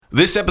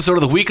This episode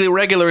of The Weekly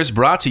Regular is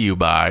brought to you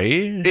by...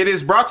 It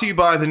is brought to you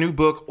by the new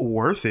book,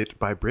 Worth It,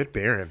 by Britt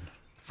Barron,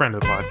 friend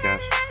of the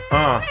podcast.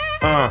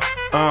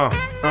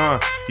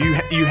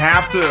 You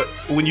have to,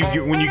 when you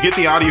get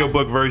the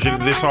audiobook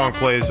version, this song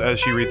plays as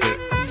she reads it.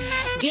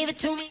 Give it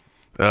to me.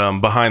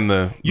 Behind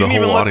the You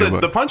didn't whole even let audiobook.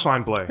 the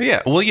punchline play.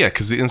 Yeah, well, yeah,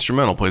 because the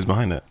instrumental plays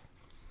behind it.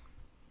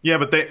 Yeah,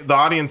 but the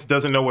audience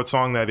doesn't know what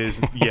song that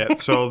is yet,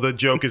 so the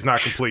joke is not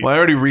complete. Well, I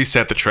already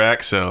reset the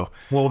track, so...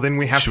 Well, then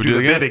we have Should to we do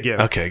the it bit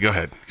again. Okay, go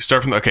ahead.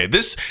 Start from... Okay,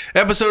 this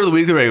episode of The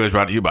Weekly Regular is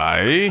brought to you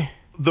by...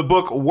 The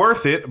book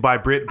Worth It by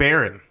Britt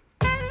Barron.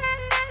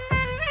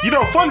 You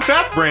know, fun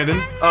fact, Brandon.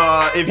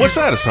 What's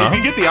that, a song? If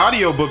you get the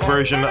audiobook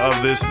version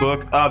of this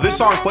book, this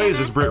song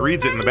plays as Britt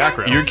reads it in the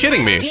background. You're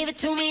kidding me. Give it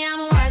to me, I'm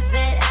worth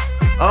it.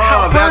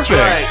 Oh, that's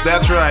perfect. right.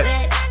 That's right.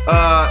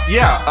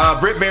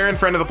 Britt Barron,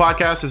 friend of the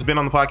podcast, has been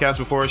on the podcast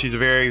before. She's a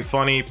very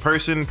funny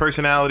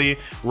personality,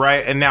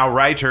 and now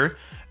writer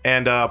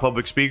and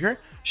public speaker.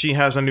 She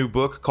has a new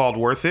book called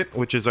Worth It,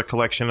 which is a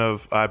collection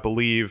of, I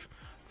believe,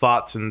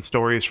 thoughts and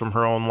stories from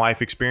her own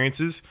life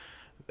experiences.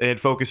 It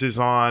focuses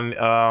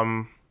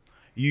on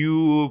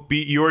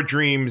your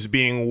dreams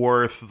being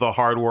worth the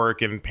hard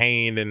work and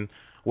pain and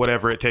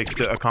whatever it takes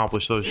to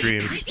accomplish those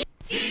dreams.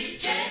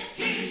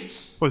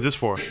 What is this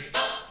for?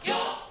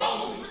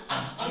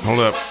 Hold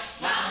up.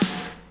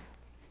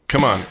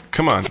 Come on.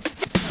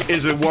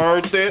 Is it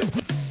worth it?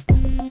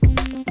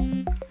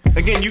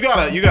 Again, you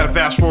gotta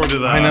fast forward to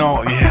the. I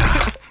know,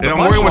 yeah. And I'm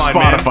punchline, working with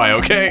man. Spotify,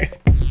 okay?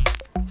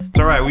 It's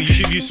all right. Well, you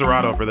should use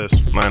Serato for this.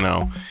 I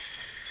know.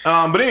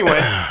 But anyway,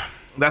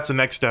 that's the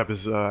next step.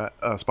 Is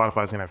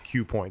Spotify's gonna have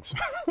Q points?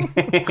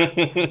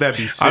 That'd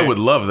be sick. I would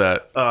love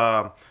that.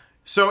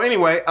 So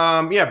anyway,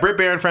 Britt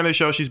Barron, friend of the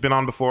show. She's been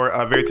on before.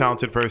 A very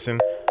talented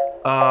person.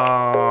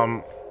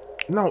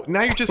 No,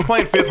 now you're just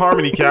playing Fifth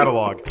Harmony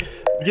catalog.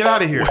 Get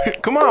out of here.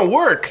 Come on,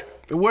 work.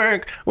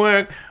 It's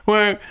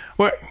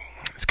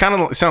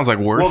it sounds like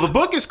worth. Well, the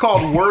book is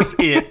called Worth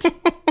It,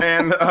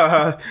 and it's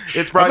I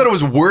brought. thought it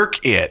was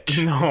Work It.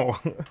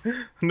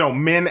 No,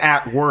 Men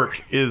at Work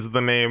is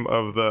the name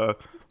of the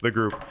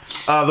group.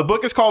 The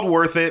book is called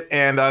Worth It,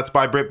 and it's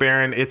by Britt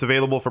Barron. It's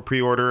available for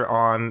pre-order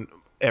on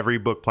every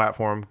book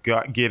platform.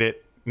 Get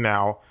it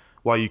now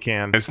while you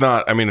can. It's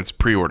not, it's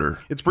pre-order.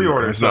 It's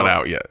pre-order. It's not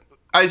out yet.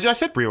 I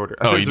said pre-order.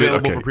 I said it's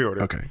available for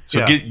pre-order. Okay. So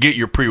Yeah. get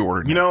your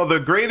pre-order now. You know,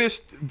 the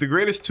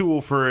greatest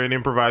tool for an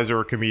improviser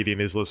or comedian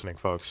is listening,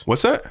 folks.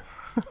 What's that?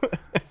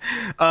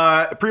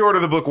 Pre-order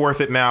the book Worth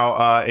It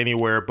now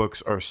anywhere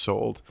books are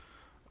sold.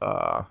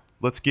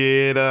 Let's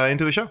get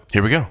into the show.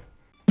 Here we go.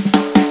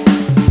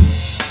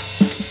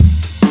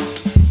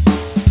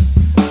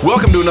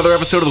 Welcome to another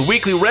episode of The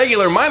Weekly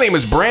Regular. My name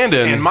is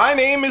Brandon. And my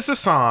name is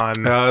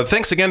Hassan.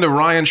 Thanks again to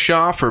Ryan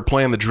Shaw for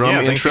playing the drum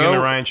intro. Thanks again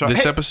to Ryan Shaw.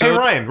 This Hey,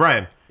 episode. Hey,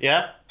 Ryan.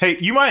 Yeah? Hey,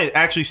 you mind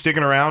actually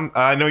sticking around?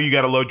 I know you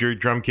got to load your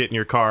drum kit in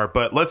your car,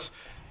 but let's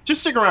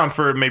just stick around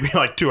for maybe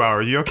like 2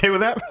 hours. You okay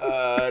with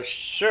that?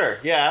 Sure.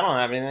 Yeah, I don't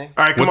have anything.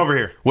 All right, come over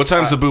here. What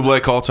time's the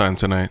Buble call time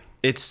tonight?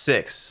 It's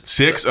 6.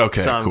 6? Okay,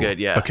 So I'm cool. good,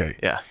 yeah. Okay.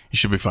 Yeah. You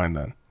should be fine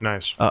then.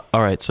 Nice. All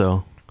right,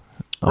 so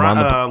Ladies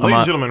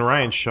and gentlemen,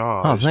 Ryan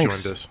Shaw has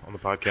thanks. joined us on the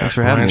podcast. Thanks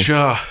for having Ryan me.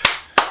 Shaw.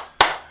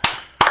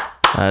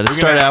 To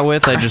start out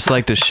with, I'd just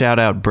like to shout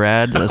out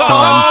Brad,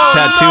 Hassan's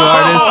tattoo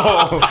artist,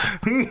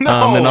 and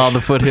all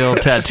the Foothill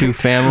tattoo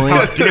family.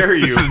 How dare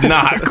you? This is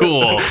not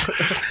cool.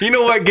 You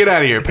know what? Get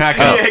out of here. Pack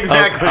up. Yeah,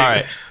 exactly. All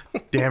right.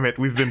 Damn it,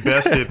 we've been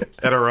bested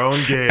at our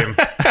own game.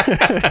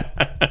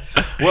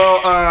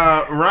 Well,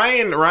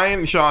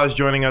 Ryan Shaw is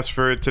joining us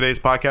for today's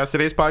podcast.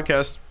 Today's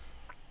podcast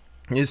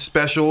is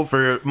special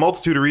for a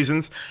multitude of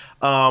reasons.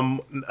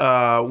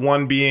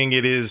 One being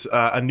it is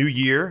a new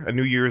year. A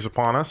new year is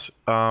upon us.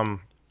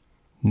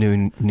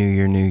 New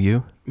year, new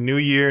you. New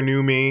year,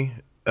 new me.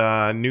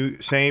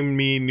 Same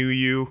me, new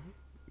you.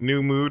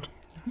 New mood.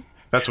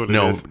 That's what it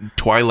is. No,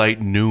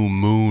 Twilight New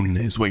Moon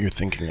is what you're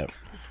thinking of.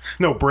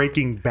 No,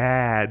 Breaking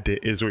Bad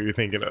is what you're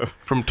thinking of.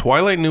 From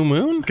Twilight New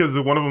Moon? Because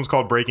one of them's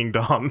called Breaking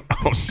Dawn.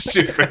 Oh,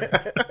 stupid.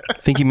 I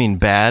think you mean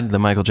Bad, the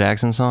Michael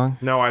Jackson song.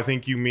 No, I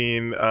think you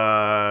mean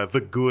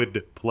The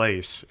Good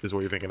Place is what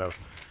you're thinking of.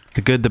 The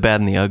Good, the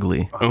Bad, and the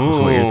Ugly is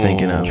what you're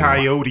thinking of.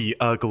 Coyote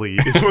Ugly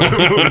is what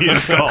the movie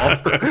is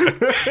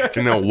called.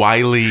 No,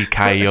 Wile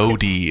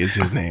Coyote is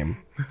his name.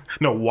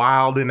 No,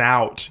 Wild and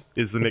Out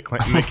is the Nick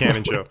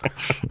Cannon show.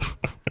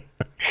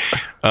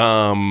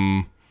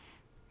 No,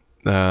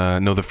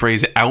 the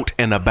phrase out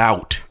and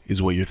about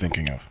is what you're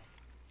thinking of.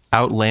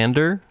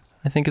 Outlander,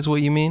 I think is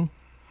what you mean.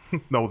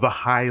 No, the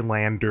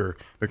Highlander.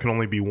 There can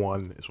only be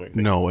one is what you're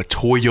thinking. No, a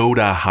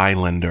Toyota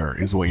Highlander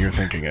is what you're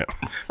thinking of.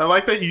 I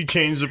like that you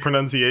changed the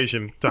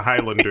pronunciation to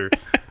Highlander.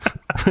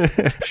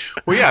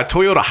 Well, yeah,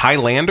 Toyota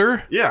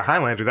Highlander? Yeah,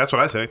 Highlander. That's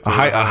what I say. A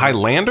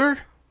Highlander?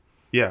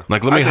 Yeah.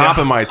 Like, let me I say hop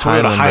in my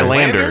Toyota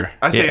Highlander.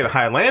 I say it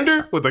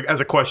Highlander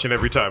as a question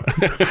every time.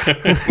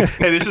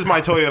 Hey, this is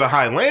my Toyota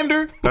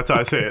Highlander. That's how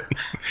I say it.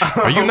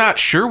 Are you not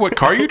sure what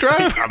car you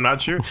drive? I'm not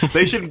sure.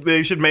 They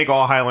should make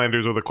all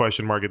Highlanders with a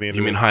question mark at the end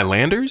You of mean it.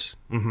 Highlanders?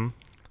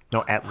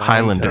 No, Atlanta.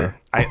 Highlander.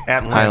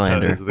 Atlanta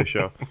Highlander. is the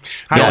show. Yeah,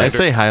 I Highlander.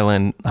 say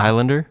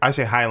Highlander. I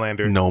say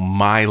Highlander. No,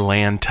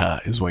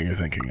 Mylanta is what you're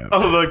thinking of.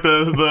 Oh, like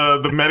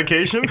the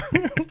medication?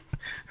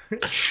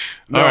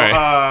 No, All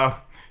right.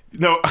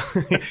 no,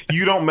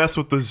 you don't mess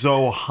with the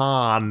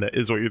Zohan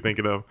is what you're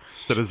thinking of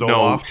instead of No,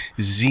 Zoloft.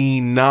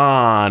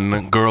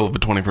 Xenon, girl of the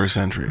 21st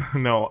century.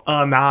 No,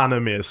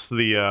 Anonymous,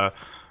 the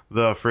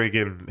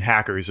friggin'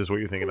 hackers is what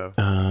you're thinking of.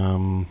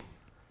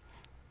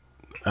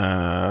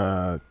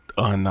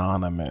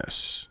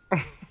 Anonymous.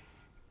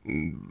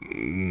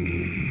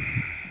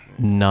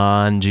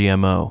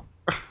 Non-GMO.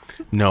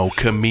 No,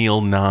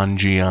 Camille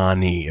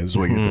Nanjiani is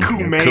what you're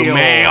thinking of.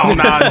 Kumail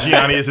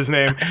Nanjiani is his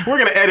name. We're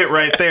gonna edit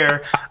right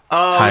there.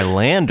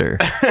 Highlander.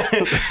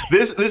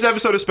 This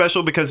episode is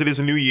special because it is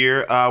a new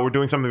year. We're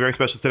doing something very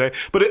special today,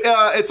 but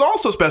it's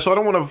also special. I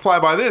don't want to fly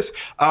by this.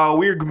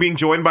 We're being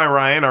joined by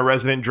Ryan, our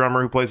resident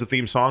drummer who plays the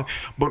theme song.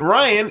 But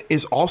Ryan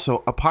is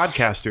also a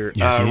podcaster.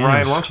 Yes, he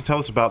Ryan, is. why don't you tell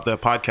us about the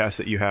podcast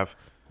that you have?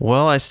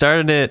 Well, I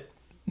started it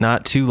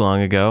not too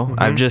long ago.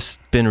 I've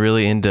just been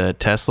really into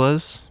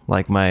Teslas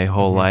like my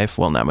whole life.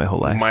 Well, not my whole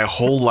life. My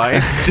whole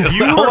life.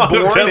 You were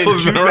born in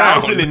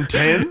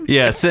 2010.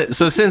 Yeah, so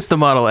since the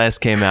Model S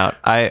came out,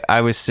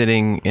 I was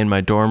sitting in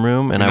my dorm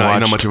room and I You're watched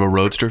not much of a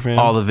Roadster fan?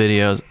 all the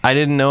videos. I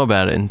didn't know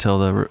about it until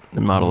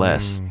the Model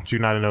S. So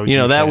you're not an OG You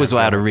know, that fan, was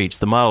out of reach.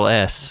 The Model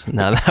S,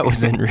 now that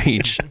was in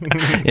reach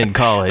in a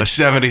college.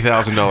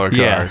 $70,000 car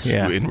Yeah, is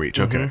yeah. in reach.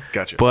 Okay,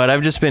 gotcha. But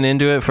I've just been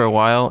into it for a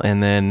while,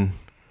 and then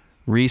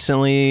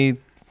recently,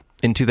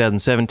 in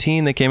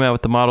 2017, they came out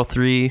with the Model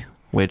 3,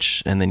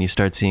 and then you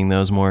start seeing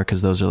those more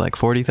because those are like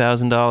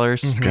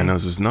 $40,000. This guy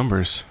knows his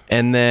numbers.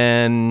 And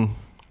then,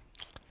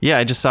 yeah,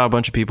 I just saw a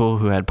bunch of people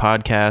who had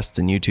podcasts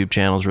and YouTube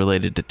channels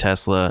related to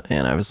Tesla,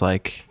 and I was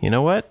like, you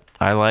know what?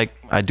 I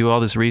do all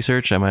this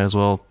research. I might as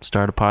well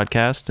start a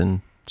podcast, and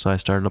so I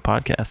started a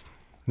podcast.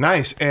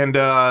 Nice. And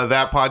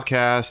that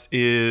podcast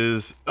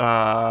is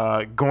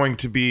going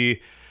to be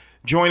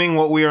joining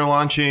what we are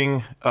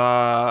launching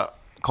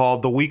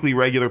called the Weekly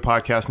Regular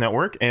Podcast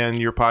Network. And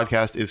your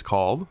podcast is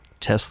called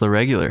Tesla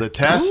Regular. The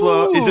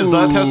Tesla. Is it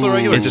the Tesla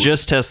Regular? It's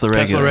just Tesla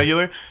Regular. Tesla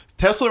Regular.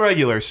 Tesla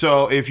Regular.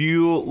 So if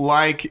you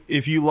like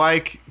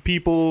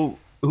people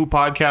who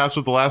podcast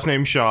with the last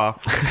name Shaw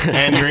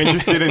and you're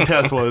interested in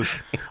Teslas,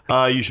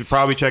 you should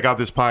probably check out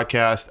this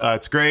podcast.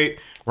 It's great.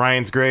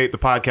 Ryan's great. The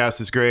podcast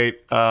is great.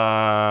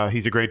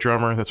 He's a great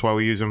drummer. That's why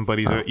we use him, but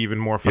he's even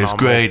more phenomenal.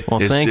 It's great. Well,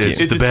 thank you.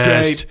 It's the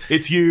best. Great.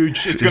 It's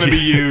huge. It's going to be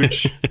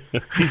huge.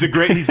 He's the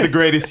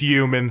greatest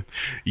human.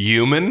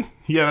 Human?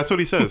 Yeah, that's what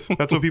he says.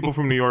 That's what people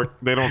from New York,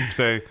 they don't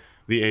say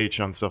the H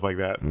on stuff like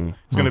that.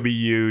 It's going to be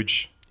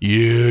huge.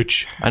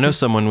 Huge. I know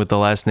someone with the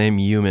last name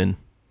Human.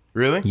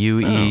 Really?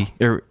 UE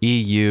or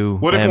EU.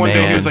 What if one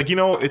day he was like,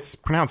 it's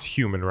pronounced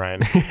human,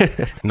 Ryan?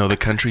 No, the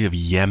country of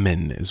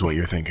Yemen is what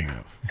you're thinking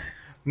of.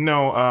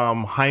 No,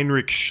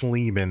 Heinrich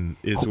Schliemann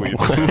is what you're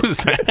What thinking of. was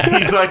that?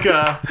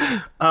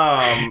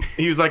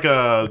 He was like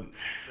a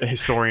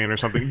historian or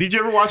something. Did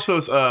you ever watch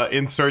those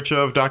In Search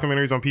of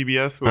documentaries on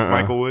PBS with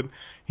Michael Wood?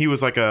 He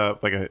was like a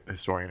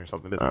historian or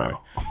something. Doesn't matter.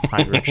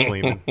 Heinrich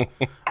Schliemann.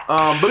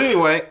 But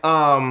anyway,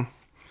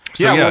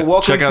 yeah,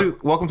 welcome check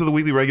out- welcome to the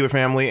Weekly Regular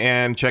family,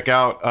 and check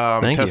out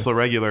Thank Tesla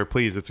Regular,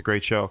 please. It's a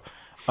great show.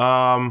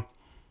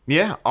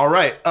 Yeah, all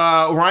right.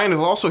 Ryan is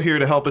also here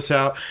to help us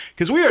out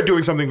because we are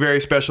doing something very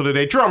special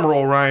today. Drum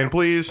roll, Ryan,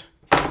 please.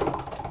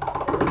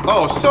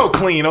 Oh, so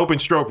clean. Open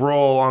stroke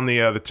roll on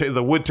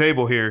the wood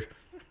table here.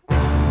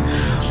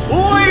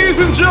 Ladies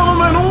and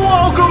gentlemen,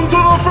 welcome to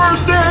the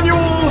first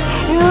annual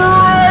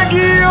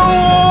Reggie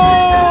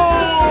Awards.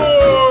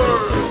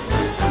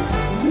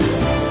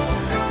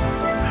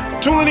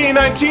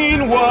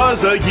 2019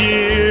 was a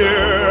year,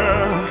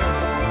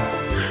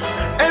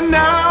 and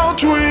now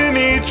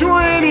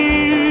 2020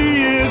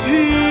 is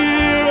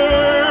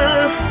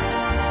here.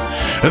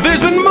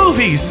 There's been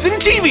movies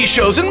and TV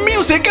shows and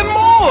music and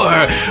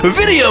more.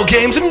 Video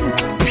games and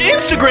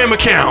Instagram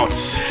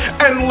accounts.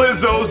 And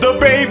Lizzo's the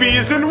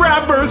babies and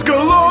rappers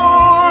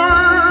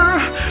galore.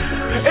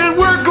 And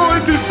we're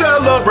going to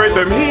celebrate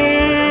them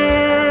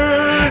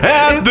here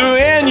At the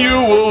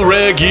annual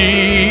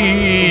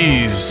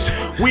Reggies.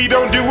 We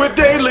don't do it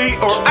daily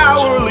or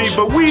hourly,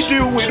 but we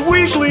do it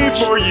weekly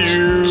for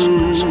you.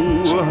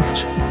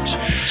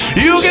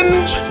 You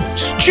can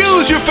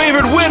choose your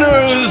favorite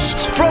winners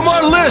from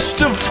our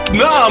list of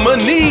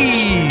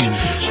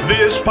nominees.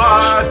 This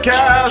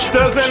podcast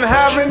doesn't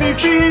have any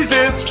fees,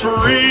 it's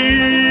free.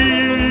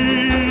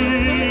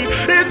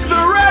 It's the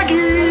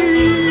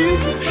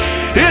Reggies.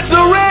 It's the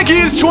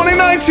Reggies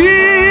 2019.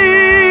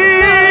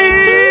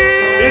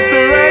 It's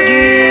the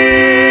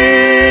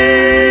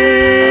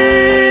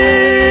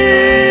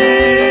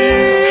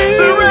Reggies.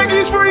 The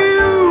Reggies for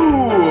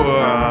you.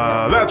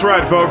 That's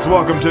right, folks.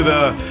 Welcome to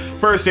the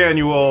first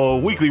annual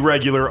Weekly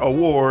Regular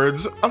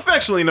Awards,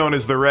 affectionately known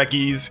as the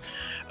Reggies.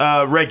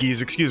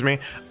 Reggies, excuse me.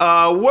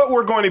 What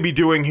we're going to be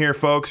doing here,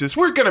 folks, is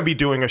we're going to be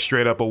doing a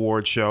straight up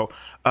award show.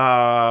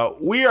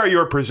 We are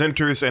your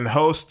presenters and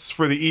hosts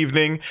for the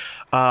evening.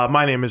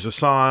 My name is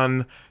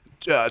Hassan.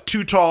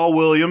 Too Tall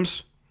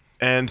Williams.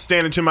 And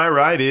standing to my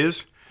right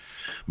is...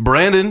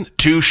 Brandon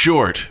Too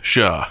Short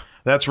Shaw.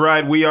 That's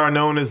right. We are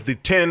known as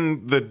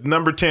the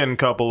number 10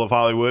 couple of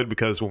Hollywood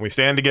because when we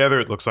stand together,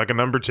 it looks like a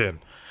number 10.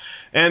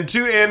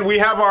 And we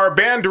have our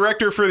band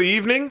director for the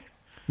evening,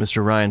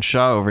 Mr. Ryan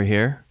Shaw over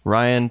here.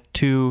 Ryan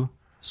Too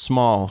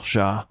Small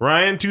Shaw.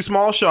 Ryan Too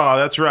Small Shaw.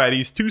 That's right.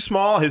 He's too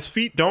small. His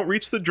feet don't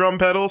reach the drum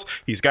pedals.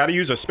 He's got to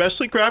use a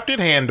specially crafted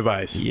hand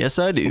device. Yes,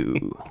 I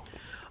do.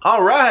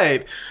 All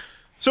right.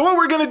 So what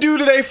we're going to do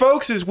today,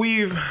 folks, is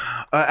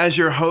as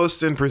your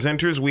hosts and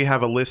presenters, we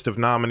have a list of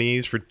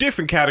nominees for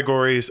different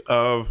categories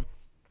of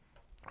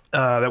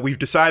that we've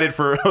decided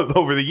for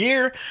over the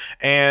year,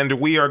 and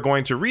we are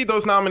going to read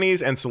those nominees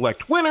and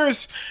select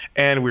winners,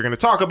 and we're going to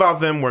talk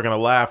about them, we're going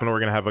to laugh, and we're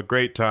going to have a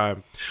great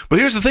time. But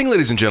here's the thing,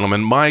 ladies and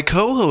gentlemen. My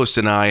co-host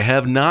and I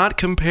have not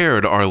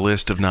compared our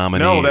list of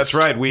nominees. No, that's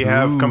right. We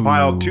have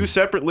compiled 2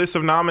 separate lists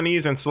of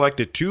nominees and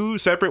selected 2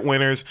 separate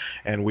winners,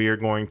 and we are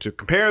going to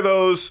compare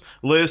those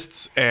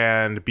lists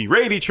and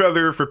berate each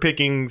other for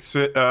picking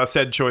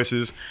said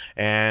choices,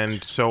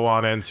 and so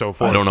on and so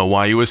forth. I don't know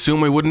why you assume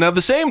we wouldn't have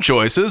the same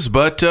choices,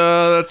 but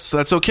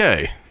that's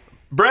okay.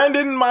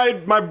 Brandon,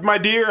 my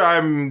dear,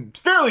 I'm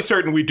fairly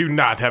certain we do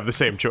not have the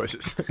same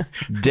choices.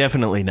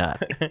 Definitely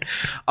not.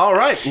 All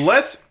right,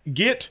 let's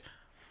get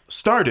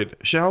started,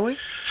 shall we?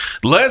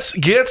 Let's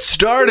get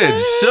started.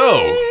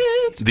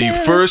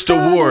 The first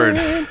award.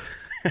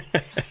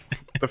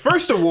 The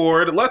first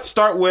award, let's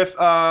start with,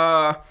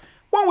 why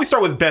don't we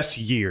start with Best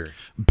Year?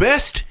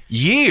 Best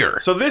Year.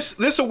 So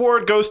this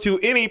award goes to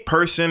any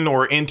person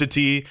or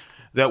entity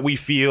that we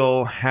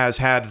feel has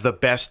had the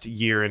best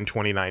year in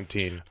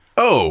 2019.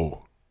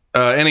 Oh,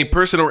 any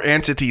person or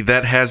entity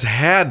that has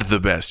had the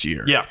best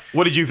year. Yeah.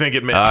 What did you think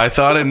it meant? I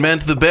thought it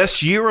meant the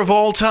best year of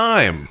all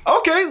time.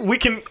 Okay, we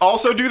can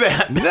also do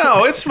that.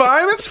 No, it's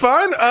fine. It's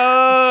fine.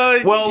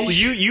 Well,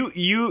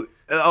 you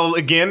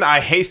again, I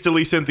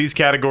hastily sent these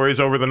categories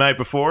over the night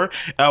before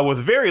with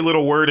very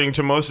little wording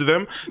to most of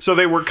them, so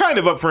they were kind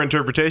of up for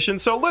interpretation.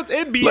 So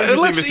it'd be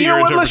interesting to see your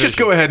interpretation. Let's just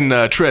go ahead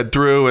and tread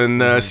through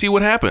and see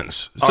what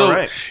happens. So, all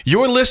right.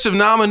 Your list of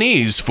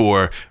nominees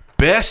for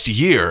best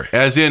year,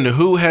 as in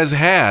who has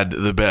had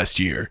the best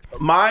year.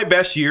 My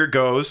best year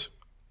goes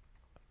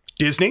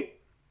Disney,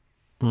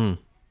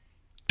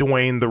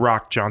 Dwayne "The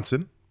Rock"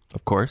 Johnson,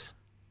 Of course.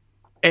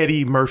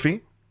 Eddie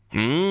Murphy,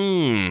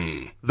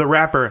 the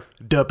rapper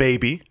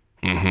DaBaby,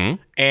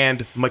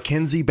 and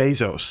Mackenzie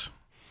Bezos.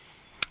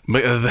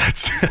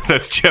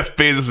 That's Jeff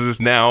Bezos'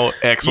 now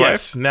ex-wife.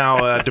 Yes,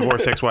 now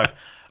divorced ex-wife.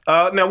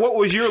 Now, what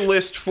was your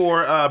list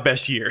for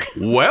best year?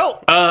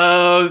 Well,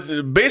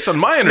 based on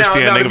my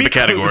understanding of the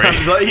category.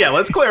 Yeah,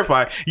 let's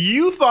clarify.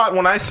 You thought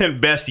when I sent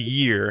best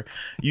year,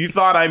 you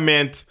thought I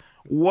meant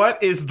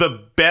what is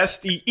the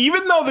best,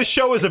 even though the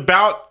show is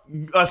about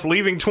us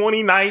leaving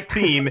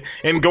 2019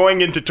 and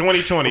going into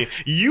 2020,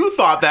 you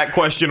thought that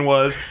question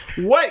was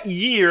what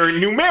year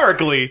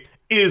numerically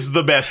is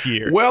the best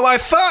year? Well, I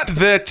thought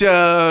that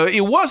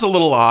it was a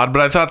little odd,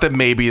 but I thought that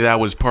maybe that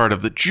was part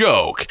of the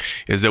joke,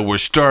 is that we're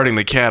starting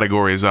the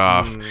categories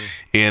off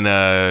in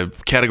a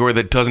category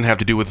that doesn't have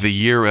to do with the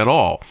year at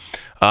all.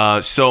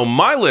 So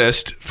my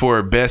list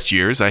for best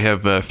years, I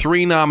have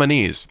 3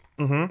 nominees.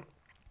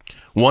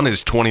 One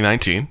is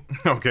 2019.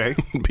 Okay.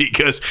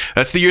 Because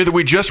that's the year that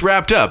we just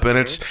wrapped up, and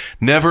it's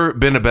never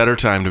been a better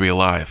time to be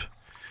alive.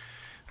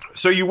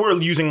 So you were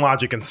using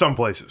logic in some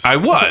places. I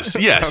was,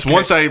 yes. Okay.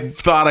 Once I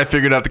thought I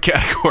figured out the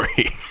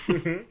category.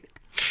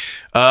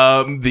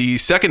 The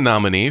second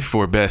nominee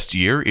for best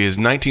year is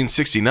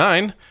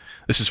 1969.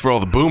 This is for all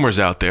the boomers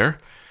out there,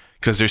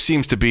 because there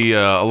seems to be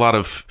a lot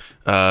of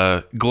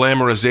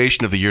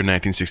glamorization of the year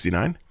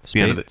 1969.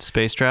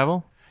 Space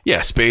travel?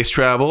 Yeah, space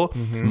travel.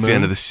 It's the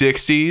end of the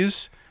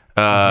 60s.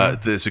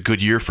 There's a good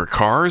year for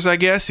cars, I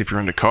guess, if you're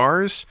into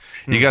cars.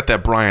 You got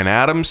that Bryan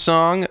Adams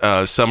song,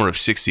 Summer of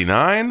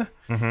 69.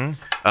 And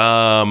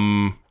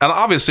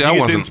obviously, I You get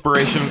the wasn't.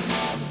 inspiration.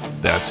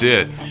 That's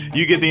it.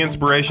 You get the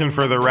inspiration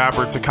for the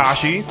rapper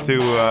Tekashi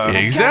to.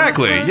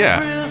 Exactly,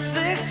 yeah.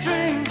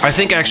 I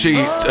think actually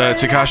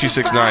Tekashi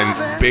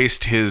 69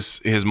 based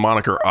his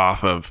moniker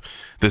off of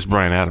this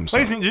Bryan Adams song.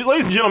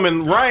 Ladies and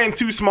gentlemen, Ryan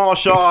Too Small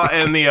Shaw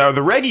and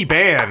the Reggie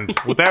Band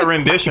with that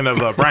rendition of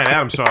the Bryan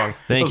Adams song.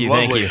 Thank you.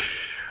 Lovely.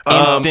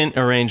 Instant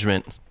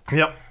arrangement.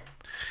 Yep.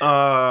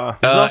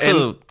 There's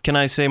also, can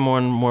I say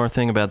one more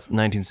thing about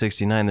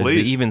 1969? There's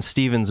Please. the Even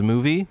Stevens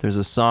movie. There's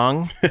a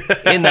song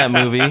in that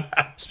movie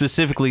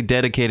specifically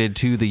dedicated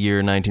to the year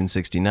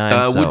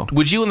 1969.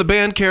 Would you and the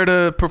band care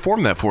to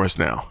perform that for us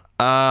now?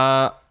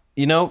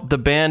 The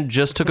band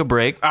just took a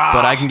break,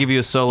 but I can give you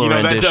a solo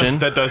rendition.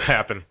 That does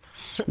happen.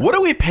 What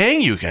are we paying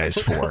you guys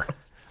for?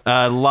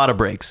 A lot of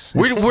breaks.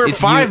 We're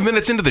 5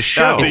 minutes into the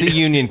show. It's a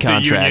union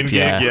contract. It's a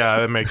union gig. Yeah,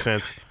 that makes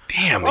sense.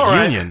 Damn, the All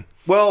right. union.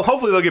 Well,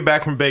 hopefully they'll get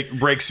back from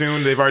break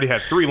soon. They've already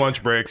had 3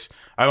 lunch breaks.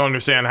 I don't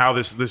understand how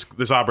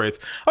this operates.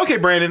 Okay,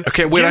 Brandon.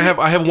 Okay, wait. I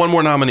have one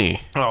more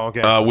nominee. Oh,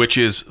 okay. Which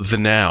is The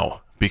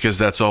Now because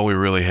that's all we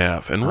really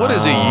have. And what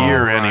is a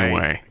year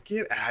anyway?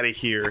 Get out of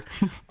here.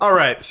 All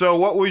right. So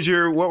what was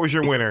your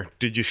winner?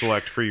 Did you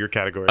select for your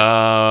category?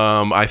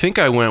 I think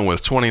I went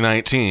with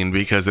 2019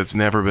 because it's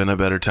never been a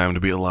better time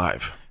to be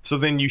alive. So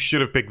then you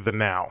should have picked the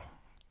now.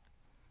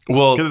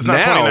 Well, Because it's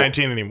not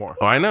 2019 anymore.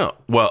 Oh, I know.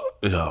 Well,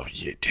 oh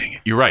yeah, dang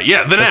it. You're right.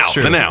 Yeah, the now.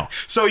 true. The now.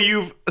 So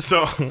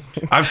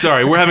I'm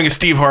sorry. We're having a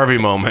Steve Harvey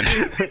moment.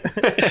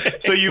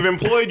 so you've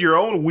employed your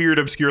own weird,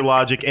 obscure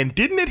logic and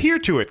didn't adhere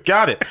to it.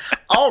 Got it.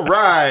 All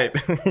right.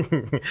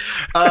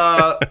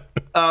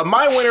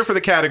 My winner for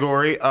the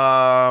category,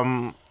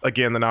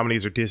 again, the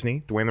nominees are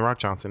Disney, Dwayne The Rock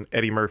Johnson,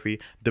 Eddie Murphy,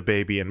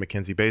 DaBaby, and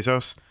Mackenzie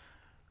Bezos.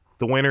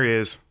 The winner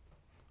is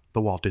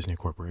the Walt Disney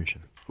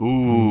Corporation.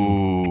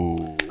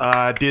 Ooh.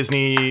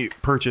 Disney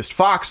purchased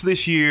Fox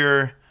this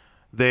year.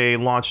 They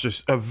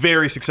launched a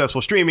very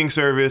successful streaming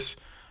service.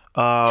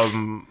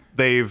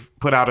 They've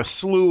put out a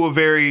slew of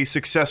very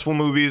successful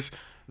movies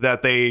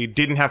that they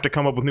didn't have to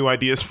come up with new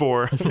ideas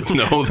for.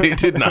 No, they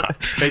did not.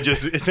 They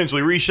just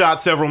essentially reshot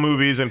several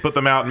movies and put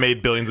them out and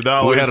made billions of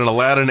dollars. We had an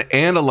Aladdin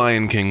and a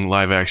Lion King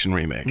live action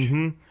remake.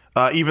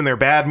 Even their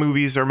bad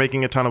movies are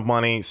making a ton of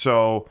money.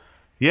 So,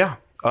 yeah.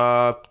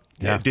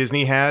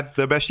 Disney had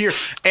the best year.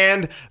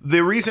 And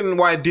the reason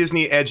why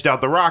Disney edged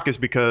out The Rock is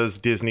because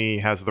Disney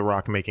has The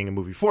Rock making a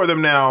movie for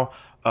them now.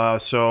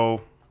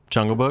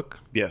 Jungle Book?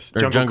 Yes,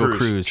 Or Jungle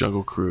Cruise.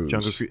 Jungle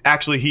Cruise.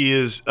 Actually, he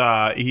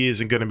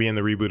isn't going to be in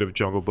the reboot of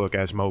Jungle Book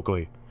as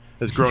Mowgli.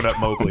 As grown-up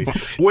Mowgli.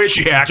 Which,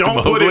 Jacked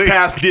don't put Mowgli. it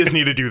past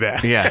Disney to do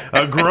that. Yeah.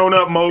 A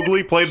grown-up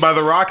Mowgli played by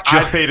The Rock,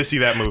 I'd pay to see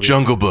that movie.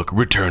 Jungle Book,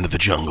 Return to the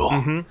Jungle.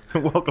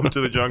 Welcome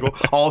to the Jungle.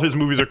 All of his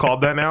movies are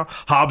called that now.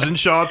 Hobbs and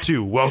Shaw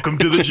 2, Welcome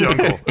to the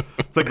Jungle.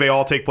 It's like they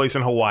all take place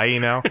in Hawaii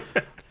now.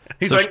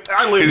 He's like,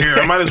 I live here.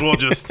 I might as well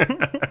just...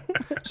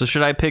 So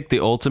should I pick the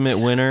ultimate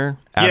winner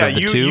out of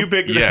the two? you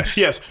picked... Yes.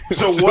 Yes.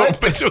 So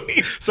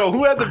So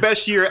who had the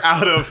best year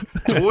out of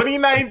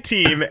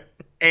 2019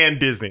 and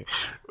Disney?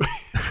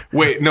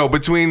 Wait, no,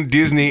 between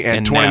Disney and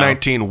And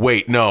 2019,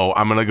 wait, no,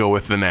 I'm going to go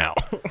with the now.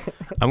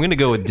 I'm going to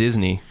go with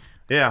Disney.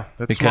 Yeah,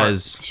 that's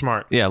Because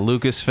smart. Yeah,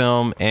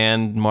 Lucasfilm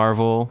and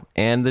Marvel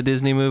and the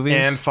Disney movies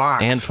And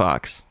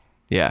Fox.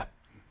 Yeah.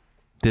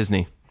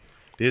 Disney.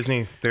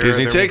 Disney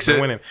Disney takes it.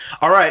 winning.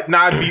 All right,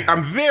 now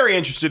I'm very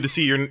interested to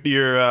see your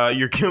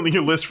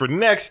list for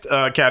next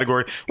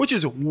category, which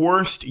is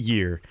worst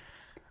year.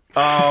 You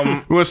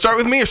want to start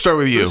with me or start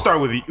with you?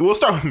 We'll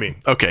start with me.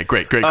 Okay,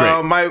 great.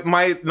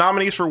 My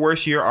nominees for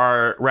worst year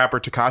are rapper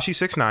Tekashi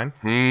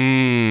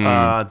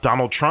 6ix9ine,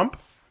 Donald Trump,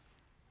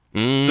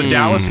 the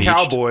Dallas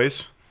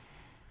Cowboys.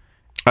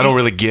 I don't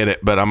really get it,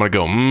 but I'm going to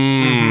go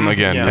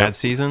again. Yeah. Bad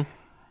season?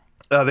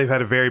 They've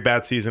had a very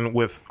bad season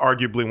with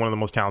arguably one of the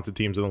most talented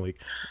teams in the league.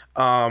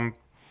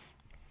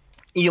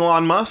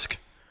 Elon Musk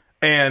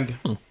and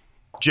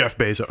Jeff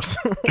Bezos.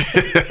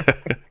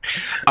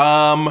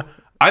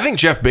 I think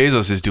Jeff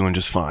Bezos is doing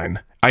just fine.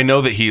 I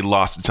know that he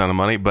lost a ton of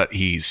money, but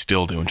he's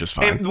still doing just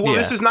fine. And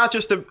this is not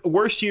just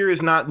worst year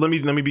is not, let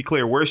me be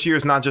clear. Worst year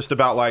is not just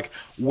about like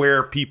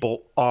where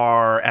people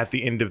are at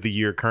the end of the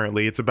year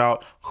currently. It's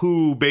about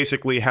who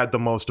basically had the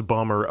most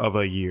bummer of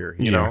a year,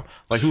 you know?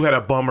 Like who had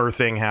a bummer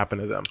thing happen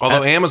to them.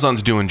 Although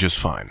Amazon's doing just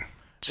fine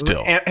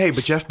still. Hey,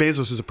 but Jeff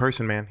Bezos is a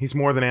person, man. He's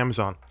more than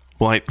Amazon.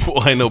 Well,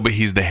 I know, but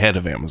he's the head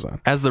of Amazon.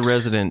 As the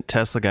resident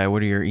Tesla guy,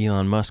 what are your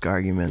Elon Musk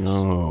arguments?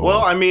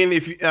 Well, I mean,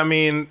 if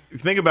you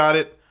think about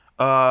it,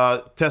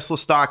 Tesla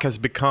stock has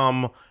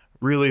become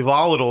really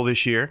volatile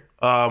this year,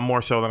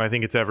 more so than I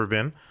think it's ever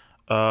been.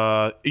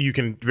 You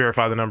can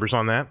verify the numbers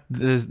on that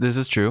This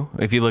is true.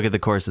 If you look at the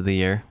course of the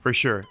year. for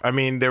sure. I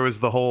mean, there was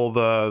the whole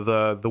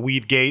the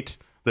weed gate,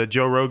 the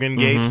Joe Rogan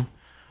gate,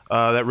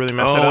 that really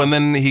messed it up. Oh, and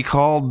then he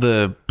called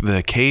the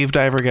cave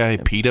diver guy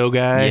pedo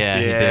guy. Yeah,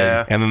 he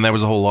Yeah. did. And then there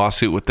was a whole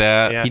lawsuit with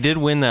that. Yeah. He did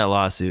win that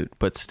lawsuit,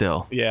 but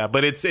still. Yeah,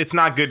 but it's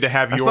not good to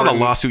have That's your not a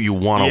lawsuit you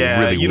want to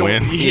really you don't-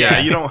 win. Yeah,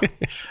 you don't.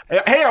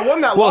 Hey, I won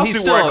that Well,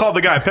 lawsuit where I called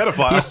the guy a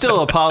pedophile. He still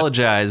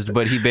apologized,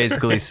 but he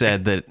basically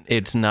said that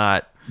it's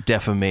not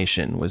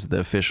defamation was the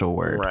official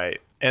word.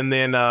 Right. And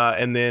then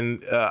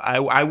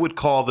I would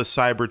call the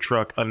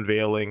Cybertruck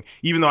unveiling,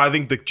 even though I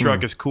think the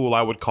truck is cool,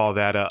 I would call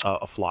that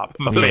a flop.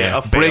 A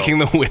fail. Breaking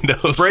the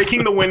windows.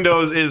 Breaking the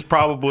windows is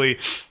probably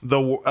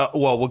well,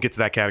 we'll get to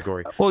that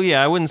category. Well,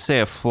 yeah, I wouldn't say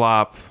a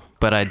flop,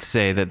 but I'd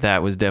say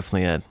that was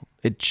definitely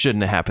it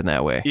shouldn't have happened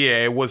that way.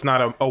 Yeah, it was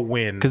not a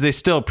win. Because they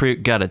still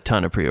got a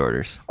ton of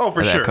pre-orders. Oh,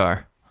 for that sure.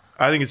 car.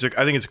 I think it's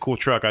a cool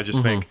truck. I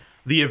just think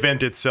the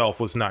event itself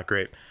was not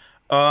great.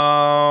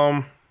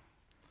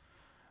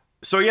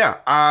 So yeah,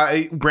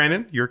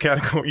 Brandon, your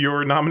category,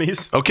 your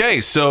nominees.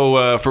 Okay,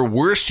 so for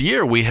worst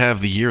year, we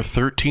have the year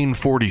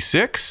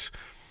 1346,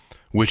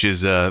 which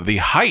is the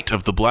height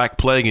of the Black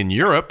Plague in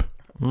Europe.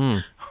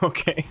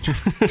 Okay.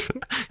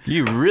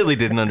 You really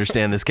didn't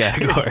understand this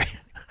category.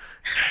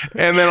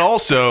 And then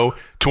also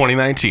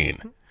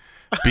 2019,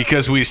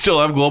 because we still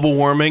have global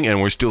warming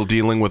and we're still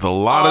dealing with a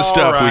lot of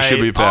stuff we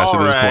should be past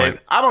at this point.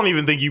 I don't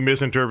even think you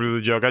misinterpreted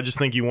the joke. I just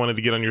think you wanted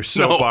to get on your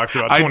soapbox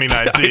about I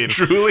 2019.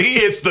 truly,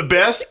 It's the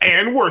best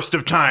and worst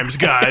of times,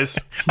 guys.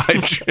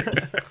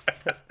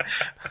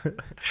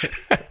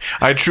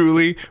 I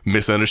truly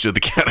misunderstood the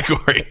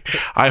category.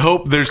 I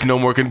hope there's no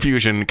more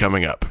confusion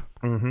coming up.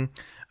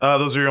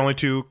 Those are your only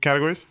two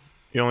categories?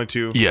 Your only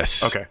two?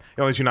 Yes. Okay.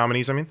 Your only two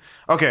nominees, I mean?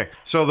 Okay.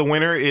 So the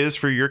winner is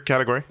for your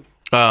category.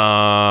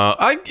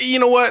 You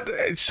know what?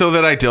 So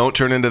that I don't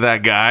turn into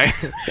that guy,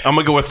 I'm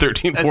gonna go with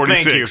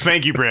 1346.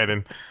 Thank you,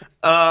 Brandon.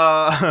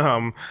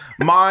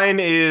 Mine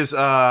is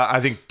I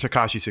think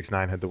Tekashi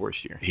 6ix9ine had the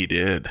worst year. He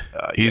did.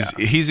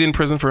 He's in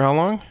prison for how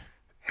long?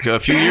 A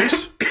few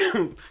years.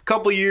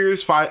 Couple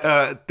years,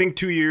 I think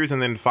 2 years, and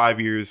then 5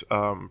 years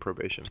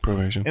probation.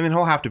 And then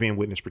he'll have to be in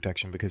witness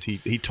protection because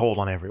he told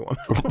on everyone.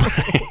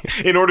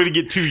 In order to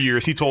get 2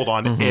 years, he told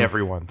on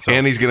everyone. So.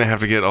 And he's gonna have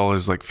to get all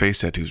his like face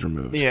tattoos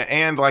removed. Yeah,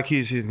 and like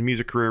his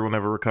music career will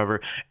never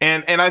recover.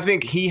 And I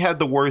think he had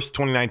the worst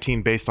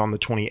 2019 based on the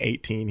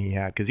 2018 he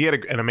had, because he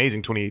had an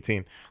amazing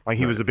 2018. Like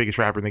he was the biggest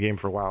rapper in the game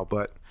for a while,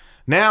 but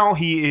now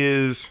he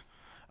is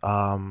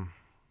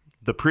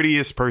the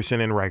prettiest person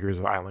in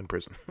Rikers Island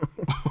prison.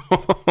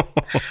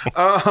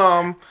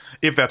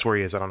 If that's where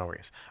he is, I don't know where he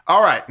is.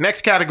 All right,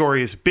 next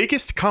category is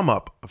biggest come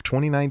up of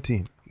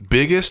 2019.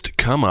 Biggest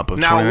come up of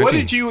Now, 2019. what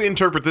did you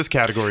interpret this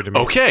category to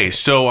mean? Okay,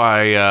 so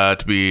I,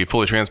 to be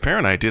fully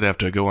transparent, I did have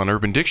to go on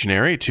Urban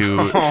Dictionary to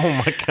Oh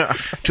my god.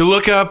 to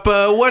look up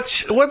what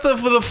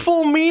the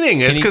full meaning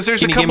is, because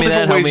there's a can you give couple me that?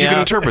 different ways Help you me can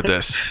out. interpret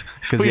this.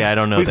 Because I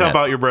don't know Please that. help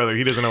out your brother.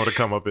 He doesn't know what a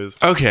come up is.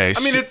 Okay,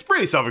 I mean, it's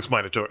pretty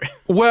self-explanatory.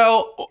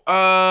 well,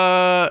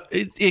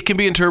 it can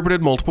be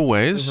interpreted multiple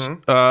ways.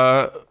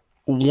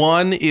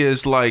 One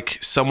is like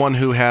someone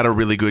who had a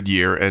really good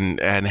year and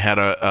had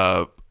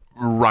a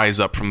rise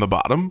up from the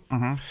bottom.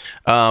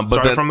 But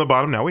Started from the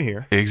bottom, now we're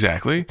here.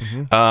 exactly.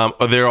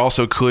 There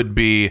also could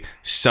be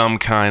some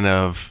kind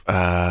of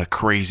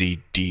crazy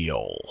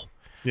deal.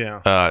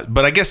 Yeah.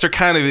 But I guess they're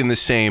kind of in the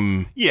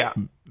same Yeah.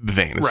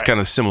 vein. It's Right. kind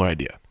of a similar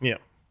idea. Yeah.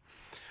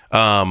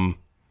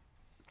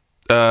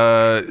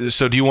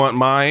 So do you want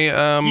my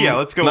Yeah,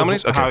 let's go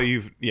nominees? with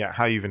Okay.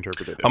 how you've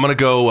interpreted it. I'm gonna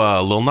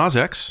go Lil Nas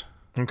X,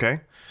 Okay.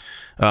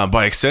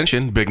 by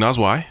extension Big Nas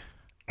Y,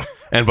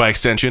 and by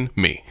extension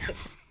me.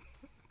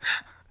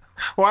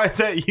 Why is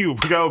that you?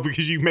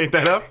 Because you made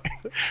that up?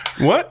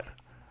 What?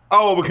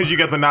 Oh, because you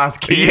got the Nas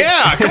kid.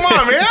 Yeah, come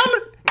on, man.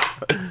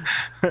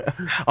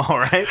 All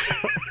right.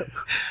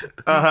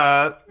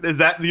 Is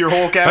that your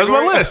whole That's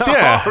category? my list,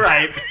 yeah. All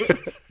right.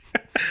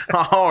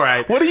 All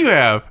right. What do you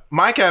have?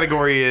 My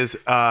category is,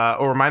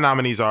 or my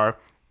nominees are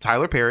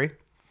Tyler Perry,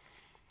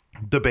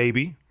 The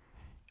Baby,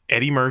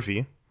 Eddie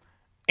Murphy,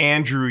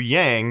 Andrew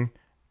Yang,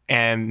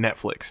 and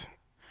Netflix.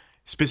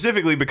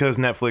 Specifically because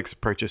Netflix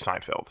purchased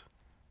Seinfeld.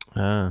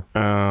 Oh.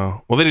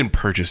 Well, they didn't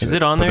purchase it. Is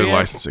it on but there they're yet?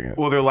 licensing it.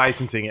 Well, they're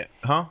licensing it,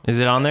 huh? Is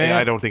it on there? Yeah, yet?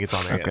 I don't think it's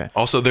on there Okay. yet.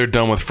 Also, they're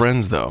done with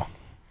Friends, though.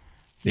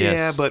 Yes.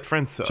 Yeah, but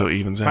Friends sucks. So it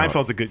evens out.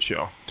 Seinfeld's a good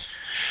show.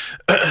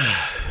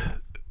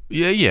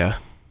 Yeah.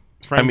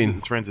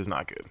 Friends is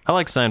not good. I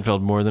like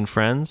Seinfeld more than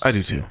Friends. I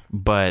do too.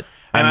 But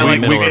And I'm I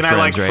in the middle of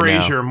like Friends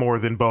right Frasier more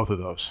than both of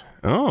those.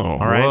 Oh, All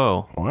right.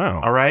 Whoa.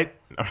 wow. All right.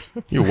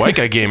 Your white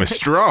guy game is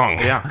strong.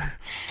 Yeah.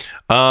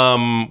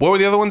 What were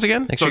the other ones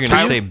again? Next So you're going to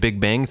Tyler- say Big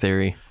Bang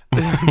Theory.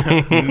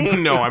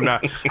 No, I'm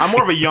not. I'm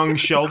more of a young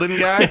Sheldon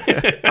guy.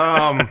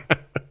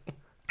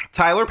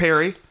 Tyler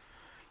Perry,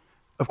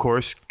 of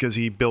course, because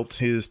he built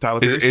his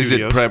Tyler Perry Is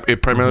Studios.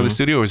 it primarily the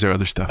studio, or is there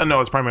other stuff? No,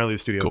 it's primarily a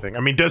studio thing.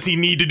 I mean, does he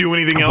need to do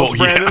anything else,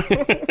 Well, yeah.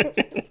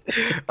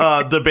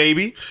 Brandon? The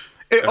Baby.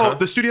 Oh,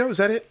 the studio? Is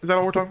that it? Is that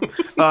all we're talking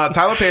about?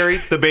 Tyler Perry,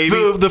 The Baby.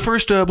 The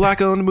first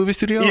black-owned movie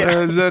studio.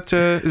 Yeah. Is that's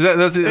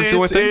the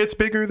one thing? It's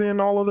bigger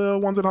than all of the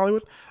ones in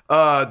Hollywood.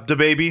 The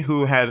Baby,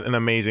 who had an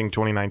amazing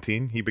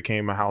 2019. He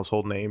became a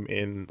household name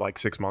in like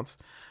 6 months.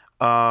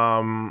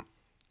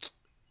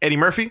 Eddie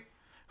Murphy,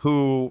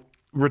 who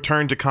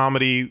returned to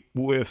comedy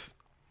with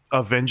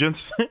a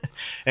vengeance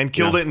and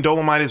killed it in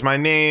Dolomite Is My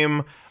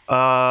Name. Did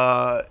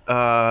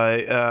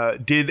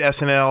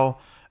SNL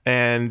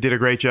and did a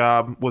great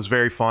job. Was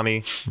very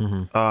funny.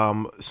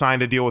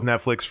 Signed a deal with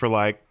Netflix for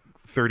like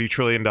 $30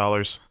 trillion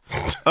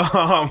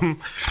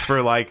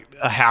for like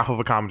a half of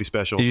a comedy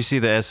special. Did you see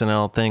the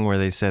SNL thing where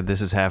they said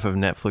this is half of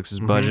Netflix's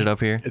budget up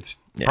here? It's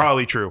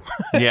probably true.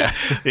 Yeah.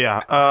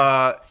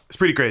 Yeah. It's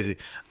pretty crazy.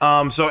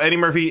 So Eddie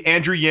Murphy,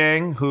 Andrew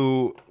Yang,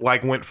 who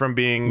like went from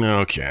being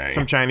Okay.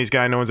 some Chinese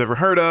guy no one's ever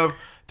heard of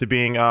to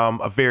being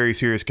a very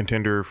serious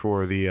contender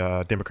for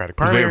the Democratic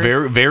Party. Very,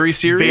 very, very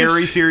serious.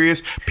 Very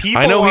serious.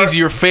 People I know are, he's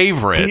your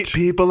favorite.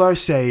 People are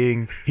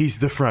saying he's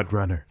the front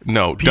runner.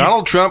 No,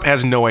 Donald Trump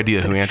has no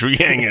idea who Andrew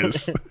Yang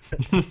is.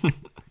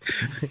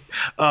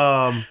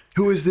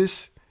 Who is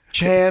this?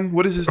 Chan?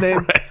 What is his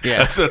name?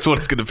 Yeah. That's what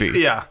it's gonna be.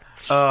 Yeah.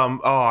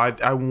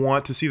 I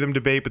want to see them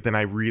debate, but then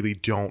I really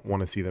don't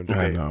want to see them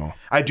debate. know.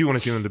 I do want to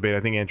see them debate. I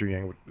think Andrew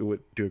Yang would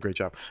do a great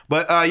job.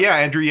 But yeah,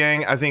 Andrew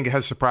Yang, I think,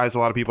 has surprised a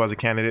lot of people as a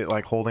candidate,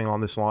 like holding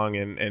on this long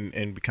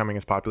and becoming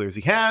as popular as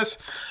he has.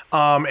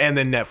 And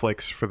then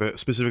Netflix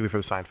specifically for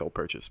the Seinfeld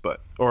purchase,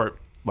 or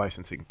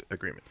licensing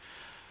agreement.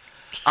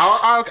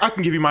 I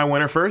can give you my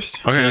winner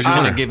first. Okay, I'm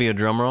gonna give you a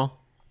drum roll.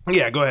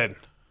 Yeah, go ahead.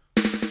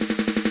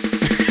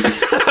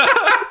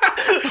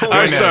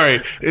 I'm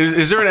sorry.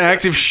 Is there an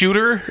active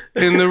shooter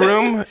in the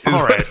room?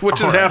 All right. What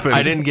just happened?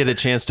 I didn't get a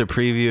chance to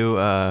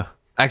preview.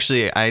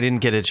 Actually, I didn't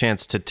get a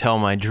chance to tell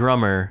my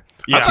drummer.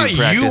 Yeah. I thought you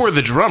practice. were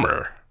the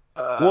drummer.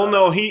 Well,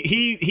 no,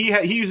 he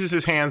uses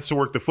his hands to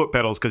work the foot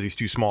pedals because he's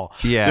too small.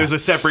 Yeah. There's a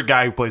separate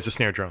guy who plays the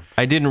snare drum.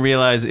 I didn't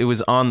realize it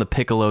was on the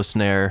piccolo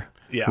snare,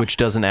 Yeah. which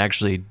doesn't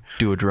actually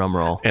do a drum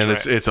roll. And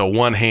it's a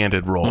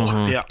one-handed roll.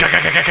 Yeah.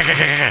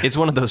 It's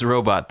one of those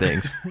robot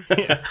things.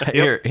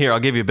 Here, I'll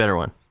give you a better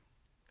one.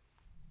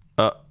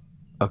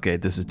 Okay,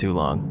 this is too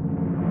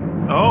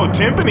long. Oh,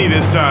 timpani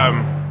this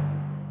time.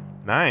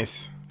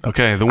 Nice.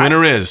 Okay, the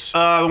winner is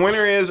The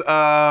winner is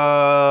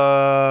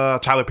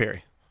Tyler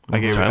Perry. I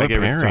gave it to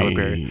Tyler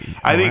Perry.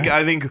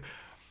 I think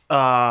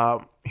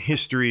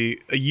history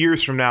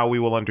years from now we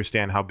will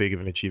understand how big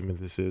of an achievement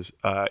this is,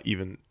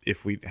 even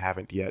if we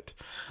haven't yet.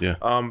 Yeah.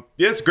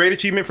 Yeah, it's a great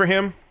achievement for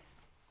him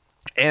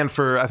and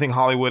for I think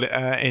Hollywood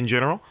in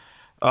general.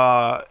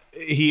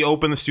 He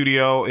opened the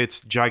studio.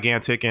 It's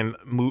gigantic, and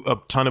a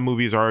ton of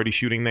movies are already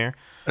shooting there.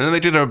 And then they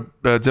did a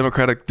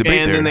Democratic debate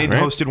And there. then they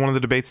right? hosted one of the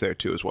debates there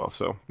too, as well.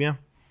 So yeah,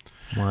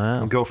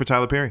 Wow. go for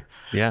Tyler Perry.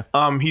 Yeah.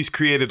 He's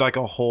created like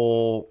a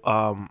whole.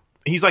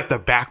 He's like the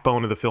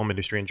backbone of the film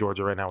industry in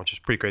Georgia right now, which is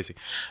pretty crazy.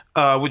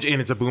 And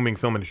it's a booming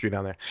film industry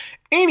down there.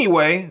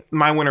 Anyway,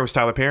 my winner was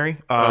Tyler Perry.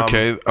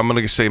 Okay, I'm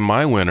gonna say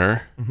my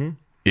winner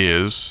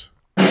is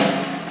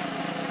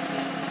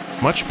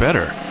much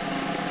better.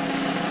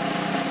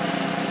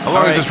 How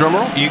long is this drum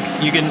roll? You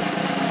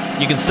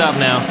can stop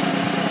now.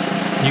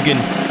 You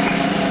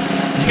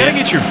gotta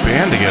get your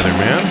band together,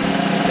 man.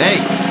 Hey,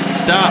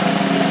 stop.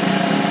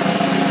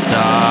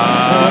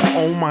 Stop.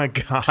 Oh my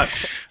god!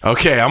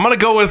 Okay, I'm gonna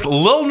go with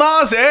Lil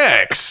Nas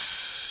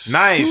X.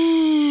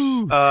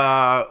 Nice.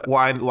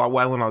 Why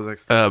Lil Nas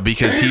X?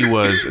 Because he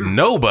was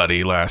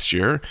nobody last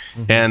year,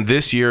 and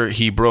this year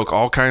he broke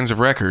all kinds of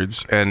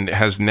records and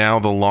has now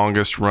the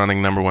longest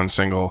running #1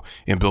 single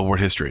in Billboard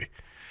history,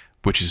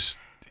 which is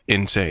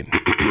insane.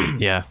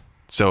 Yeah.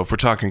 So if we're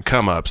talking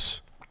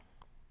come-ups,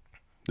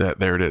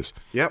 there it is.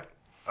 Yep.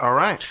 All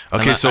right.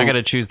 Okay, so I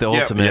gotta choose the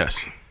ultimate.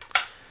 yes.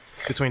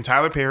 Between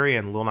Tyler Perry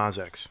and Lil Nas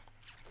X.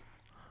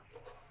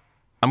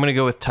 I'm gonna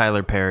go with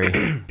Tyler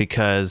Perry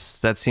because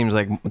that seems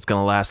like it's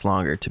gonna last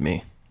longer to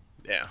me.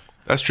 Yeah.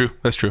 That's true.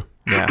 That's true.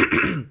 Yeah.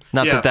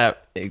 Not Yeah.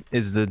 that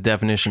is the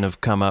definition of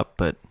come up,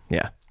 but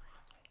yeah.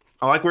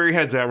 I like where your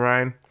head's at,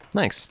 Ryan.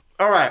 Thanks.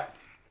 All right.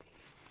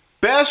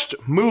 Best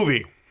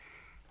movie.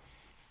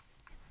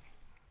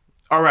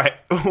 All right.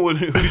 Who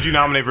did you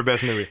nominate for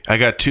best movie? I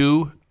got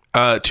two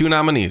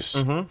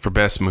nominees for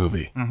best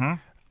movie.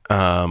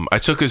 I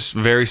took this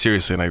very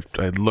seriously, and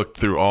I looked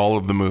through all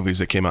of the movies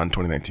that came out in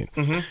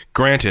 2019.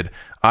 Granted,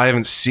 I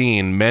haven't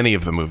seen many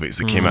of the movies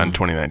that came out in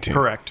 2019.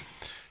 Correct.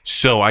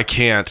 So I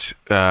can't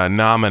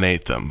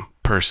nominate them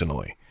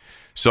personally.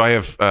 So I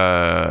have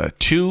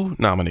two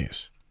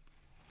nominees.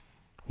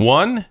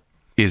 One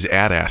is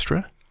Ad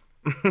Astra.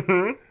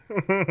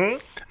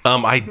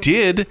 I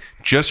did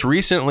just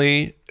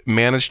recently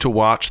manage to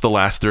watch the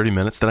last 30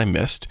 minutes that I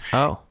missed.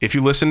 Oh. If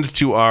you listened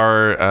to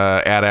our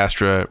Ad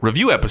Astra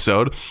review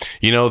episode,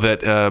 you know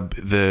that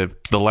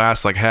the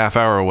last like half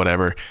hour or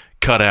whatever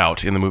cut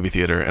out in the movie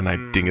theater, and I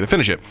didn't get to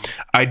finish it.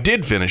 I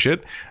did finish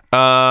it.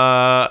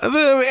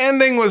 The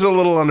ending was a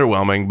little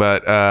underwhelming,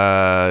 but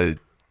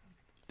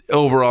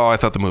overall, I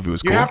thought the movie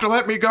was cool. You have to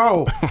let me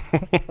go.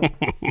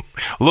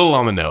 A little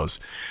on the nose.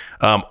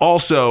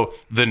 Also,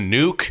 the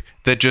nuke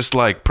that just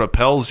like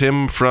propels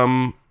him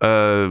from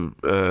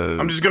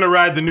I'm just going to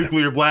ride the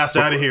nuclear blast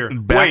out of here.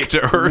 back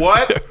to Earth.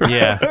 What?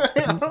 Yeah.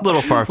 A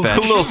little far A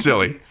fetched. little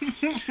silly.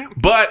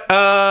 But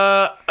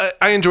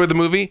I enjoyed the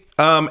movie.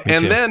 And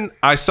too. then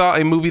I saw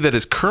a movie that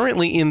is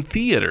currently in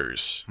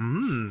theaters.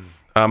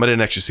 I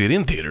didn't actually see it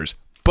in theaters,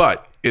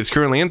 but it's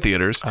currently in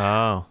theaters.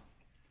 Oh.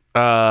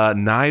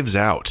 Knives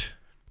Out.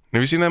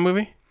 Have you seen that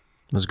movie?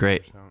 It was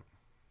great.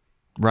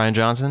 Ryan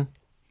Johnson?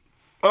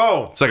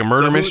 Oh. It's like a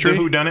murder mystery. The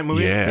Whodunit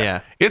movie? Yeah.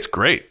 Yeah. It's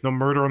great. The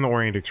Murder on the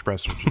Orient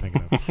Express, what you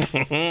thinking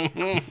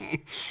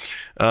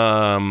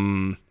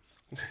of?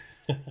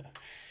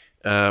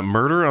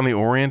 Murder on the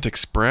Orient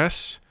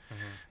Express.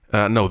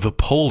 No, the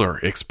Polar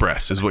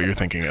Express is what you're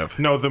thinking of.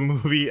 No, the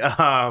movie,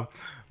 what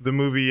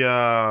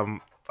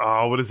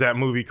is that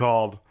movie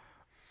called?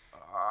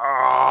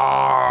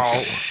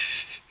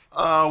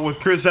 With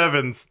Chris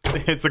Evans.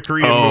 It's a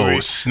Korean movie.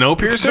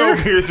 Snowpiercer?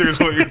 Snowpiercer is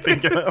what you're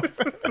thinking of.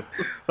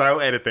 So I'll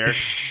edit there.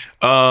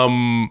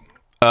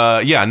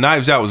 Yeah,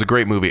 Knives Out was a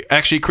great movie.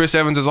 Actually, Chris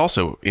Evans is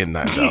also in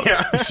Knives Out.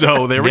 Yeah.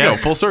 So there we Yeah. go,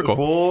 full circle.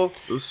 Full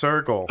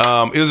circle.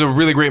 It was a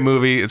really great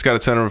movie. It's got a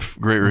ton of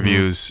great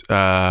reviews.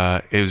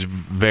 It was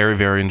very,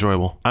 very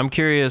enjoyable. I'm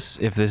curious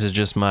if this is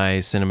just my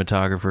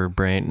cinematographer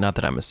brain. Not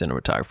that I'm a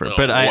cinematographer,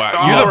 but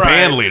Wow. You're the All right.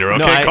 band leader,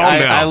 okay? No, I, Calm I,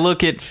 down. I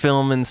look at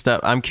film and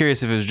stuff. I'm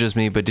curious if it was just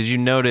me, but did you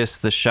notice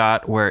the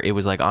shot where it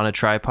was like on a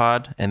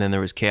tripod and then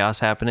there was chaos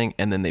happening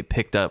and then they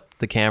picked up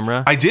the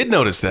camera? I did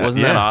notice that.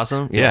 Wasn't yeah. that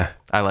awesome? Yeah.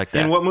 I like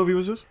that. And what movie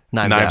was this?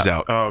 Knives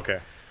Out. Oh, okay.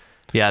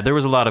 Yeah, there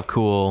was a lot of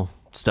cool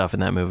stuff in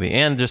that movie,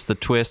 and just the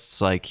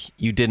twists. Like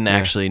you didn't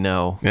actually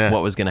know Yeah.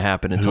 what was going to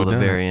happen until the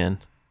done it? very end.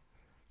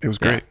 It was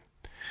great.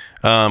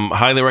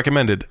 Highly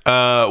recommended.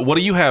 What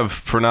do you have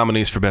for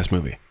nominees for best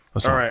movie?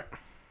 All right.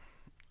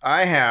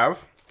 I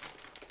have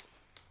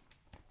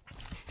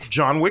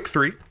John Wick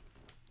 3,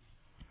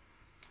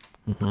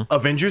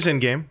 Avengers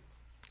Endgame,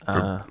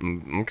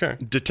 Okay.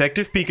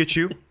 Detective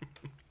Pikachu.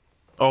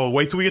 Oh,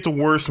 wait till we get to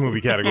worst movie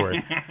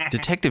category.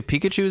 Detective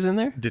Pikachu is in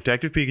there.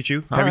 Detective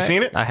Pikachu. All Have you right.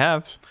 seen it? I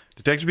have.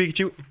 Detective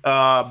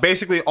Pikachu.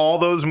 Basically, all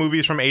those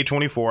movies from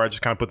A24, I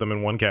just kind of put them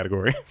in one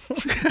category.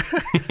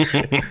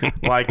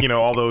 Like,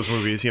 all those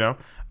movies,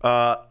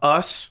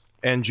 Us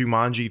and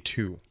Jumanji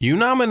 2. You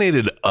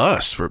nominated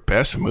Us for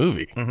best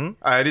movie.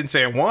 I didn't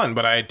say it won,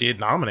 but I did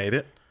nominate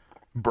it.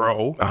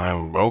 Bro.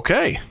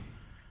 Okay.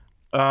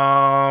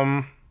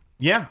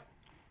 Yeah.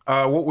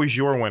 What was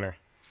your winner?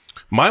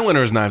 My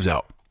winner is Knives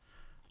Out.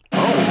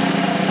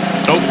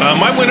 Oh,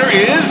 my winner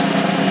is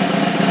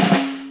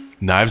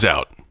Knives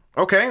Out.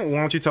 Okay, why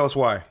don't you tell us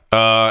why?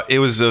 It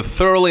was a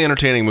thoroughly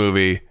entertaining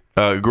movie.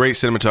 Great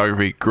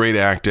cinematography, great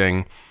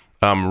acting,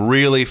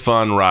 really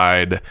fun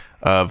ride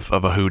of a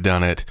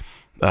whodunit.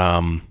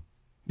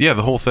 Yeah,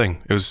 the whole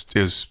thing. It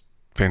was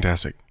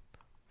fantastic.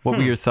 What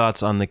were your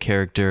thoughts on the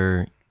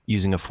character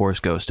using a Force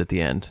Ghost at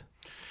the end?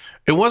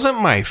 It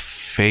wasn't my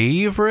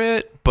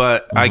favorite,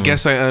 but I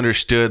guess I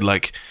understood,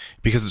 like,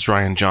 because it's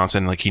Rian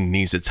Johnson, like, he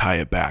needs to tie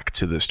it back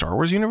to the Star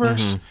Wars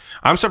universe.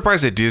 I'm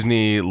surprised that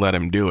Disney let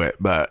him do it,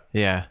 but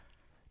Yeah,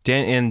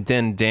 and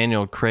then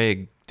Daniel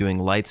Craig doing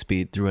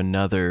Lightspeed through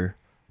another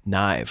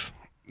knife.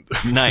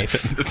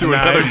 through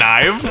another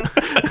knife.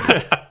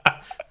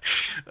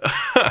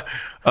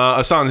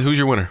 Asan, who's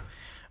your winner?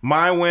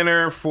 My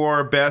winner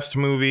for best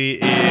movie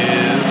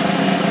is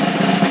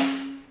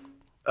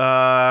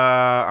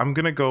I'm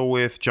gonna go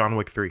with John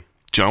Wick 3.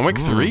 John Wick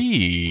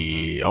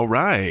 3. All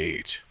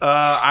right.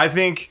 I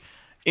think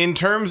in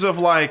terms of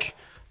because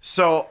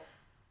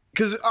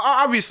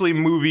obviously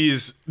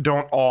movies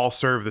don't all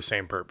serve the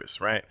same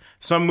purpose, right?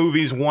 Some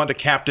movies want to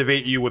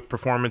captivate you with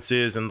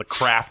performances and the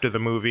craft of the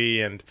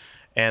movie and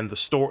the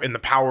story and the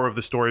power of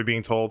the story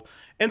being told.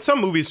 And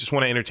some movies just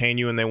want to entertain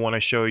you and they want to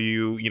show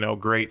you,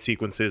 great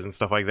sequences and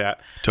stuff like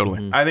that.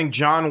 Totally. I think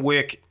John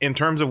Wick, in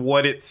terms of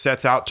what it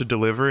sets out to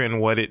deliver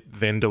and what it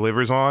then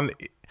delivers on,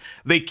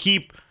 they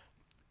keep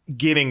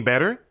getting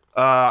better.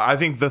 I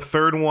think the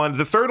third one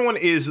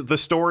is the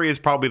story is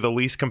probably the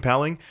least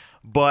compelling,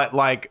 but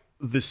like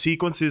the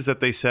sequences that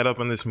they set up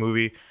in this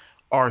movie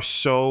are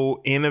so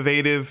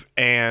innovative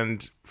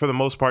and for the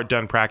most part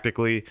done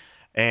practically,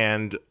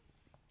 and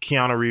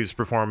Keanu Reeves'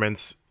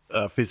 performance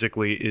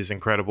physically is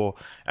incredible.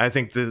 I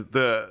think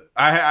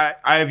I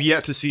have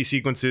yet to see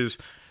sequences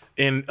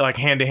in like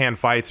hand-to-hand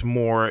fights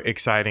more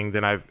exciting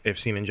than I've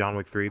seen in John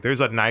Wick 3.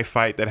 There's a knife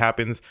fight that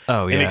happens.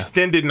 Oh, yeah. An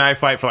extended knife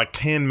fight for like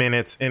 10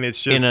 minutes, and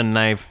it's just In a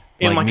knife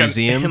in like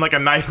museum. in like a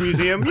knife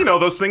museum.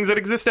 Those things that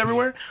exist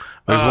everywhere.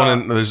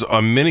 There's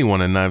a mini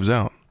one in Knives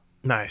Out.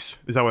 Nice.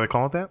 Is that what they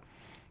call it? That?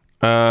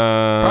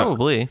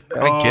 Probably.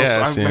 I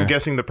guess. I'm Yeah.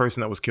 guessing the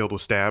person that was killed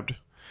was stabbed.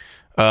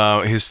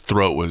 His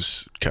throat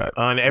was cut.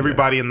 And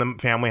everybody in the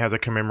family has a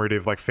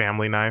commemorative like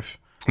family knife.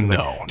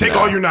 No. Take no.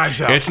 all your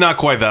knives out. It's not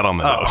quite that on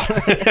the nose.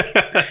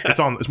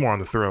 It's more on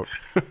the throat.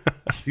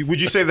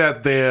 Would you say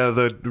that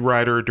the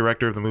writer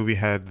director of the movie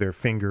had their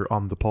finger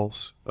on the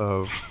pulse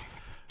of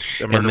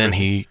a murder And then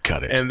victim? he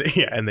cut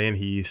it. and then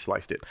he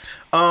sliced it.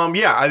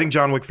 I think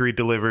John Wick 3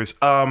 delivers.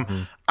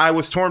 I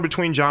was torn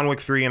between John Wick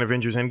 3 and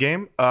Avengers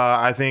Endgame.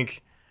 I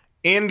think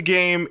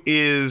Endgame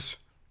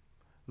is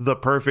the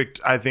perfect,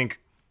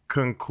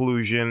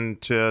 conclusion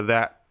to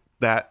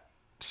that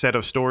set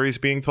of stories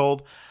being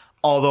told.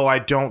 Although I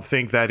don't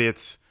think that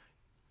it's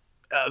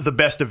the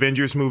best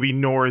Avengers movie,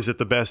 nor is it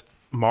the best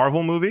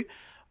Marvel movie.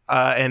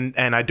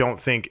 And I don't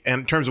think,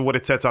 in terms of what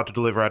it sets out to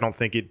deliver, I don't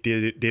think it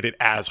did it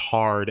as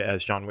hard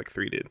as John Wick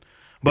 3 did.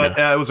 But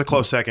it was a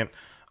close second.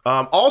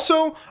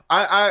 Also,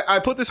 I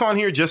put this on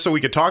here just so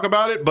we could talk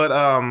about it. But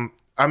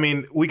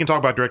we can talk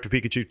about Detective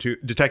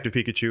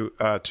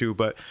Pikachu 2.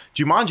 But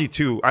Jumanji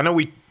 2, I know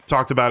we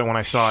talked about it when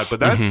I saw it, but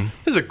this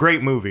is a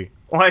great movie.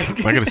 Like,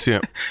 I gotta see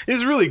it.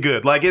 It's really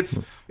good. Like it's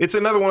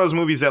another one of those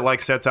movies that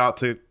like sets out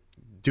to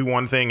do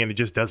one thing and it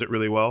just does it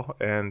really well.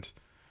 And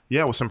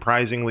yeah, with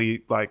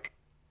surprisingly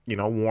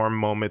warm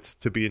moments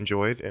to be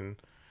enjoyed. And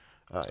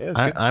it's good.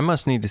 I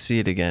must need to see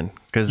it again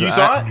because You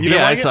saw it? You didn't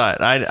yeah, like I it? saw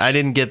it. I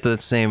didn't get the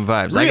same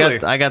vibes.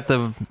 Really?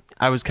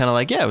 I was kind of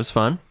like, yeah, it was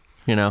fun.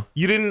 You know,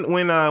 You didn't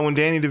when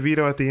Danny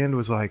DeVito at the end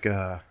was like,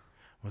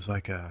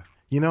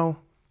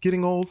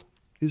 getting old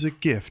is a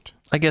gift.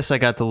 I guess I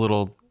got the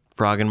little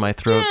frog in my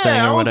throat thing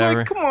I or was whatever.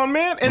 like, come on,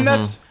 man. And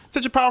that's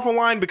such a powerful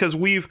line because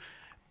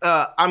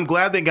I'm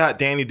glad they got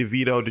Danny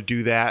DeVito to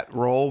do that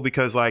role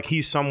because like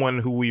he's someone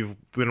who we've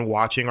been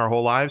watching our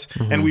whole lives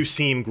and we've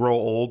seen grow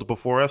old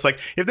before us. Like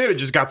if they'd have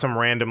just got some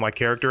random like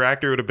character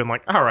actor, it would have been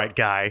like, all right,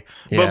 guy.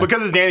 Yeah. But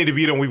because it's Danny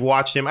DeVito and we've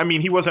watched him, I mean,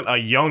 he wasn't a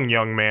young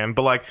man,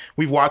 but like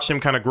we've watched him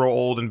kind of grow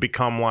old and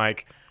become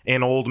like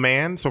an old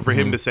man. So for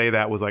him to say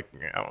that was like,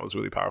 it was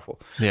really powerful.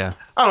 Yeah.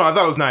 I don't know. I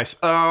thought it was nice.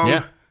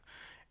 Yeah.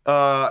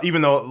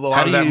 Even though a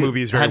lot of that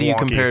movie is very How do you wonky.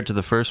 compare it to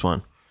the first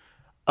one?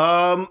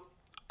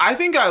 I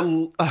think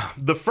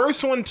the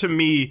first one to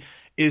me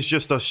is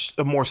just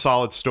a more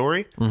solid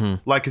story.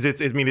 Like, cause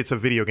it's a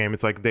video game.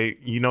 It's like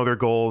their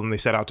goal and they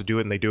set out to do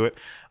it and they do it.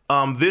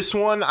 This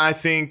one, I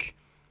think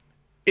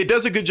it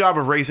does a good job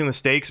of raising the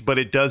stakes, but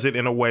it does it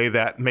in a way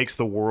that makes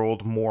the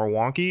world more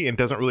wonky and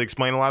doesn't really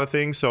explain a lot of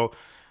things. So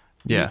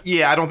yeah,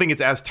 I don't think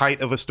it's as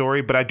tight of a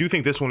story, but I do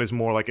think this one is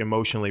more like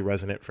emotionally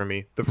resonant for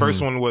me. The first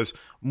one was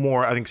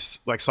more, I think,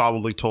 like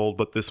solidly told,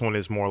 but this one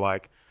is more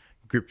like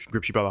grips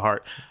you by the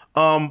heart.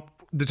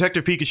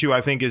 Detective Pikachu, I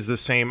think, is the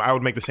same. I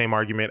would make the same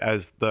argument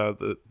as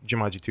the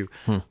Jumanji 2.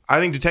 I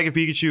think Detective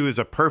Pikachu is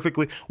I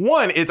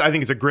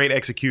think it's a great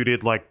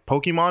executed like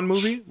Pokemon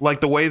movie.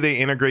 Like the way they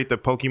integrate the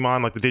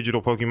Pokemon, like the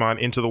digital Pokemon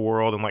into the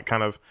world and like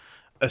kind of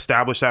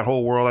establish that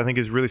whole world, I think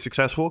is really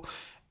successful.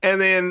 And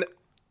then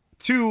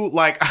 2,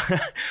 like,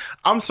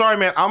 I'm sorry,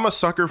 man. I'm a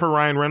sucker for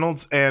Ryan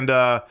Reynolds. And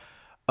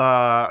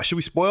should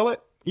we spoil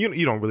it?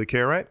 You don't really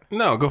care, right?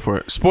 No, go for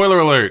it. Spoiler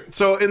alert.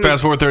 So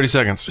fast forward 30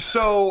 seconds.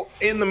 So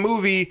in the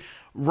movie,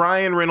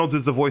 Ryan Reynolds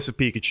is the voice of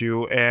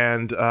Pikachu,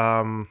 and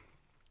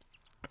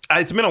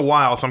it's been a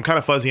while, so I'm kind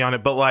of fuzzy on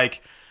it. But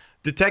like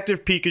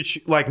Detective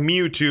Pikachu, like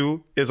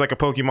Mewtwo is like a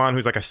Pokemon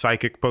who's like a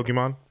psychic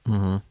Pokemon,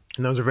 and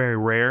those are very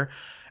rare.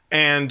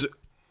 And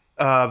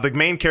the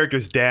main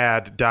character's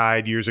dad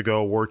died years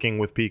ago working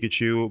with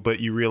Pikachu, but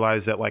you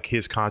realize that like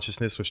his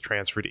consciousness was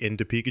transferred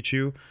into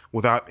Pikachu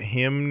without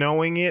him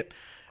knowing it.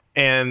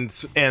 And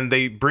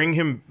they bring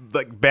him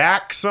like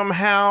back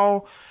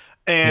somehow,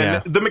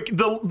 and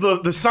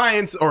the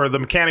science or the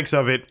mechanics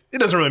of it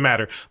doesn't really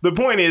matter. The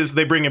point is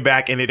they bring him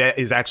back, and it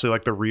is actually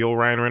like the real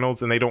Ryan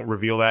Reynolds, and they don't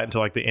reveal that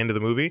until like the end of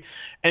the movie.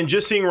 And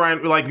just seeing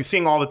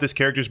seeing all that this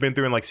character's been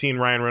through, and like seeing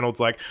Ryan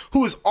Reynolds, like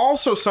who is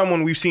also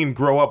someone we've seen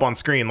grow up on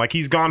screen. Like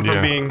he's gone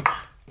from being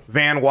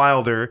Van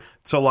Wilder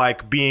to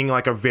like being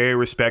like a very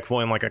respectful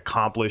and like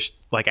accomplished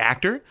like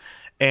actor.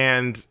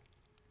 And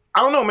I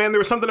don't know, man. There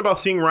was something about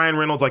seeing Ryan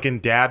Reynolds like in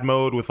dad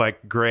mode with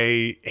like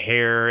gray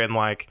hair and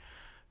like,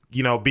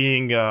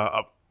 being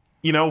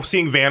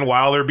seeing Van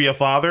Wilder be a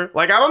father.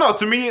 Like, I don't know.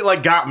 To me, it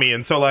like got me.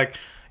 And so like,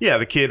 yeah,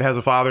 the kid has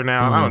a father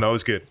now. I don't know. It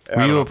was good.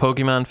 Were you a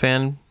Pokemon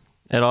fan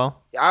at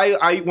all?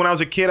 I when I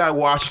was a kid, I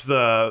watched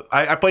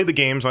I played the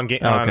games on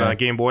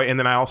Game Boy, and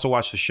then I also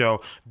watched the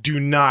show. Do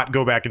not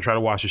go back and try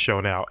to watch the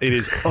show now. It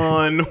is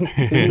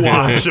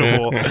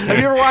unwatchable. Have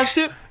you ever watched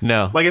it?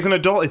 No. Like as an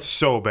adult, it's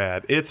so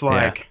bad. It's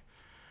like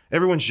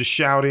everyone's just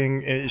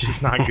shouting. It's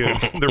just not good.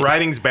 The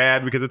writing's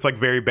bad because it's like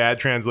very bad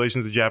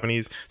translations of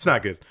Japanese. It's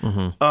not good.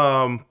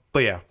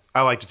 But yeah,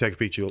 I like Detective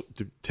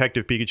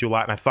Pikachu a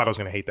lot, and I thought I was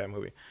going to hate that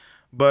movie.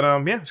 But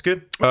yeah, it's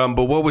good.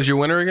 But what was your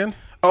winner again?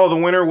 Oh, the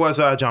winner was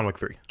John Wick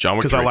 3. John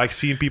Wick 3. Because I like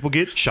seeing people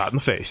get shot in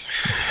the face.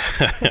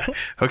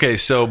 Okay,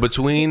 so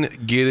between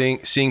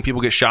seeing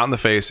people get shot in the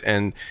face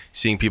and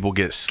seeing people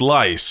get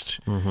sliced,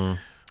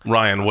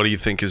 Ryan, what do you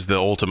think is the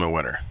ultimate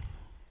winner?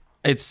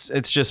 It's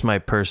just my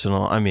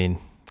personal. I mean,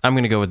 I'm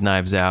gonna go with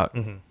Knives Out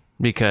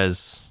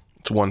because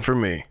it's one for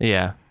me.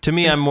 Yeah, to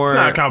me, I'm more. It's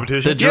not a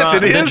competition. Yes,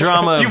 it is. The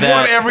drama. You've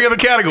won every other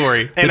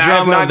category, and I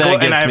have not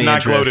gloated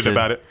interested.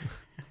 about it.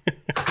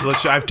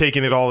 I've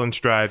taken it all in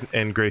stride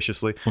and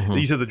graciously.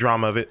 These are the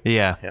drama of it.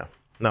 Yeah.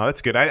 No,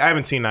 that's good. I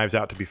haven't seen Knives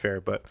Out, to be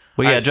fair, but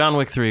John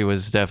Wick 3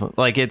 was definitely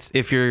like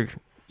if you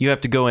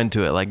have to go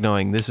into it like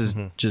knowing this is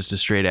just a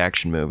straight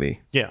action movie.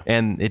 Yeah,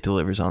 and it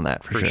delivers on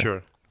that for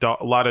sure.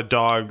 A lot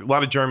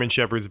of German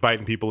shepherds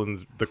biting people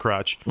in the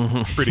crotch.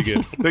 It's pretty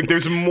good. Like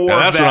there's more. Now,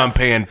 that's of that. what I'm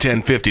paying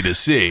 $10.50 to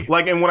see.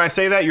 Like, and when I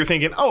say that, you're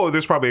thinking, oh,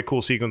 there's probably a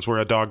cool sequence where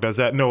a dog does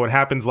that. No, it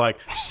happens like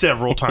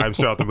several times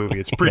throughout the movie.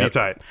 It's pretty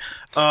tight.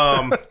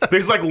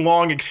 There's like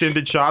long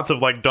extended shots of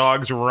like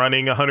dogs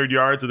running 100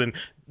 yards and then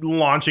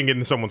launching it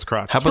into someone's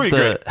crotch. How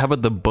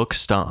about the book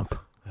stomp?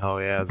 Oh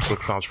yeah, the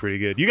book sounds pretty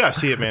good. You gotta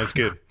see it, man. It's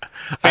good.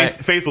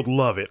 Faith would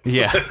love it.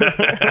 Yeah.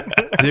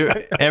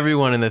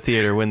 Everyone in the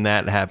theater when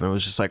that happened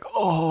was just like,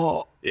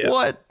 oh,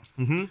 what?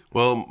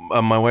 Well,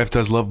 my wife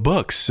does love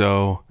books,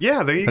 so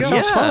yeah, there you that go.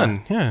 sounds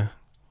fun.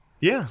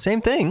 Yeah.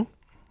 Same thing.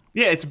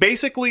 Yeah,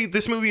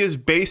 this movie is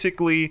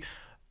basically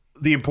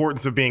the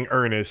importance of being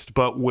earnest,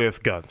 but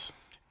with guns.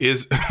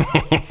 Is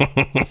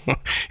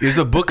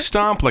a book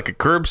stomp like a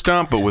curb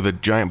stomp, but with a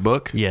giant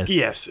book?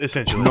 Yes,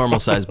 essentially. Normal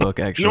size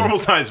book, actually. Normal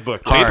size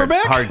book.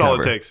 Paperback? That's all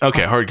it takes.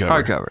 Okay,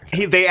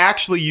 hardcover. They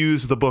actually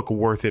use the book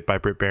Worth It by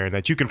Britt Barron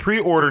that you can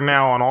pre-order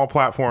now on all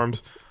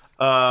platforms.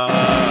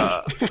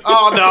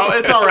 Oh no,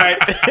 it's all right.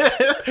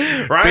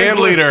 Band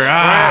leader.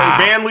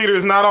 Band leader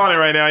is not on it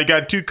right now. He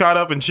got too caught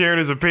up in sharing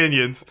his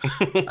opinions.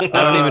 I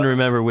don't even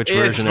remember which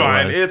version It's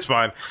fine. it was. It's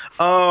fine.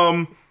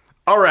 All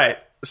right.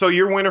 So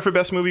your winner for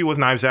best movie was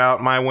Knives Out.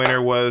 My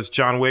winner was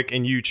John Wick,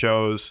 and you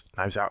chose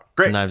Knives Out.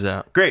 Great. Knives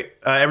Out. Great.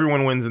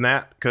 Everyone wins in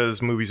that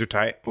because movies are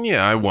tight.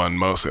 Yeah, I won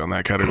mostly on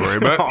that category,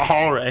 but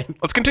All right.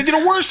 let's continue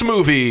to worst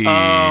movie.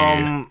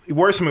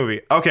 Worst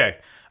movie. Okay.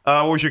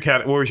 What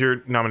was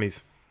your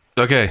nominees?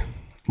 Okay,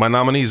 my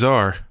nominees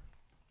are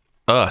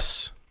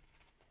Us,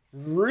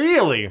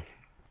 Really?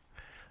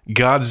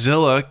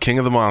 Godzilla, King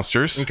of the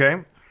Monsters.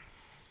 Okay.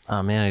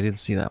 Oh man, I didn't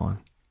see that one.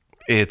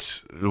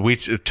 We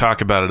talk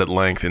about it at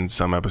length in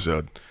some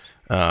episode.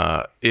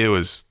 It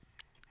was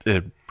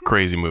a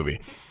crazy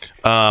movie.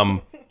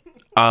 I'm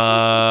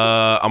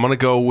gonna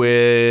go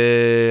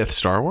with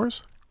Star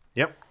Wars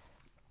Yep.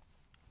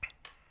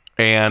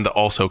 and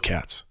also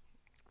Cats.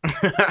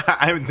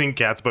 I haven't seen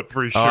Cats, but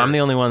for sure. Oh, I'm the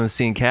only one that's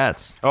seen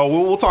Cats. Oh,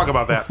 we'll talk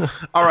about that.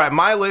 All right.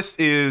 My list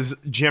is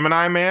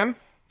Gemini Man,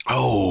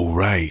 Oh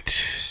right.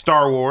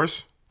 Star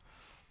Wars,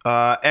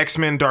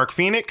 X-Men Dark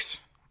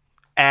Phoenix,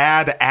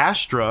 Ad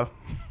Astra,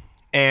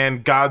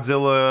 and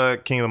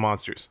Godzilla King of the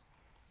Monsters.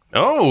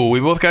 Oh, we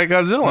both got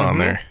Godzilla on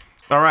there.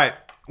 All right.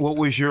 What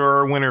was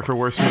your winner for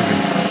worst movie?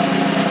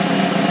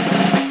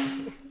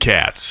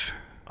 Cats.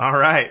 All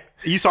right.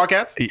 You saw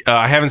Cats?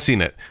 I haven't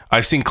seen it.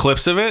 I've seen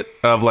clips of it,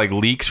 of like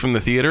leaks from the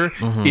theater.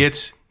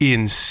 It's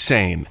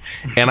insane.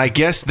 And I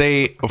guess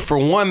for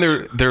one,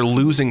 they're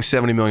losing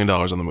 $70 million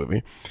on the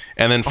movie.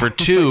 And then for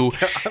two,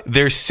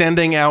 they're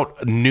sending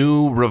out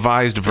new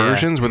revised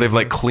versions where they've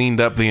like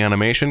cleaned up the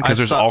animation because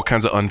there's saw- all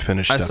kinds of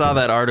unfinished I stuff. saw in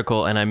it. that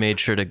article and I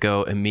made sure to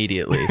go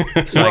immediately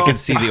so I could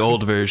see the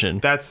old version.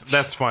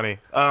 That's funny.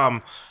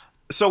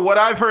 So what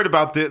I've heard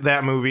about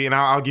that movie, and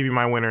I'll give you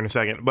my winner in a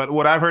second, but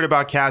what I've heard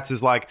about Cats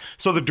is like,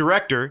 so the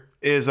director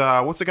is,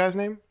 what's the guy's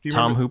name? Do you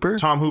Tom remember? Hooper?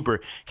 Tom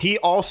Hooper. He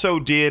also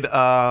did,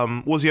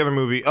 what was the other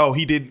movie? Oh,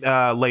 he did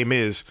Les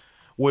Mis,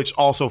 which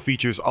also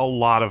features a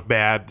lot of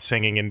bad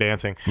singing and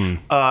dancing.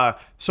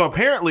 So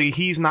apparently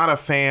he's not a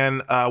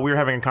fan. We were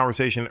having a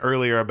conversation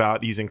earlier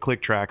about using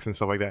click tracks and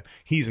stuff like that.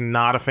 He's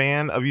not a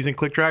fan of using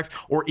click tracks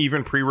or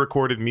even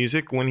pre-recorded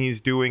music when he's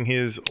doing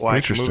his like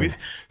Interesting. movies.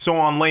 So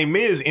on Les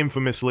Mis,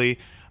 infamously,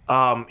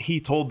 he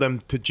told them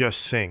to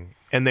just sing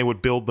and they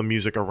would build the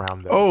music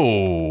around them.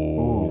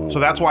 Oh. So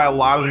that's why a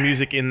lot of the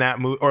music in that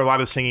movie, or a lot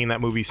of singing in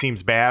that movie,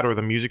 seems bad, or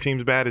the music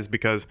seems bad, is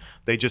because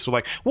they just were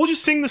like, "We'll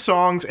just sing the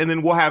songs, and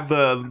then we'll have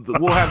them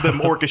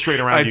orchestrate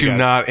around." I you do guys.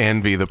 not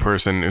envy the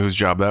person whose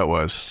job that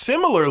was.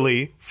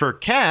 Similarly, for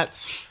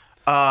Cats,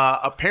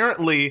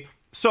 apparently,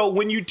 so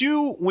when you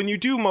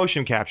do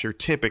motion capture,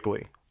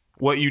 typically,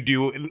 what you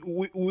do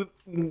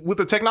with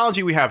the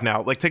technology we have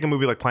now, like take a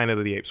movie like Planet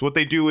of the Apes, what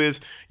they do is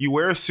you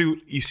wear a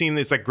suit. You've seen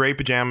this like gray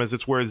pajamas.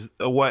 It's what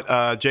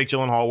Jake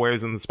Gyllenhaal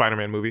wears in the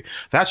Spider-Man movie.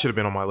 That should have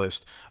been on my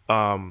list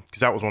because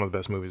that was one of the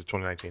best movies of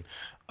 2019.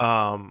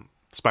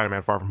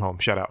 Spider-Man: Far From Home.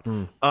 Shout out.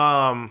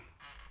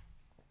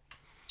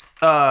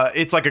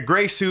 It's like a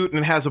gray suit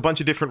and it has a bunch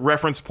of different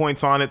reference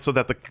points on it so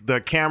that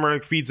the camera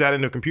feeds that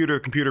into a computer.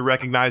 The computer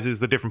recognizes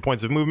the different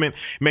points of movement,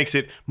 makes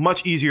it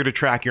much easier to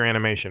track your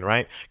animation,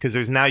 right?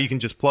 Because now you can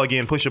just plug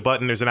in, push a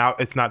button.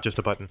 It's not just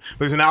a button.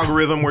 There's an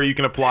algorithm where you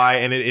can apply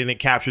and it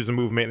captures the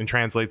movement and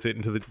translates it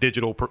into the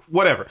digital,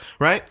 whatever,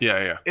 right?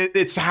 Yeah.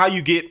 It's how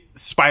you get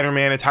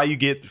Spider-Man. It's how you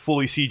get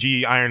fully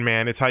CG Iron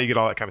Man. It's how you get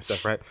all that kind of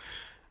stuff, right?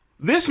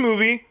 This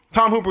movie,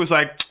 Tom Hooper was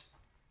like,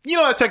 you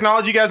know that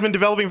technology you guys have been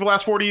developing for the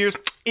last 40 years?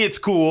 It's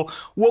cool.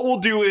 What we'll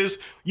do is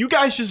you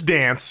guys just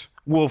dance,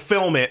 we'll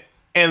film it,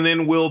 and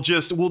then we'll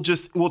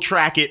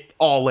track it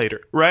all later,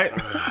 right?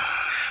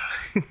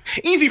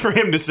 Easy for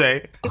him to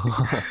say.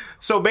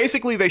 So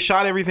basically they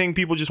shot everything,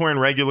 people just wearing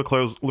regular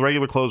clothes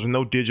with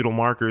no digital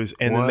markers,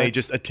 and then they What?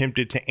 just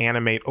attempted to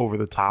animate over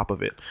the top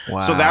of it. Wow.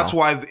 So that's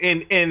why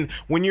and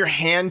when you're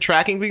hand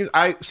tracking things,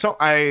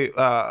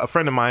 a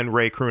friend of mine,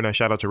 Ray Cruna,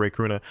 shout out to Ray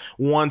Cruna,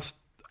 once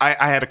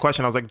I had a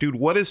question. I was like,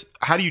 dude,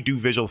 how do you do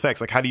visual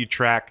effects? Like, how do you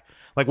track,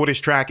 like, what is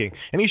tracking?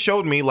 And he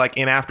showed me, like,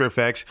 in After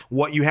Effects,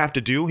 what you have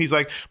to do. He's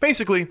like,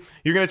 basically,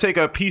 you're going to take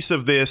a piece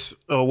of this,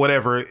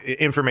 whatever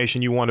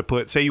information you want to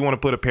put. Say you want to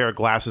put a pair of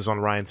glasses on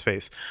Ryan's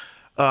face.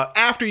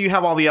 After you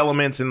have all the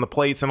elements and the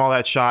plates and all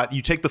that shot,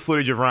 you take the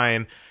footage of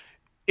Ryan.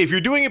 If you're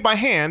doing it by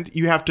hand,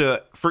 you have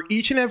to, for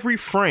each and every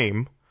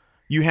frame,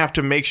 you have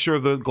to make sure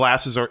the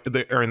glasses are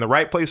in the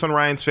right place on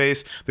Ryan's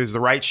face. There's the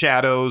right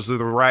shadows, the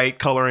right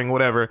coloring,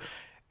 whatever.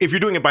 If you're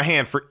doing it by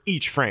hand for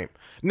each frame.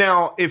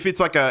 Now, if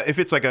it's like a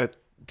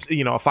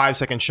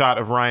 5-second shot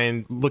of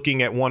Ryan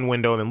looking at one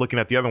window and then looking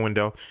at the other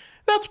window,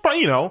 that's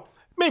probably,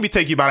 maybe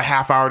take you about a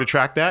half hour to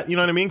track that. You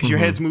know what I mean? Because your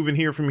head's moving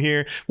here from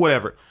here,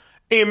 whatever.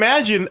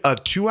 Imagine a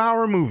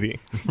 2-hour movie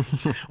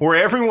where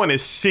everyone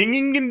is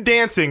singing and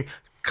dancing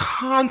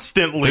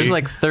constantly. There's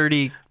like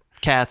 30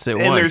 cats at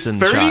and once. there's in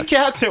 30 shots.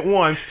 cats at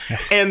once,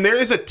 and there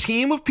is a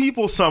team of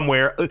people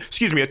somewhere, a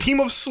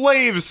team of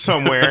slaves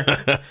somewhere,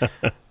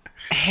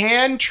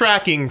 hand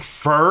tracking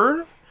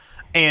fur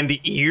and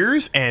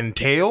ears and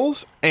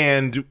tails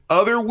and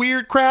other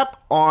weird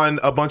crap on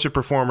a bunch of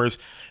performers.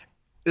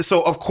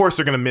 So of course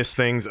they're gonna miss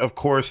things. Of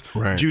course,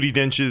 Right. Judi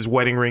Dench's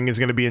wedding ring is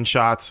gonna be in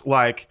shots.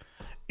 Like,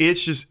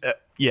 it's just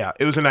yeah,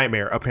 it was a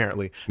nightmare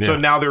apparently. So Yeah.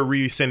 now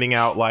they're sending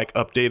out like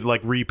updated,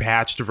 like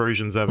repatched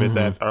versions of it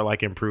that are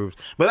like improved.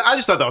 But I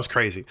just thought that was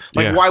crazy.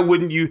 Like, Yeah. why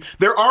wouldn't you?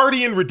 They're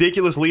already in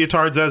ridiculous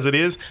leotards as it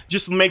is.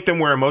 Just make them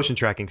wear a motion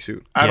tracking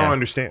suit. I Yeah. don't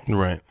understand.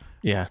 Right.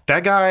 Yeah.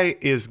 That guy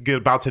is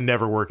about to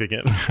never work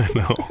again.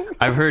 No.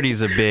 I've heard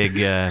he's a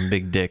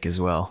big dick as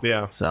well.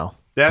 Yeah. So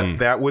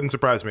That wouldn't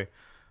surprise me.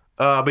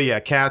 But yeah,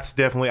 Cats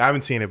definitely. I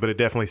haven't seen it, but it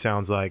definitely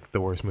sounds like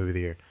the worst movie of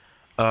the year.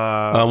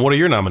 What are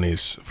your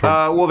nominees? For,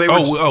 Well, they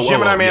were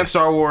Gemini Man, yes.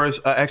 Star Wars,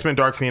 X-Men,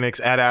 Dark Phoenix,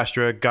 Ad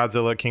Astra,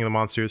 Godzilla, King of the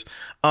Monsters.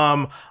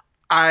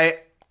 My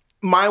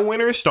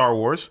winner is Star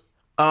Wars.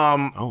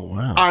 Oh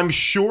wow. I'm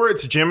sure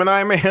it's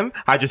Gemini Man.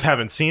 I just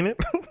haven't seen it.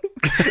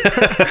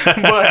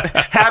 But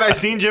had I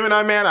seen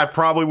Gemini Man, I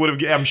probably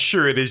would have. I'm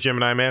sure it is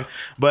Gemini Man.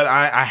 But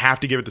I have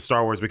to give it to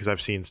Star Wars because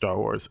I've seen Star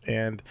Wars,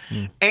 and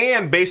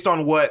based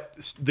on what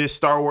this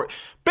Star Wars,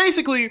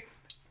 basically,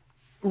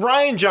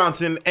 Ryan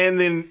Johnson, and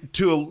then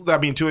to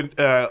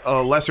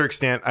a lesser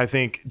extent, I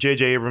think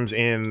J.J. Abrams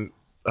in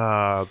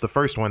the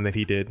first one that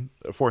he did,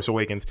 Force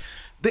Awakens.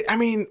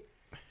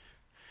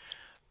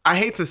 I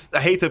hate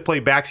to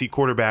play backseat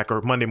quarterback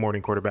or Monday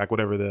morning quarterback,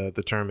 whatever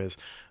the term is,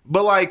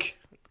 but like,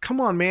 come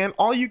on, man!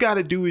 All you got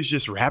to do is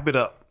just wrap it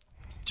up.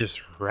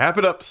 Just wrap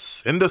it up.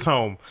 Send us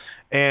home.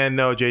 And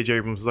no, J.J.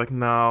 Abrams was like,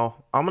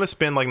 no, I'm gonna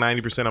spend like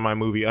 90% of my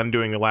movie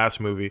undoing the last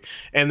movie,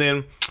 and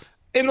then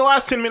in the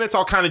last 10 minutes,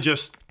 I'll kind of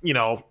just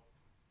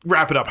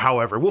wrap it up.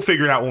 However, we'll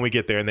figure it out when we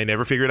get there, and they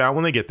never figure it out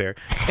when they get there,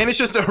 and it's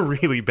just a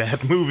really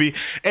bad movie.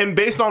 And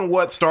based on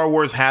what Star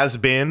Wars has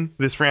been,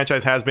 this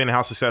franchise has been,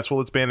 how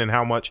successful it's been, and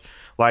how much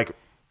like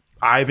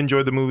I've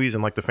enjoyed the movies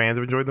and like the fans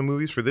have enjoyed the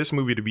movies, for this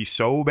movie to be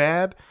so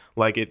bad,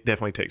 like, it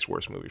definitely takes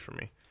worst movie for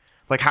me.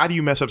 Like, how do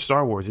you mess up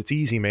Star Wars? It's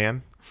easy,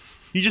 man.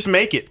 You just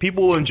make it.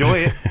 People will enjoy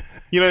it.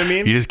 You know what I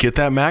mean? You just get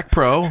that Mac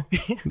Pro.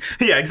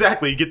 Yeah,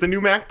 exactly. You get the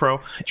new Mac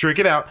Pro, trick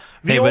it out.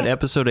 hey, but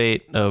episode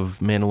 8 of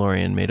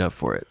Mandalorian made up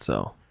for it.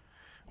 So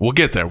We'll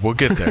get there. We'll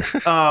get there.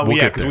 yeah,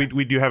 get because there.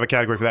 we do have a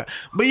category for that.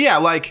 But yeah,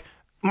 like,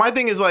 my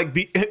thing is like,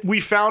 we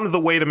found the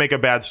way to make a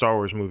bad Star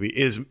Wars movie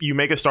is you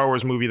make a Star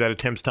Wars movie that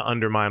attempts to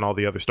undermine all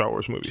the other Star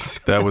Wars movies.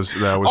 That was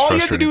All you frustrating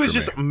have to do is for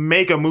just me.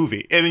 make a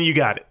movie, and then you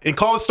got it. And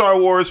call it Star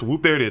Wars.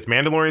 Whoop, there it is.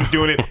 Mandalorian's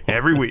doing it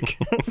every week.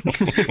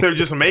 They're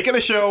just making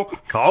a show,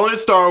 calling it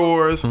Star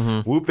Wars.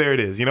 Whoop, there it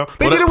is. They Put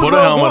did it with a Rogue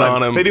helmet One.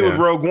 on him. They did it with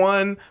Yeah. Rogue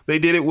One. They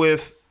did it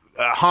with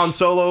Han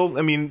Solo.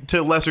 I mean,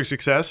 to lesser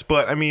success,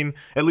 but I mean,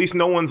 at least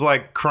no one's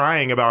like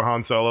crying about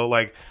Han Solo.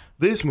 Like,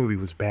 this movie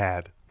was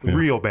bad,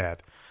 real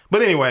bad.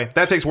 But anyway,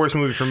 that takes worst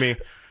movie for me.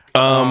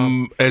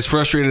 As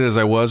frustrated as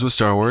I was with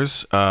Star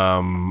Wars,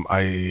 I'm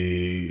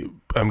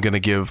gonna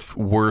give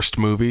worst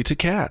movie to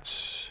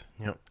Cats.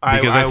 Yeah.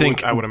 Because I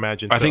think I would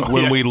imagine. I think so.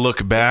 when Yeah. we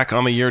look back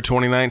on the year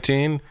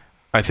 2019,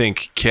 I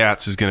think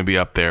Cats is gonna be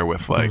up there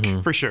with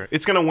like For sure,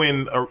 it's gonna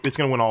win. It's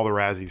gonna win all the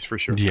Razzies for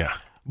sure. yeah.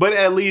 But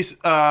at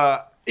least,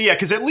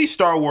 because at least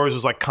Star Wars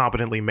was like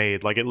competently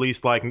made. Like, at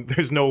least like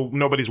there's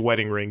nobody's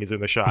wedding ring is in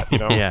the shot.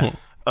 yeah.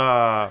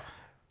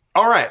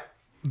 All right,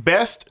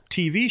 best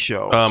TV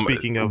show.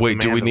 Speaking of, wait,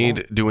 The do we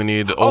Mandalorian.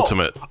 need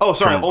Ultimate? Oh,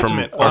 sorry, from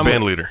Ultimate. our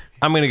band leader.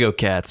 I'm gonna go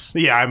Cats.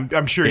 Yeah,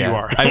 I'm sure you Yeah.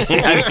 are.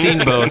 I've seen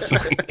both,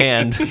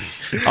 and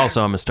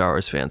also I'm a Star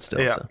Wars fan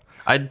still. Yeah. So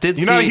I did.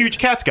 You're see, not a huge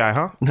Cats guy,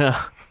 huh? No,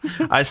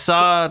 I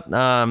saw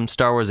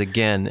Star Wars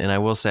again, and I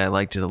will say I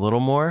liked it a little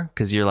more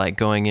because you're like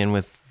going in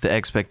with the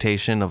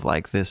expectation of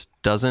like this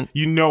doesn't.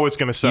 You know it's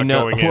gonna suck You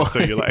know- going in, so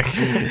you're like,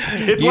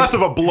 it's less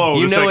of a blow.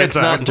 You the know second it's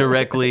time. not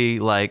directly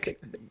like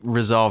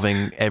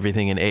resolving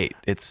everything in 8.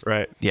 It's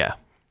Right. Yeah.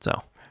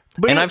 So,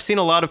 But and it- I've seen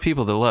a lot of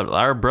people that love it.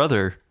 Our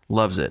brother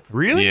loves it.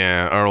 Really?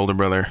 Yeah, our older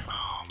brother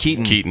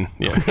Keaton.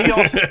 Yeah. He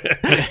also,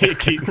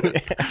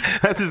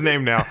 that's his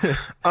name now.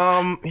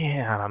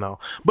 Yeah, I don't know,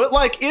 but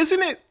like,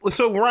 isn't it?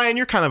 So Ryan,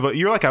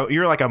 you're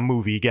like a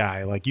movie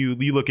guy. Like, you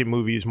look at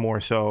movies more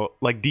so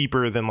like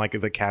deeper than like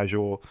the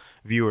casual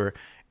viewer.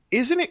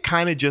 Isn't it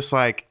kind of just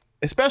like,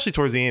 especially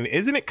towards the end,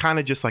 isn't it kind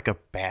of just like a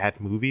bad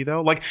movie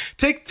though? Like,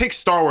 take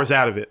Star Wars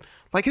out of it.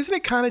 Like, isn't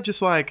it kind of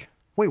just like,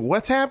 wait,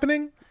 what's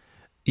happening?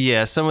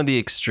 Yeah, some of the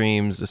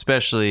extremes,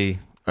 especially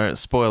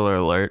spoiler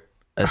alert,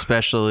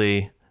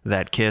 especially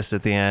that kiss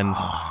at the end,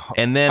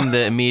 and then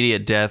the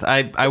immediate death.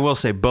 I will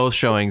say both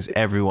showings,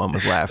 everyone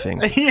was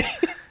laughing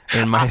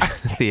in my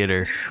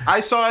theater. I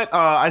saw it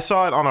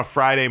on a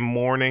Friday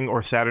morning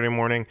or Saturday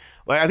morning.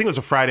 Like, I think it was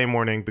a Friday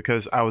morning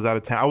because I was out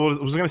of town. I was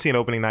going to see an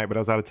opening night, but I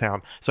was out of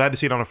town. So I had to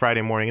see it on a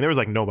Friday morning. And there was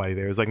like nobody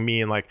there. It was like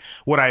me and like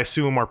what I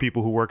assume are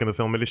people who work in the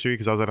film industry,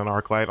 because I was at an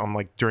ArcLight on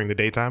like during the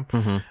daytime.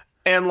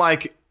 And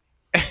like,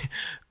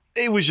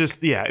 it was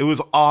just, it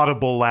was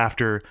audible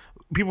laughter.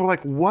 People were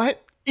like,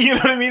 what? You know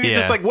what I mean? It's Yeah.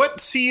 just like, what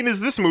scene is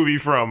this movie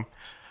from?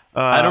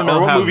 I don't or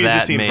know what how movie is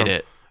this that scene made from?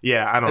 it.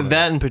 Yeah, I don't know.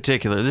 That in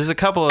particular. There's a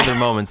couple other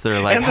moments that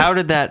are like, how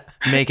did that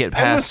make it And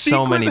past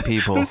so many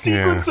people? The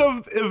sequence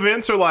of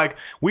events are like,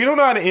 we don't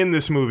know how to end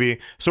this movie,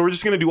 so we're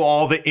just gonna do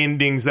all the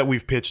endings that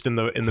we've pitched in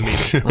the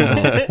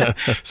meeting.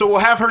 So we'll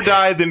have her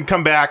die, then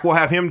come back. We'll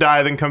have him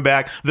die, then come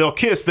back. They'll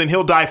kiss, then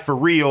he'll die for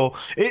real.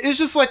 It's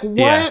just like,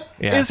 what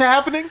is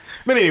happening?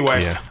 But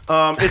anyway,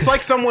 it's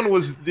like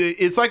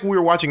it's like we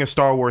were watching a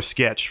Star Wars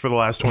sketch for the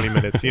last 20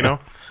 minutes. You know.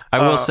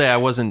 I will say I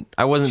wasn't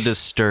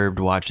disturbed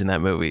watching that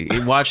movie.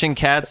 Watching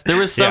Cats, there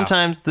was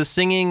sometimes the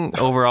singing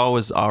overall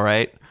was all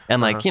right,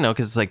 and like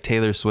because it's like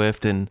Taylor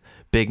Swift and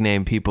big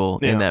name people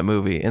in that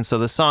movie, and so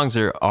the songs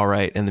are all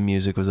right and the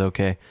music was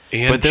okay.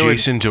 And but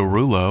Jason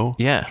Derulo.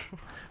 Yeah.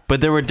 But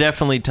there were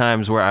definitely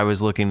times where I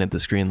was looking at the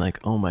screen like,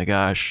 oh my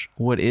gosh,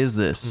 what is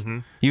this?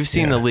 You've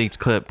seen the leaked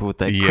clip with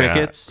the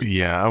crickets?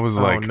 Yeah, I was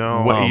like,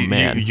 no. what, Oh, you,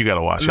 man. you got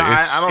to watch it. No,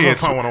 I don't know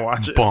if I wanna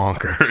watch it.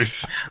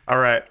 Bonkers. All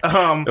right.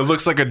 It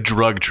looks like a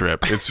drug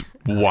trip. It's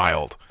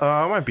wild.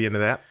 I might be into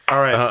that. All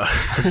right.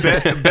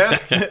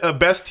 Best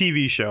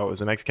TV show is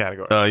the next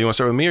category. You want to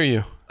start with me or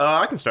you?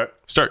 I can start.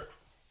 Start.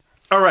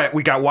 All right.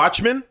 We got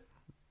Watchmen,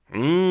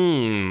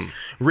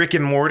 Rick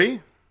and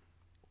Morty,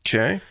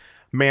 Okay.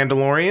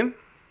 Mandalorian,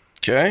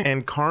 Okay.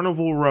 and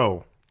Carnival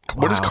Row.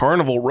 What is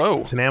Carnival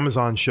Row? It's an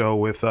Amazon show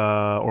with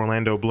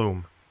Orlando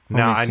Bloom.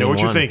 Now, Only I know seen what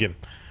you're one. thinking.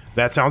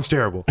 That sounds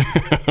terrible.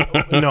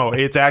 No,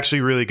 it's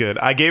actually really good.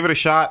 I gave it a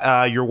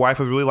shot. Your wife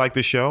would really like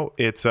this show.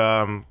 It's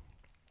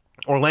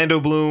Orlando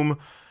Bloom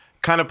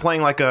kind of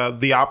playing like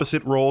the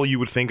opposite role you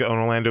would think an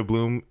Orlando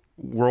Bloom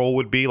role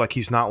would be. Like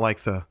he's not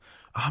like the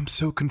I'm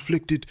so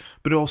conflicted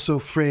but also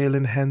frail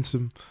and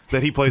handsome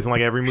that he plays in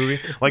like every movie.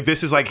 Like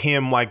this is like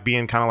him like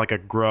being kind of like a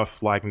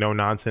gruff, like no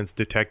nonsense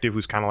detective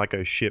who's kind of like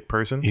a shit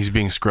person. He's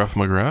being Scruff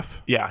McGruff?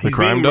 Yeah, The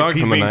crime dog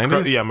from the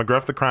 90s? Yeah,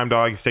 McGruff the crime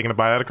dog. He's taking a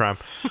bite out of crime.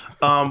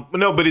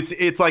 No, but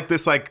it's like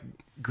this like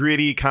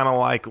gritty kind of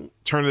like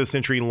turn of the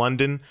century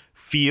London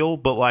feel,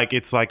 but like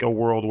it's like a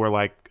world where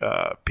like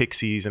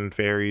pixies and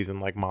fairies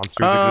and like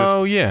monsters exist.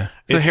 Oh, yeah.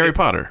 Harry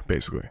Potter,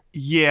 basically.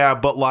 Yeah,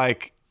 but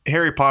like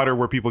Harry Potter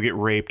where people get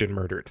raped and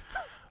murdered.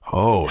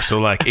 Oh, so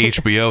like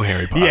HBO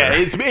Harry Potter. Yeah, it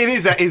is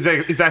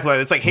exactly like that.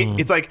 It's like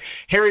it's like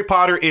Harry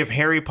Potter if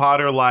Harry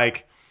Potter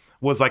like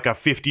was like a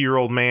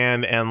 50-year-old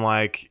man and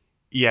like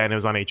and it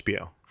was on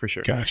HBO for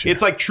sure. Gotcha.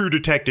 It's like True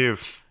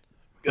Detective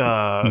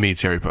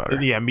meets Harry Potter.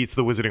 Yeah, meets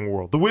the Wizarding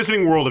World. The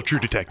Wizarding World of True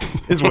Detective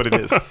is what it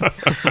is.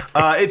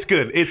 It's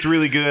good. It's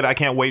really good. I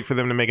can't wait for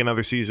them to make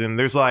another season.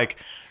 There's like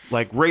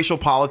racial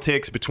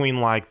politics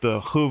between like the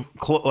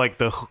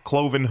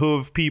cloven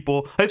hoof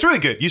people. It's really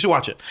good. You should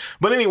watch it.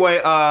 But anyway,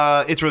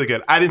 it's really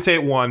good. I didn't say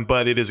it won,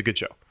 but it is a good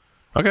show.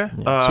 Okay.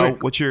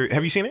 Sweet.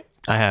 Have you seen it?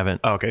 I haven't.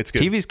 Oh, okay, it's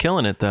good. TV's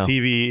killing it though.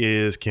 TV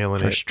is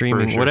killing Or it.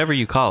 streaming, for sure. whatever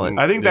you call it.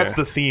 I think that's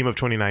the theme of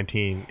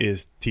 2019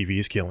 is TV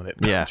is killing it.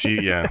 Yeah.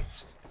 Yeah.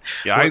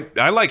 Yeah,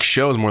 I like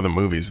shows more than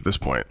movies at this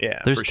point.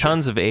 Yeah. There's for sure.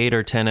 tons of 8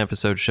 or 10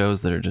 episode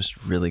shows that are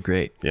just really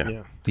great. Yeah.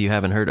 Yeah. That you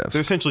haven't heard of.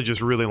 They're essentially just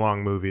really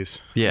long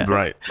movies. Yeah.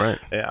 Right.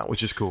 Yeah,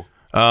 which is cool.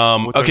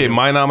 Okay, on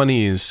my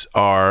nominees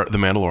are The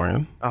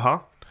Mandalorian. Uh-huh.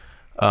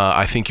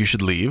 I Think You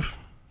Should Leave.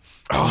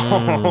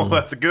 Oh,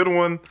 that's a good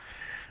one.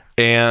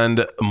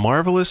 And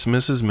Marvelous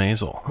Mrs.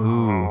 Maisel.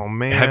 Oh,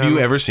 man. Have you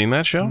ever seen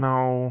that show?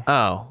 No.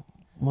 Oh,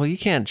 well, you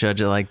can't judge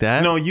it like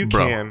that. No, you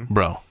Bro, can.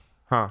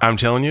 I'm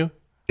telling you,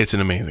 it's an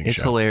amazing It's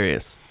show.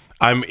 hilarious.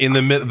 I'm in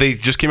the mid. They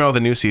just came out with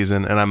a new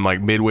season, and I'm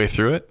like midway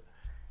through it.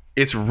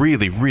 It's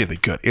really, really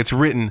good. It's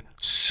written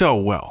so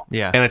well.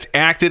 Yeah. And it's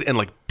acted and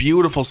like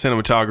beautiful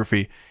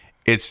cinematography.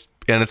 It's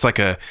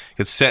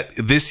set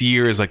this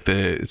year is like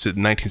it's at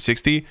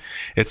 1960.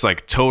 It's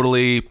like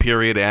totally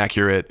period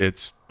accurate.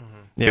 It's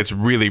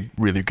really,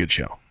 really good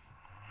show.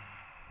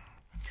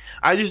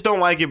 I just don't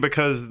like it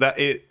because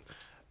the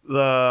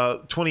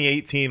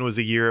 2018 was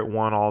the year it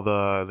won all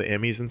the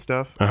Emmys and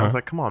stuff. And I was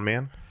like, come on,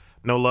 man.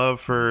 No love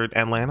for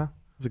Atlanta.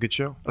 It's a good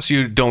show. So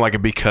you don't like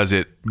it because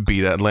it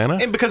beat Atlanta?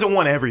 And because it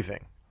won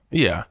everything.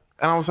 Yeah.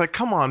 And I was like,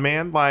 come on,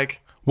 man.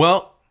 Like,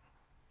 Well,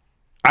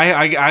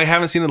 I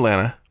haven't seen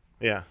Atlanta,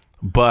 yeah.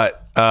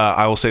 but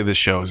I will say this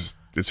show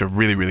it's a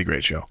really, really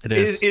great show. It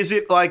is. Is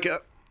it like,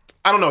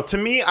 I don't know. To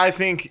me, I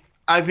think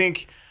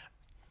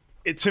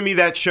to me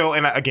that show,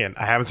 and again,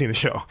 I haven't seen the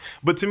show,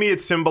 but to me it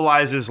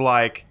symbolizes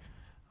like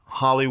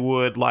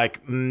Hollywood,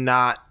 like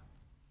not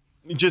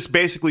just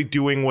basically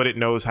doing what it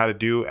knows how to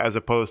do as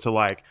opposed to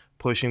like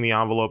pushing the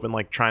envelope and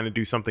like trying to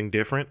do something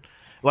different.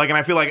 Like, and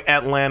I feel like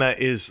Atlanta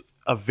is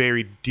a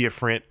very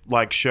different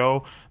like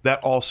show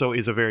that also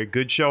is a very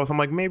good show. So I'm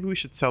like, maybe we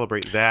should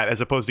celebrate that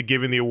as opposed to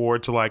giving the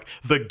award to like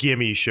the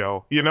Gimme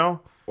show, you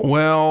know?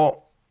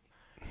 Well,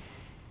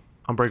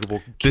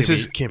 Unbreakable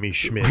This Kimmy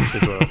Schmidt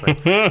is what I was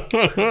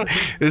saying.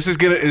 this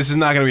is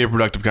not gonna be a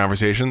productive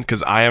conversation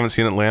because I haven't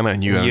seen Atlanta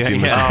and you haven't seen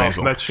yeah. Mrs.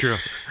 Oh, Maisel. that's true.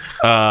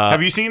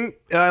 Have you seen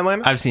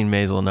Atlanta? I've seen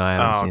Maisel. No, I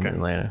haven't seen okay.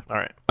 Atlanta. All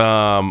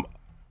right.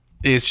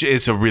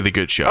 It's a really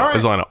good show. All right.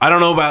 As all I know. I don't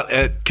know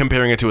about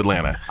comparing it to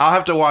Atlanta, I'll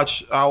have to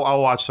watch.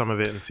 I'll watch some of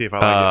it and see if I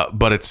like it.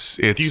 but it's.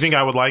 Do you think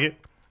I would like it?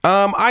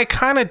 I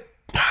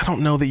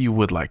don't know that you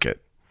would like it.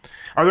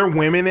 Are there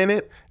women in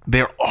it?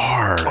 There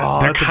are. Oh,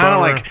 they're that's a kind of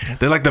bummer. like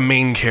they're like the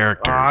main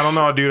characters. I don't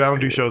know, dude. I don't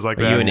do shows like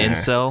Are that. you an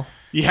incel?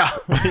 Yeah.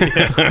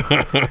 Yes.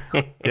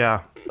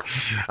 Yeah.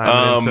 I'm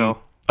an incel.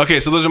 Okay,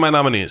 so those are my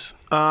nominees.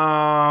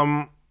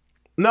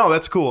 No,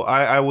 that's cool.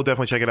 I will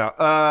definitely check it out.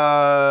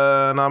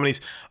 Nominees.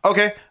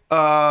 Okay.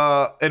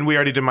 And we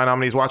already did my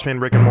nominees: Watchmen,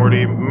 Rick and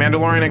Morty,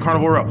 Mandalorian, and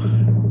Carnival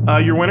Row.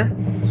 Your winner?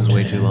 This is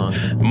way too long.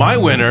 My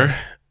winner.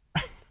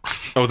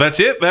 Oh, that's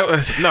it. That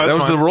was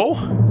fine. the roll.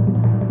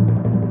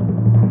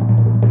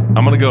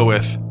 I'm gonna go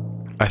with.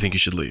 I think you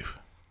should leave.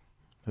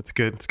 That's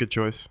good. It's a good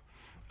choice.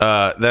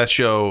 That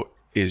show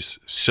is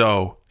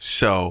so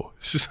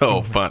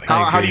funny.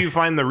 How do you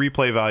find the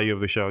replay value of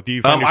the show? Do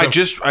you find I yourself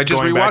just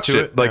going back rewatched to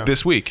it like Yeah.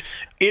 this week.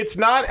 It's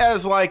not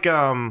as like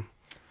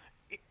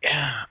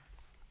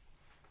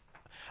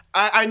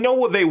I know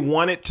what they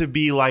want it to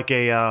be like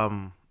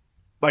a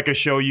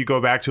show you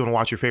go back to and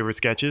watch your favorite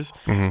sketches.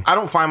 Mm-hmm. I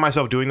don't find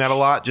myself doing that a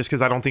lot just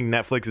because I don't think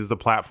Netflix is the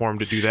platform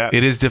to do that.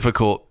 It is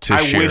difficult to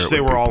I share. wish it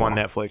they with were all people. on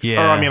Netflix.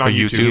 Yeah. Or, I mean on Or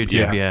YouTube.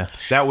 YouTube, yeah.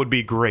 That would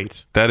be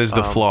great. That is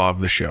the flaw of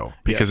the show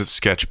because yes. it's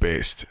sketch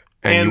based,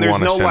 And you there's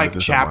wanna no send it like to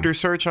chapter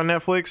someone. search on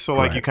Netflix, so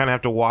like Right. you kind of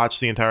have to watch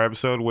the entire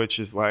episode, which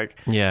is like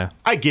Yeah.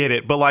 I get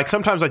it, but like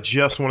sometimes I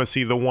just want to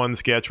see the one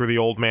sketch where the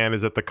old man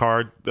is at the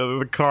car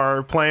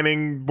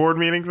planning board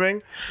meeting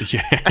thing.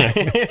 Yeah.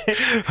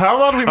 How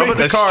about we make about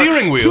the a car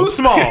steering wheel? too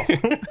small?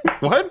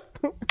 What?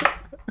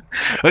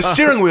 A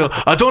steering wheel.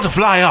 Don't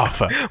fly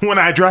off. When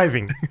I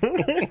driving.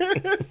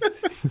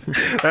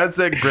 That's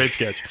a great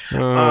sketch.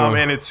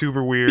 And it's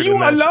super weird. You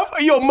and that's- love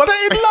your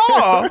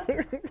mother-in-law.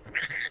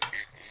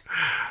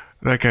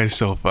 That guy's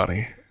so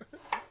funny.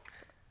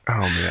 Oh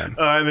man.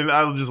 and then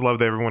I just love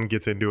that everyone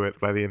gets into it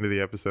by the end of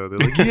the episode. They're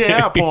like,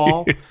 "Yeah,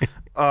 Paul."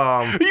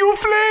 You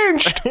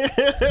flinched.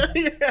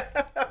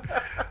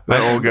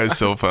 That old guy's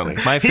so funny.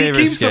 My He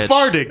favorite keeps sketch. a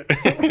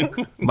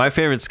farting. My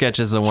favorite sketch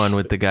is the one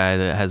with the guy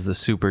that has the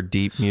super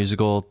deep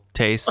musical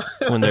taste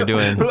when they're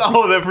doing.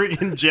 Oh, that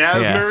freaking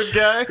jazz Yeah. nerd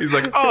guy. He's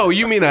like, oh,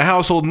 you mean a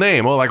household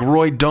name? Oh, like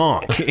Roy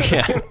Donk.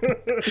 Yeah.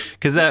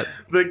 Because that.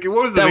 What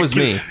is it? That The was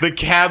me. The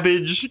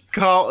cabbage.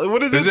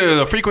 What is Is it? it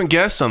a frequent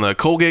guest on the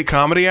Colgate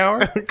Comedy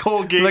Hour?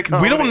 Colgate. Like,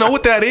 we don't know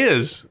what that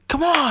is.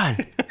 Come on.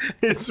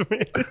 It's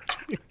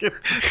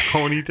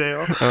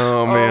ponytail.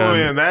 Oh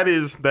man. that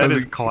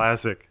is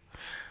classic.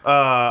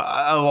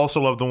 I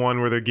also love the one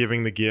where they're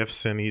giving the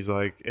gifts and he's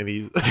like,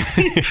 he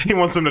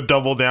wants them to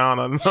double down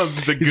on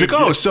the. He's like,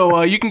 oh,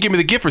 so you can give me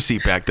the gift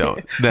receipt back though,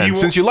 then,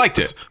 since you liked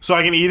it. so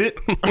I can eat it.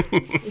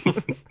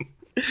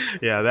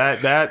 Yeah,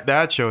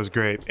 that show is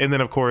great. And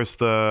then of course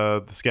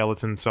the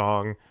skeleton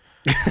song.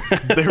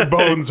 Their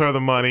bones are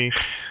the money.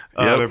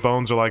 Yep. Their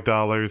bones are like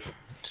dollars.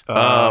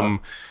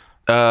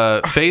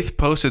 Faith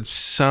posted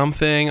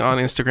something on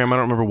Instagram. I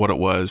don't remember what it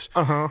was.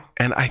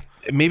 And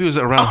maybe it was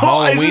around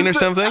Halloween or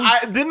something.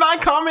 Didn't I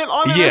comment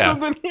on it or Yeah.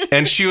 something?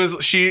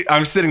 And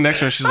I'm sitting next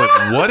to her. She's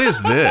like, what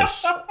is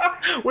this?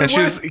 And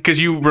she's, because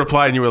you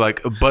replied and you were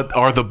like, but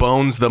are the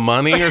bones the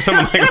money or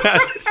something like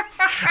that?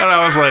 And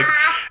I was like,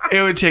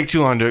 it would take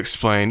too long to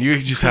explain. You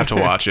just have to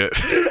watch it.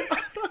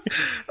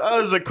 That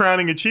was a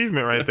crowning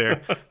achievement right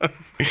there.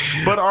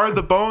 But are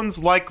the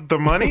bones like the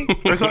money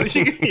or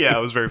something? Yeah,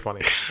 it was very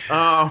funny.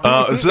 So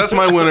that's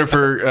my winner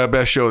for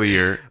best show of the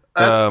year.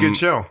 That's a good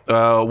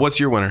show. What's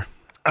your winner?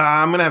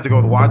 I'm gonna have to go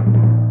with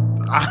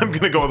I'm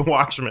gonna go with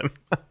Watchmen.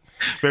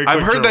 Very I've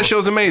quick heard that turn.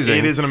 show's amazing.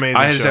 It is an amazing.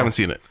 I just show. haven't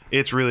seen it.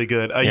 It's really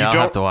good. Yeah, you I'll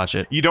don't have to watch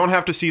it. You don't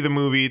have to see the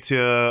movie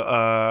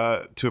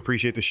to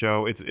appreciate the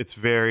show. It's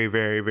very,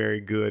 very, very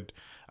good.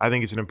 I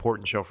think it's an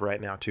important show for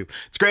right now too.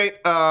 It's great.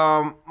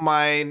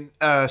 My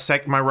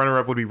runner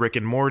up would be Rick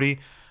and Morty.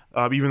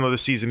 Even though the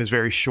season is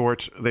very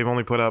short, they've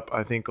only put up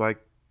I think like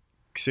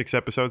 7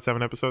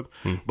 episodes.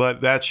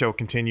 But that show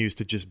continues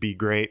to just be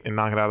great and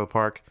knock it out of the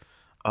park.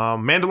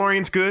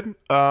 Mandalorian's good,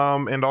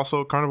 and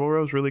also Carnival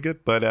Row is really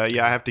good. But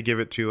yeah, I have to give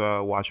it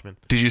to Watchmen.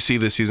 Did you see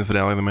the season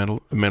finale of The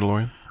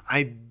Mandalorian?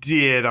 I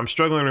did. I'm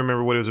struggling to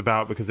remember what it was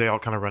about because they all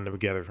kind of run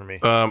together for me.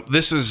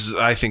 This is,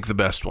 I think, the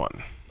best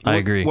one. I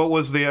agree. What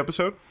was the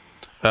episode?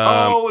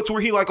 It's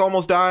where he like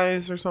almost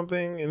dies or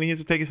something, and he has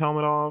to take his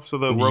helmet off so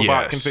the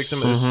robot can fix him.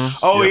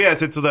 Oh Yep.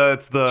 yes, it's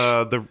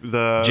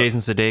the Jason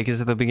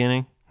Sudeikis at the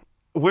beginning.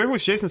 Where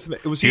was Jason?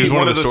 Was He was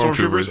one of the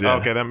stormtroopers. Yeah. Oh,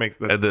 okay, that makes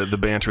that's, The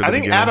banter. At I the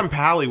think beginning. Adam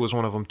Pally was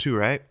one of them too,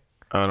 right?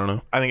 I don't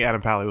know. I think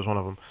Adam Pally was one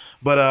of them.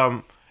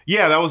 But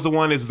yeah, that was the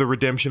one. Is the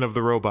redemption of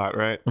the robot,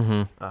 right?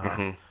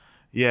 Mm-hmm.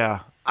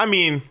 Yeah, I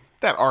mean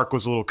that arc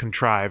was a little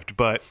contrived,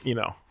 but you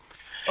know.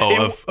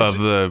 Oh, of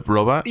the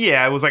robot?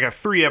 Yeah, it was like a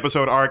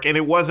 3-episode arc, and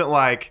it wasn't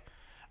like,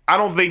 I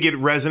don't think it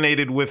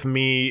resonated with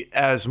me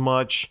as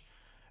much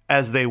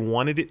as they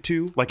wanted it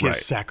to, like his Right.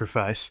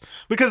 sacrifice.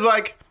 Because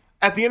like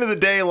at the end of the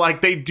day,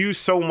 like they do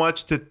so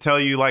much to tell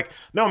you like,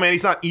 no man,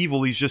 he's not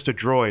evil, he's just a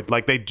droid.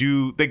 Like they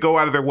go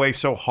out of their way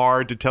so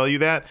hard to tell you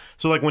that.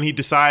 So like when he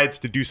decides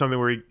to do something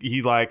where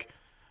he like,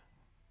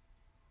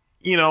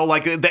 you know,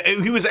 like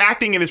he was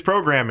acting in his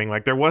programming.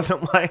 Like there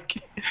wasn't like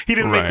he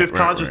didn't make Right, this right,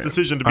 conscious right.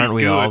 decision to be Aren't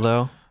we good. all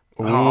though?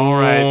 All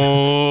right.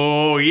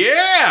 Oh,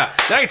 yeah.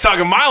 Now you're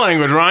talking my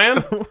language,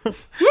 Ryan.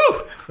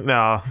 Woo.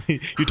 No,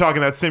 you're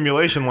talking that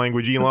simulation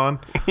language, Elon.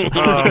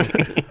 Yeah.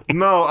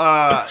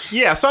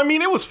 So I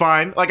mean, it was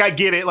fine. Like I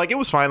get it. Like it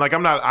was fine. Like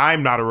I'm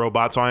not a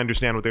robot, so I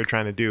understand what they're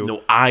trying to do.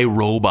 No,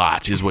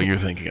 iRobot is what you're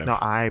thinking of. No,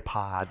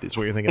 iPod is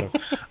what you're thinking of.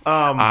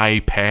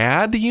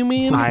 iPad, you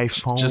mean?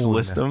 iPhone. Just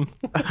list them.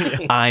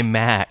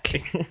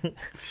 iMac.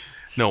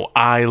 No,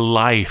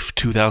 iLife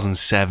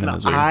 2007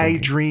 is what you're I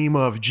thinking. Dream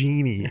of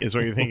Genie is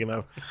what you're thinking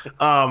of.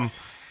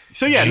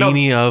 So yeah,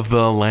 Genie of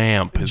the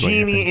Lamp is what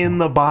you're Genie thinking in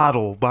the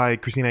Bottle by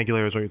Christina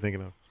Aguilera is what you're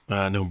thinking of.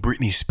 of. No,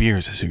 Britney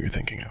Spears is who you're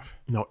thinking of.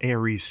 No,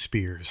 Aries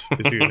Spears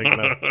is who you're thinking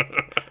of.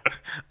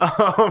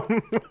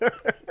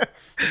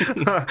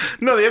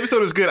 No, the episode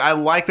was good. I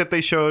like that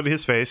they showed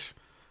his face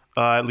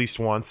at least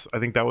once. I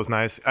think that was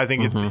nice. I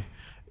think it's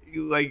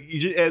like you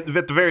just, at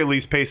the very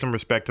least pay some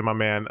respect to my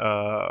man.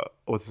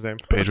 What's his name?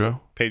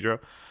 Pedro? Pedro.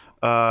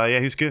 Yeah,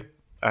 he was good.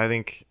 I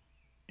think.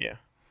 Yeah.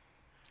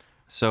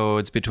 So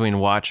it's between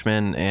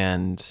Watchmen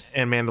and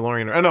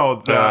Mandalorian. Oh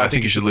no, I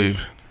think you should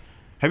leave.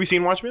 Have you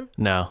seen Watchmen?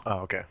 no. Oh,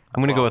 okay.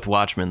 I'm gonna go with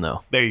Watchmen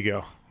though. There you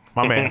go,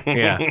 my man.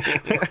 Yeah.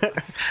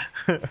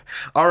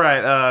 All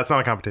right, it's not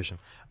a competition.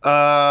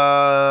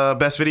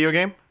 Best video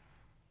game?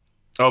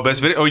 Oh,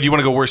 best video? Oh, do you want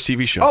to go worst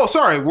TV show? Oh,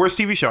 sorry, worst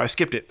TV show. I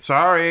skipped it.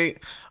 Sorry.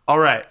 All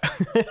right,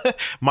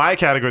 my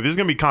category. This is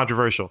gonna be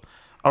controversial.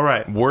 All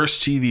right,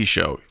 Worst TV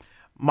show.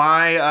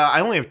 I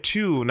only have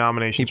 2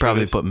 nominations. He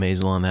probably put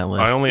Maisel on that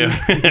list. I only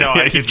have... No,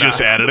 I you did just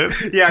not. added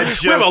it. Yeah, I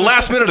We have a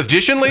last-minute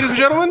addition, ladies and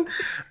gentlemen.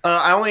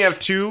 I only have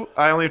 2.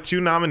 I only have 2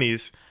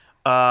 nominees,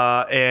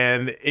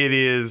 and it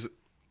is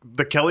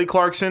the Kelly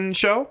Clarkson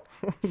show,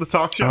 the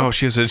talk show. Oh,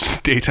 she has a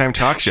daytime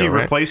talk show, She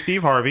right? replaced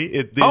Steve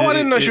Harvey. Oh, I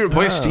didn't know she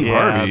replaced Steve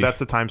Harvey. That's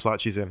the time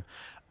slot she's in.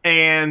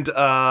 And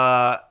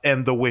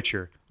The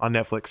Witcher on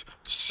Netflix.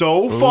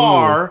 So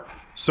far,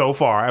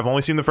 I've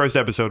only seen the first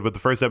episode, but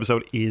the first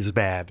episode is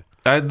bad.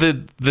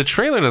 The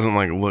trailer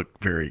doesn't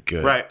look very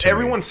good. Right. to me.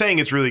 Everyone's saying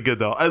it's really good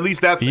though. At least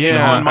that's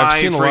Yeah, on my I've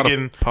seen a lot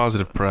friggin' of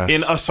positive press.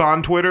 in us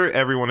on Twitter.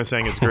 Everyone is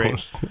saying it's great,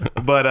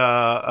 but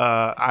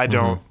I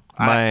don't.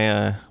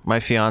 My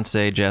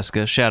fiance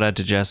Jessica, shout out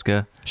to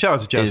Jessica. Shout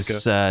out to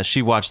Jessica.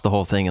 She watched the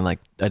whole thing in like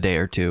a day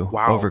or two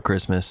over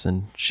Christmas,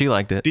 and she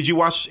liked it. Did you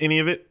watch any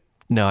of it?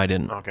 No, I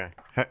didn't. Okay,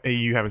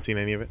 you haven't seen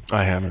any of it.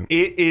 I haven't.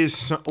 It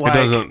is like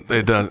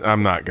It does.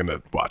 I'm not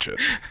gonna watch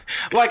it.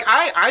 like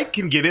I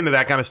can get into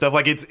that kind of stuff.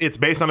 Like it's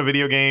based on a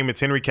video game.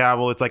 It's Henry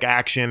Cavill. It's like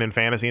action and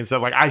fantasy and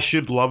stuff. Like I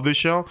should love this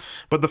show,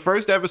 but the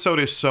first episode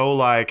is so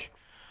like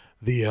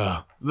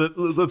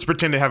let's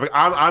pretend to have.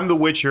 I'm the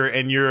Witcher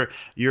and you're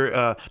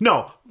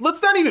no.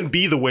 Let's not even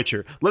be the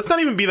Witcher. Let's not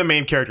even be the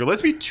main character.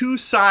 Let's be 2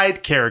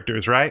 side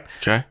characters, right?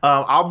 Okay.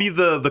 I'll be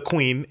the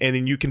queen and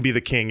then you can be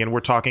the king, and we're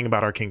talking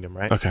about our kingdom,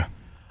 right? Okay.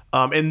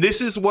 And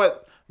this is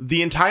what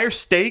the entire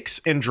stakes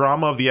and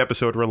drama of the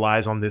episode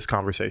relies on. This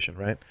conversation,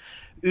 right?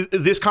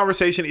 This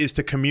conversation is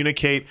to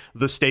communicate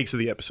the stakes of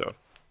the episode.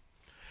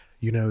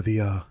 You know,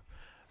 the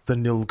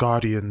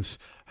Nilfgaardians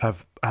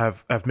have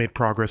made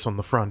progress on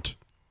the front.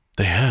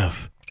 They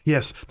have.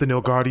 Yes, the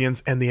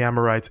Nilfgaardians and the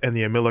Amorites and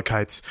the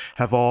Amalekites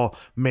have all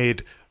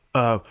made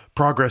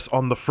progress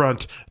on the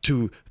front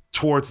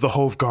towards the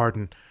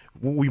Hofgarden.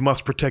 We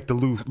must protect the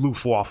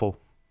Luftwaffe.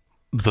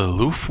 The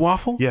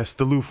Luftwaffe? Yes,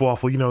 the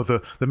Luftwaffe. You know,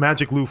 the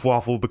magic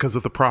Luftwaffe, because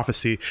of the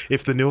prophecy.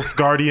 If the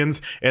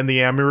Nilfgaardians and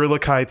the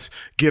Amalekites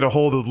get a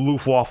hold of the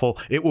Luftwaffe,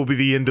 it will be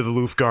the end of the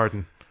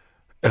Luftgarden.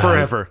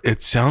 Forever.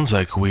 It sounds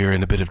like we're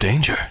in a bit of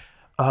danger.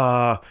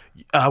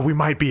 We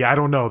might be. I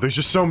don't know. There's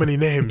just so many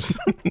names.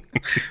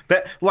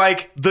 That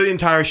like the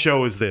entire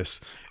show is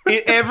this.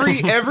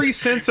 Every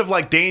sense of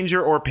like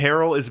danger or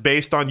peril is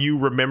based on you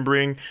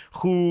remembering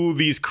who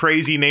these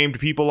crazy named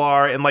people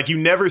are, and like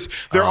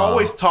they're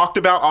always talked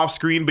about off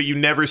screen, but you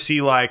never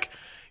see like.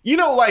 You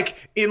know,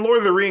 like in Lord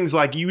of the Rings,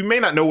 like you may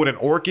not know what an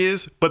orc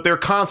is, but they're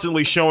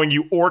constantly showing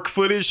you orc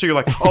footage. So you're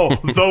like, oh,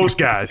 those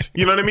guys.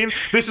 You know what I mean?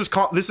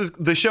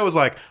 The show is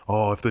like,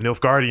 oh, if the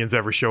Nilfgaardians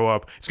ever show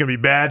up, it's gonna be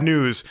bad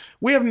news.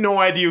 We have no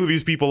idea who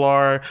these people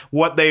are,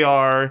 what they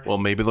are. Well,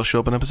 maybe they'll show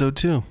up in episode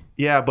 2.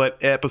 Yeah,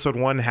 but episode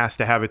 1 has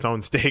to have its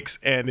own stakes,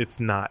 and it's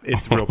not.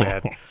 It's real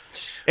bad.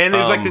 And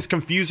there's like this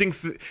confusing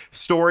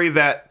story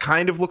that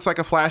kind of looks like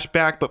a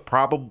flashback, but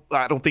probably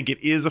I don't think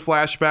it is a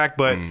flashback.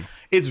 But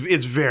it's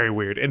very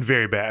weird and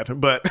very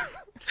bad. But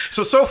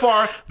so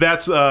far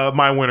that's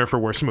my winner for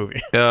worst movie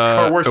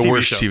or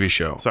worst TV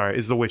show. Sorry,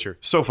 is The Witcher.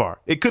 So far,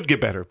 it could get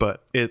better,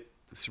 but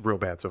it's real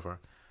bad so far.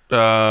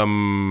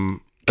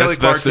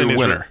 That's the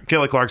winner.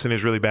 Kelly Clarkson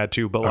is really bad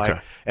too, but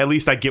like at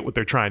least I get what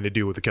they're trying to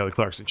do with the Kelly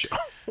Clarkson show.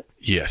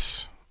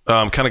 Yes.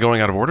 Kind of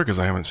going out of order because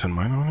I haven't said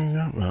my nominees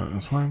yet.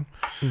 That's fine.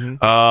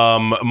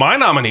 My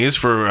nominees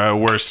for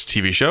worst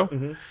TV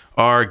show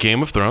are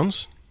Game of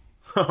Thrones.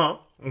 I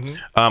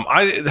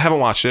haven't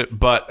watched it,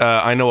 but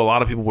I know a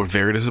lot of people were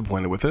very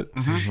disappointed with it.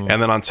 And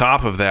then on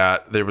top of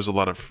that, there was a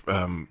lot of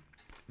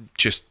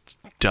just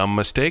dumb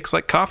mistakes,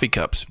 like coffee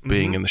cups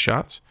being in the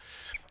shots.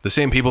 The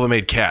same people that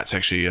made Cats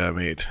actually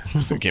made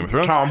Game of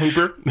Thrones. Tom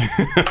Hooper.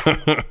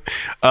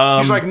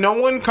 He's like, no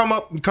one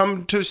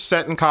come to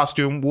set in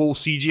costume. We'll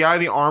CGI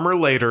the armor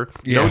later.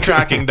 No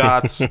tracking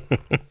dots.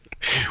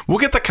 We'll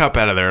get the cup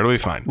out of there. It'll be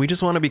fine. We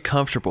just want to be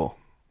comfortable.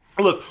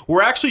 Look,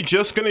 we're actually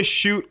just going to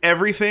shoot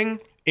everything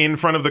in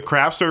front of the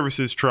craft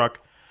services truck.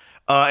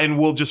 And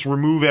we'll just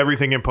remove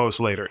everything in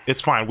post later.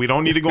 It's fine. We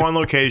don't need to go on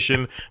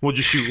location. We'll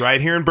just shoot right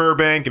here in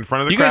Burbank in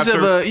front of the You guys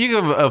craft have you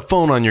have a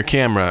phone on your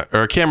camera,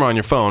 or a camera on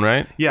your phone,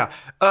 right? Yeah.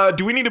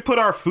 Do we need to put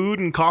our food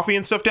and coffee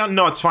and stuff down?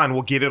 No, it's fine.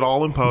 We'll get it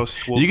all in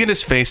post. You can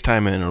just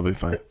FaceTime in. It'll be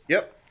fine.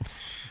 Yep.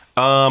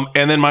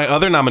 And then my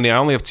other nominee, I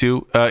only have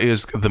two,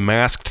 is The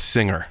Masked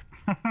Singer.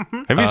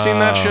 Have you seen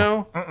that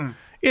show?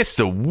 It's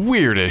the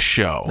weirdest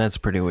show. That's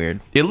pretty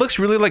weird. It looks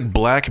really like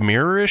Black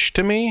Mirror-ish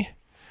to me.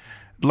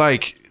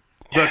 Like...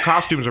 The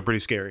costumes are pretty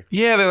scary.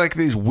 Yeah, they're like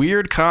these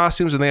weird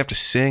costumes, and they have to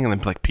sing, and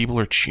then like people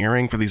are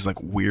cheering for these like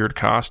weird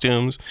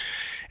costumes,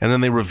 and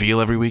then they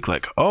reveal every week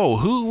like, oh,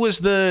 who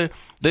was the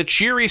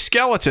cheery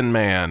skeleton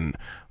man,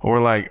 or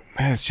like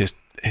it's just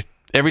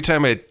every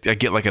time I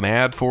get like an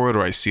ad for it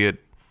or I see it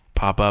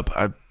pop up,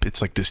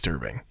 it's like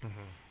disturbing.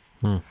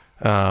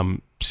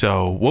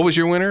 So what was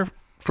your winner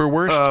for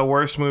worst?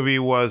 Worst movie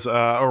was,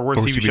 or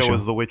worst TV show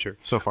was The Witcher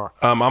so far.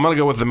 I'm gonna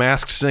go with The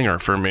Masked Singer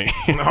for me.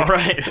 All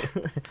right.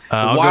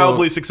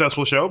 Wildly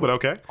successful show, but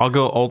okay. I'll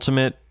go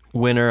ultimate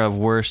winner of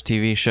worst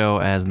TV show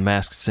as The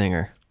Masked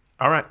Singer.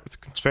 All right.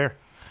 It's fair.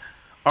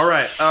 All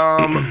right.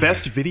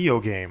 Best video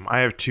game. I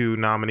have two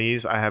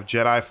nominees. I have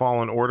Jedi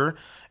Fallen Order,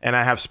 and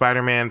I have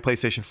Spider-Man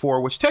PlayStation 4,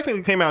 which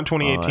technically came out in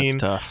 2018.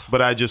 that's tough.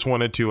 But I just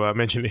wanted to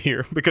mention it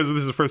here because this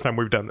is the first time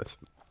we've done this.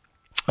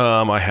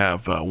 I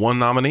have one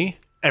nominee,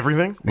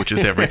 Everything? which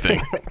is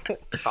everything.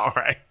 All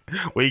right.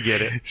 We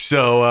get it.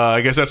 So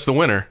I guess that's the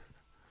winner.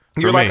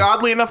 You're for like, me.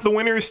 oddly enough, the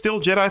winner is still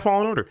Jedi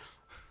Fallen Order.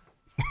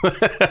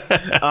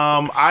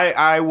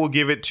 I will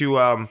give it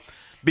to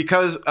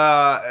because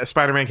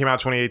Spider-Man came out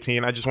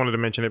 2018. I just wanted to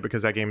mention it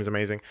because that game is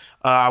amazing.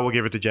 I will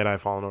give it to Jedi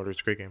Fallen Order.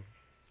 It's a great game.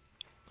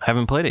 I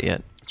haven't played it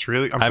yet. It's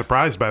really I'm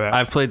surprised by that.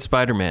 I've played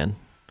Spider-Man.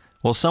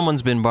 Well,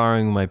 someone's been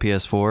borrowing my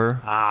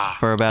PS4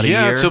 for about a year.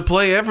 Yeah, so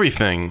play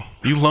everything.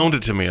 You loaned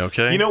it to me,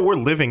 okay? You know, we're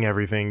living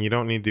everything. You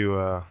don't need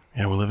to.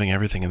 Yeah, we're living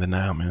everything in the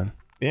now, man.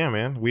 Yeah,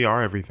 man. We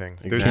are everything.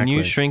 Exactly. Can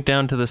you shrink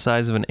down to the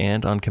size of an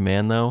ant on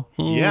command, though?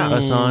 Yeah.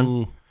 Us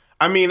on?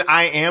 I mean,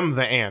 I am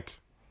the ant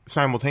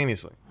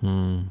simultaneously.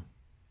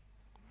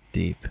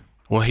 Deep.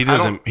 Well, he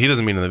doesn't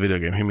mean in the video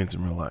game. He means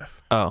in real life.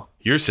 Oh.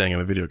 You're saying in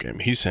the video game.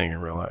 He's saying in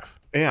real life.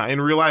 Yeah,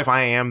 in real life,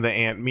 I am the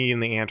ant. Me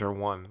and the ant are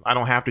one. I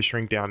don't have to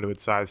shrink down to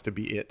its size to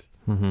be it.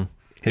 You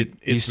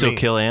It's still me.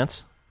 kill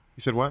ants?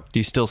 You said what? Do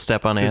you still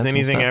step on ants? Does and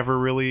anything stuff? ever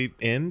really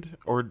end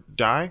or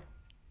die?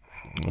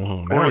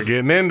 Oh, now we're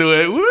getting into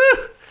it. Woo!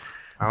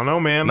 I don't know,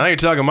 man. Now you're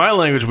talking my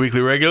language,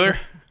 weekly regular.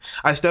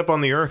 I step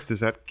on the earth. Does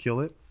that kill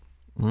it?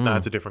 No,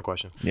 that's a different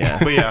question. Yeah.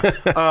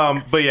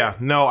 But yeah.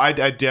 No, I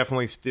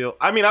definitely still.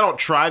 I mean, I don't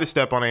try to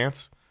step on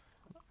ants.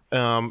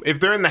 If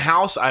they're in the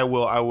house, I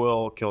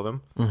will kill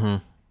them.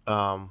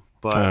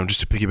 But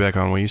Just to piggyback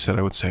on what you said,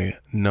 I would say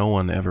no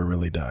one ever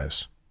really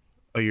dies.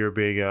 oh, you're a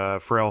big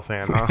Pharrell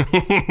fan,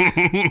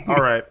 huh?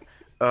 All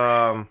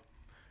right.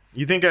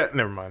 You think?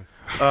 Never mind.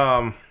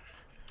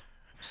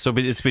 So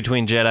it's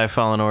between Jedi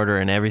Fallen Order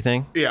and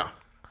everything? Yeah.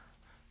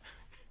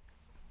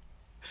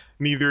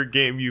 Neither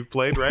game you've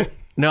played, right?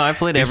 No, I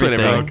played He's played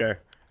everything. everything. Okay.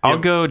 I'll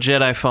go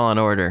Jedi Fallen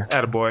Order.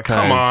 Attaboy.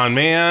 Come on,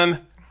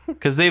 man.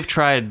 Because they've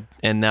tried,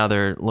 and now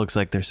looks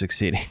like they're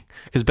succeeding.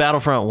 Because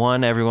Battlefront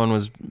 1, everyone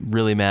was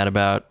really mad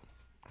about.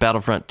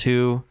 Battlefront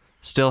 2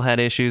 still had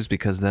issues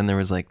because then there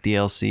was like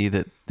DLC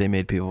that they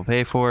made people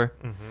pay for.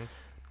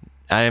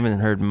 I haven't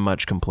heard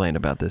much complaint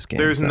about this game.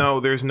 There's so.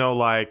 no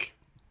like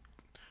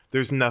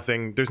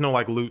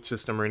loot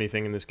system or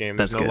anything in this game.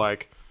 There's That's no good.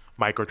 like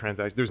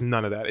microtransactions. There's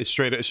none of that. It's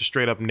a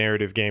straight up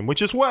narrative game,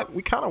 which is what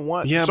we kind of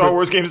want Yeah, Star but-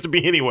 Wars games to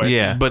be anyway.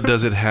 Yeah, But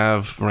does it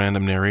have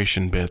random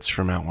narration bits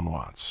from Alan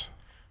Watts?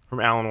 From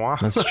Alan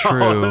Watts. that's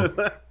true.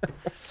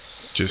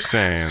 Just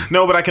saying.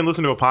 No, but I can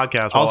listen to a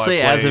podcast. I'll while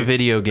say I as play. a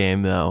video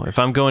game, though. If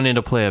I'm going in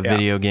to play a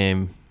video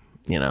game,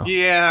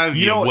 Yeah,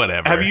 You know,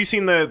 whatever. Have you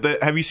seen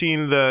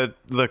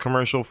the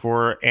commercial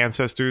for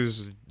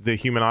Ancestors: The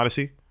Human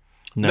Odyssey?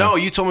 No,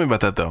 you told me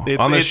about that though.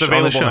 It's, on it's on the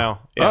available show. now.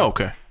 Yeah. Oh,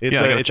 okay. It's Yeah,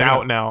 I gotta it's check it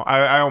out now.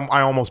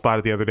 I almost bought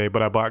it the other day,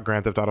 but I bought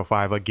Grand Theft Auto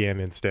 5 again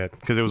instead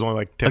because it was only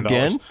like $10.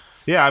 Again?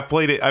 Yeah, I've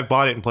played it. I've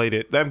bought it and played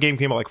it. That game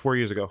came out like 4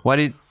 years ago. why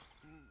did?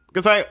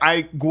 Because I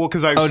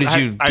Oh, did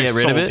you I get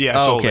rid sold, of it? Yeah,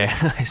 I Oh, sold okay.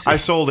 it. I see. I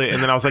sold it,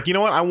 and then I was like, you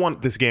know what? I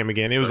want this game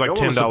again. It was like I want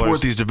 $10. to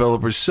support these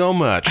developers so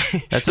much.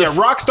 That's Yeah,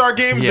 Rockstar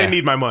Games. Yeah. They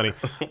need my money.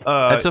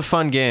 that's a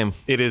fun game,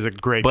 It is a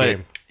great but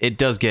game. it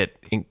does get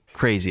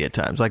crazy at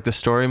times. Like the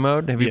story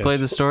mode. Have you Yes. played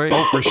the story?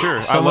 Oh, for sure.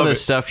 I Some love of the it.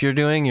 stuff you're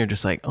doing, you're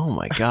just like, oh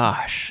my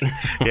gosh.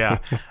 Yeah,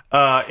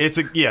 it's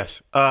a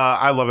yes.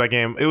 I love that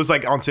game. It was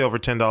like on sale for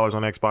 $10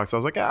 on Xbox. So I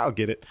was like, I'll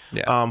get it.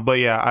 Yeah. But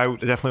yeah, I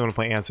definitely want to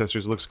play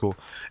Ancestors. It looks cool.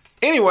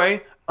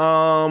 Anyway,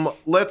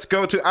 let's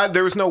go to.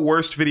 There was no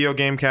worst video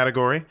game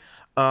category.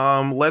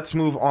 Let's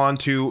move on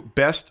to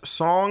best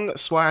song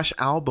 /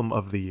 album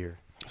of the year.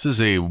 This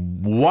is a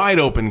wide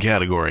open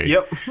category.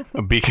 Yep.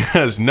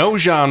 Because no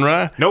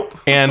genre. Nope.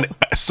 And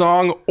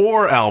song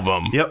or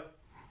album. Yep.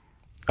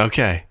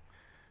 Okay.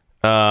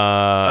 You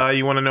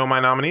want to know my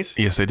nominees?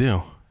 Yes, I do.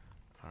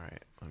 All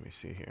right. Let me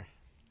see here.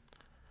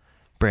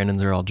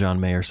 Brandon's are all John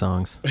Mayer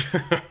songs.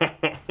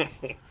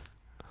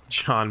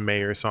 John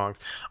Mayer songs.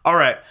 All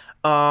right.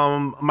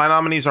 My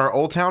nominees are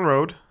Old Town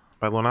Road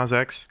by Lil Nas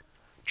X,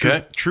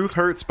 Okay. Truth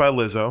Hurts by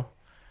Lizzo,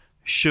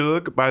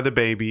 Suge by The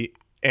Baby,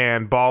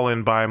 and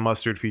Ballin' by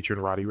Mustard featuring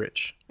Roddy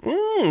Ricch.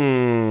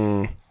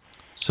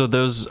 So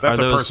those That's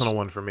are a those personal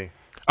one for me.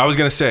 I was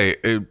going to say,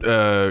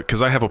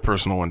 because I have a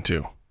personal one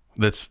too.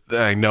 That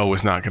I know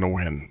is not going to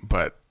win,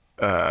 but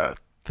that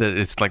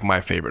it's like my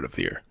favorite of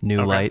the year.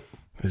 New light.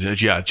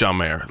 Yeah, John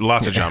Mayer.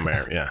 Lots of John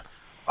Mayer, yeah.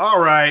 All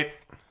right.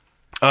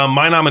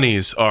 My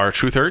nominees are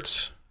Truth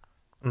Hurts,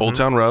 Old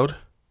Town Road,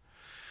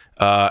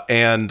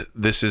 and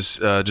this is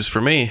just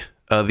for me,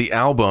 the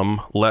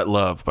album Let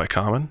Love by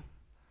Common.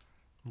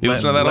 You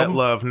listen to that Let album?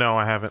 Love. No,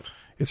 I haven't.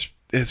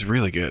 It's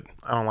really good.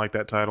 I don't like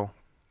that title.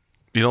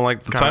 You don't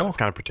like the title? It's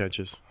kind of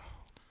pretentious.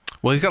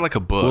 Well, he's got like a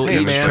book. Well,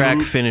 Hey, each man.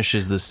 track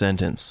finishes the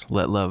sentence.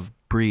 Let love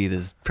breathe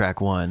is track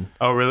 1.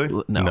 Oh,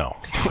 really? No.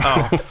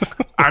 Oh.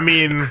 I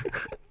mean,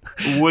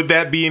 would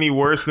that be any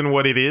worse than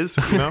what it is?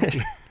 You know?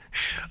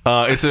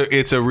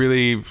 It's a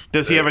really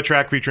Does he have a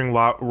track featuring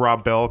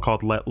Rob Bell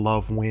called "Let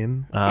Love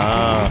Win"?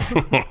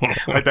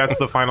 Like that's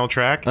the final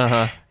track.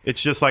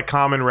 It's just like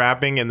Common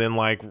rapping, and then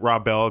like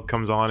Rob Bell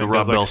comes on. a and Rob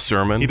does, like, Bell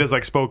sermon. He does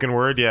like spoken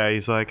word. Yeah,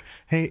 he's like,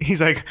 hey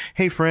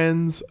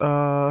friends.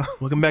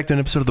 welcome back to an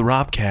episode of the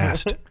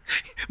Robcast.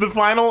 The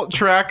final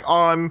track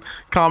on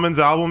Common's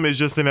album is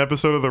just an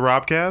episode of the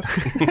Robcast.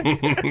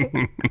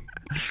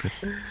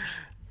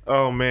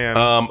 Oh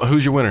man.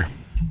 Who's your winner?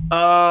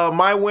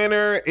 My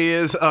winner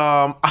is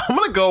I'm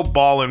gonna go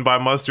 "Ballin'" by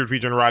Mustard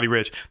featuring Roddy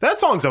Ricch. That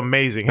song's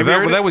amazing. Have you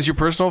heard it? That was your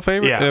personal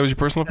favorite? Yeah. That was your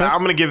personal pick?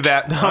 I'm gonna give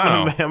that.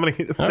 Wow. I'm gonna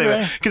say Okay.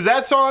 that because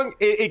that song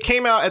it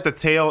came out at the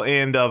tail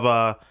end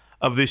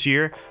of this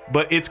year,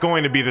 but it's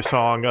going to be the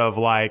song of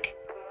like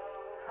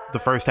the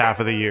first half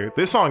of the year.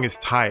 This song is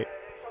tight.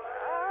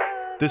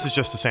 This is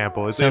just a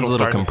sample. Sounds a it'll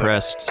little start in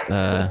compressed.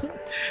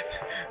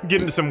 Get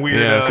into some weird,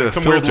 Yeah, it's a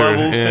some weird filter,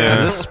 levels.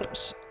 yeah. Is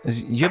this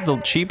you have the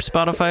cheap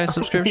Spotify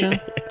subscription?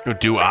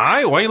 Do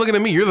I? Why are you looking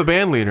at me? You're the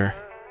band leader.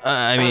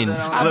 I mean,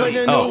 I put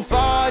the new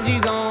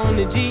 4Gs on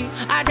the G.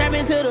 I trap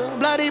into the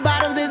bloody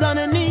bottoms is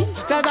underneath.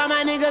 Cause all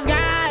my niggas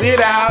got Get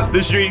out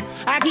the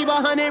streets. I keep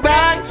 100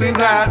 Backs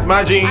inside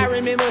my jeans. I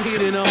remember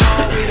hitting them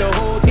all with the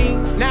whole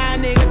team. Now a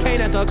nigga can't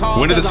answer calls.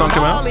 When did this song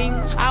come out?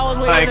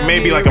 Like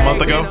maybe like a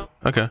month ago.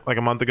 Okay. Like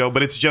a month ago,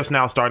 but it's just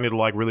now starting to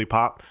like really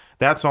pop.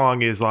 That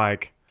song is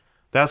like,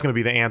 that's gonna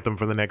be the anthem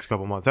for the next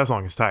couple months. That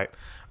song is tight.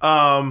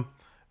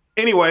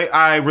 Anyway,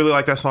 I really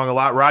like that song a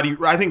lot.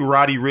 I think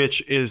Roddy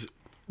Ricch is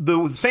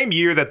the same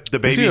year that the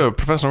Is baby he a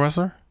professional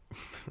wrestler?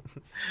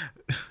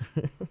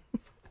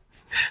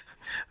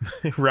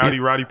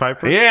 Roddy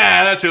Piper.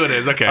 Yeah, that's who it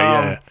is. Okay,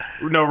 yeah.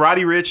 No,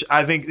 Roddy Ricch.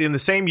 I think in the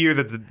same year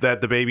that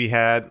the baby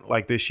had,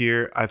 like this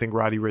year, I think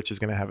Roddy Ricch is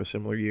going to have a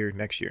similar year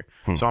next year.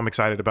 So I'm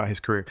excited about his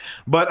career.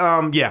 But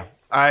yeah,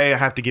 I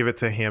have to give it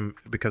to him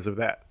because of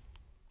that.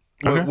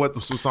 Okay.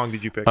 What song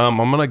did you pick? I'm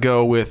gonna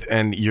go with,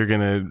 and you're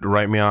gonna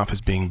write me off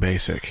as being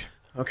basic,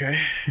 Okay.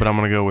 but I'm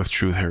gonna go with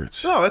 "Truth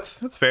Hurts." No,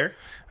 that's fair.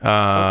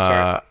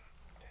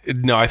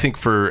 No, I think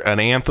for an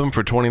anthem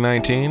for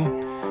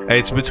 2019,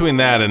 it's between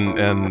that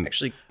and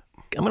actually,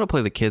 I'm gonna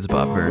play the Kids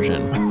Bop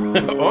version.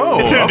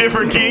 It's in a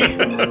different key.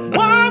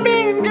 Why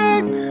being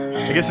good?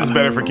 I guess it's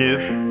better for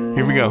kids.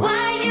 here we go.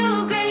 Why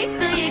you great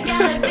so you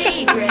gotta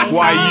be great?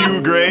 Why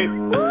you great?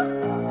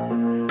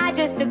 I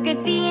just took a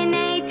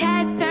DNA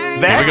test.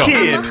 Turns That out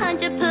kid. I'm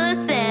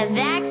 100%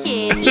 that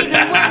kid. Even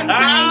when I'm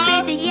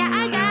crying crazy, yeah,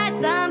 I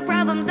got some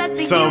problems. That's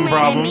the Some human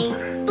problems.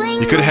 in me.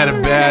 Bling, You coulda had a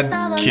bling, bad that's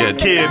all kid.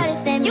 that's Kid. the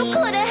goddess in me. You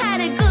could have had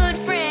a good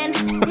friend.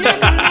 Not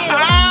the middle.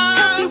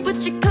 Fuck you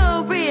with your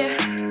career.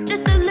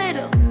 Just a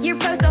little. You're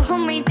supposed to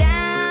hold me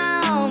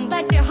down,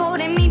 but you're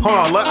holding me Hold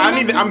on, back,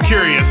 and I'm that's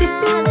curious.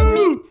 all of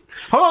me.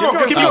 Hold on,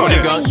 no, keep going.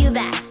 keep Bring you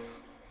back.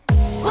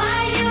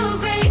 Why you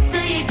great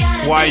till you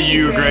gotta Why be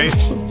you great?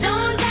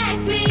 Don't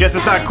text me. Guess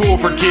it's not cool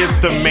for kids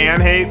to man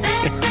hate.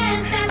 Best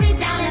friend sat me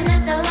down in the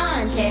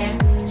salon chair.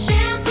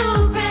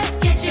 Shampoo press,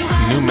 get you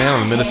out New of man on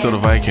my the Minnesota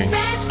hair. Vikings.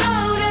 Fresh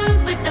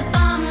photos with the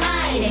bomb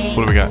lighting.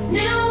 What do we got?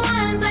 New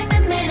ones like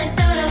the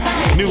Minnesota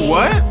Vikings. New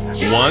what?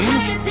 True Ones?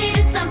 friends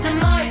needed something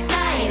more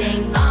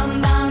exciting.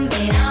 Bum bum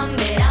bidum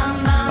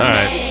bidum bum. All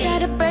right. Try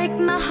to break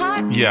my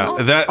heart. Yeah,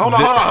 Oh. that. Hold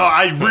on.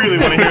 I really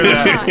want to hear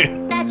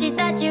that. That you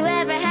thought you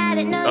ever had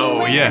it, no, Oh, you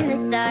went yeah. from the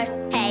start.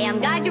 Hey, I'm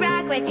glad you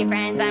rock with your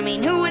friends. I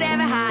mean, who would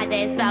ever hide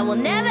this? I will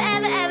never,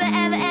 ever, ever,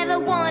 ever, ever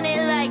want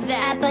it like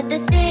that. But the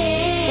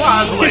sing.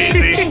 I was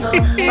lazy.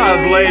 I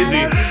was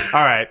lazy.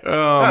 All right.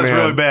 Oh, That's man.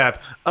 really bad.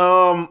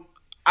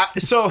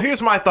 So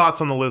here's my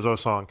thoughts on the Lizzo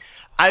song.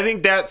 I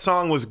think that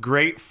song was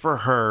great for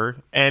her,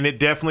 and it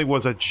definitely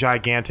was a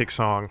gigantic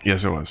song.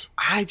 Yes, it was.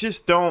 I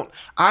don't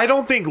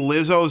think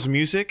Lizzo's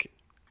music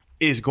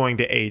is going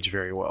to age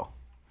very well.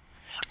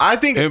 I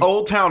think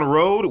Old Town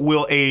Road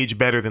will age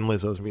better than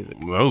Lizzo's music.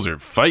 Those are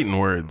fighting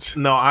words.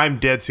 No, I'm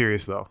dead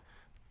serious though.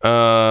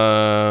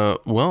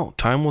 Well,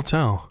 time will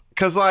tell.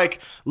 Cause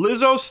like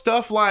Lizzo's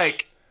stuff,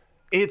 like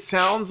it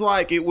sounds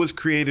like it was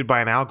created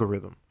by an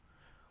algorithm.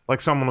 Like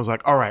someone was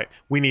like, all right,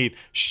 we need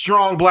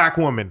strong black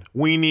woman.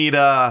 We need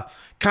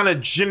kind of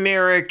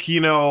generic,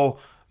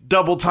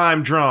 double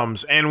time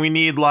drums. And we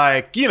need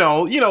like,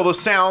 the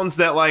sounds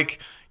that like,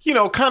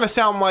 kind of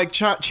sound like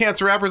Chance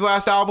the Rapper's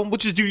last album,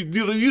 which is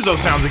use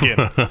those sounds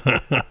again.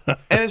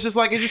 And it's just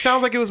like, it just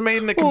sounds like it was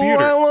made in a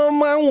computer. I love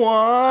my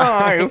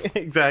wife.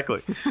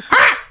 Exactly.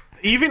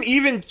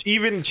 Even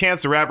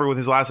Chance the Rapper with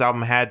his last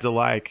album had to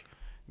like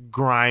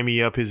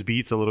grimy up his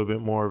beats a little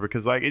bit more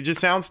because like it just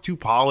sounds too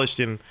polished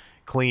and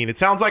clean. It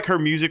sounds like her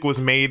music was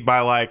made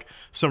by like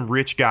some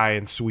rich guy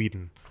in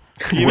Sweden.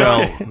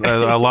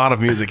 A lot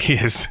of music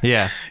is.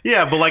 Yeah.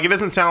 Yeah, but like it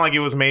doesn't sound like it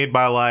was made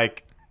by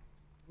like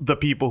the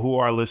people who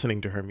are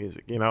listening to her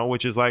music,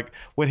 which is like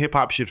what hip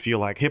hop should feel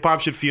like. Hip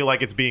hop should feel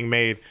like it's being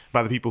made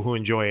by the people who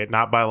enjoy it,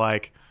 not by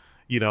like,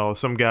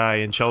 some guy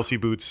in Chelsea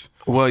boots.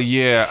 Well,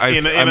 yeah.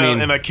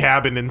 In a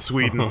cabin in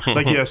Sweden.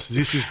 Like, yes,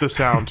 this is the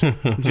sound.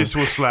 This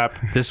will slap.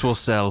 This will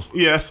sell.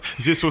 Yes,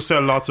 this will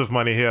sell lots of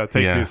money. Here,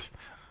 take this.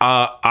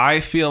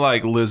 I feel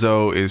like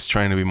Lizzo is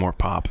trying to be more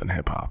pop than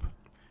hip hop.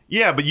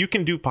 Yeah, but you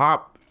can do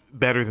pop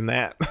better than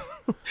that.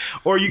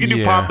 Or you can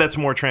do pop that's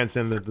more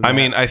transcendent than that. I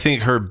mean, I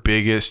think her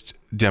biggest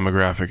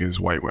demographic is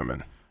white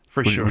women.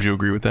 For sure. Would you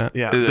agree with that?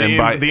 Yeah. The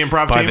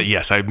improv team?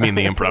 Yes, I mean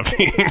the improv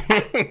team.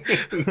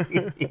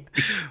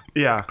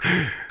 Yeah.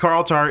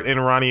 Carl Tart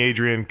and Ronnie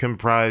Adrian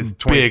comprise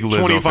Big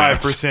Lizzo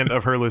 25%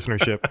 of her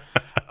listenership.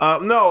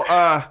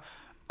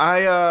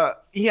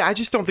 I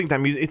just don't think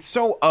that music, it's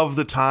so of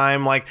the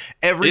time. Like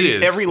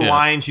every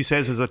line she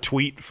says is a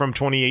tweet from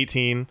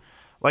 2018.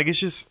 Like it's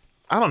just,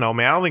 I don't know,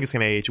 man. I don't think it's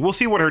going to age. We'll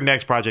see what her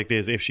next project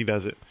is if she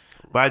does it.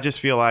 But I just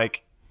feel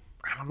like,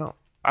 I don't know.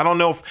 I don't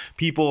know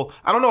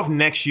if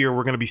next year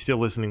we're going to be still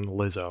listening to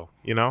Lizzo,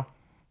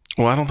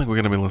 Well, I don't think we're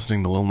going to be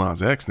listening to Lil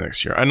Nas X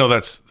next year. I know we're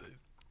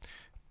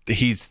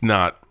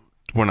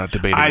not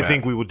debating I that.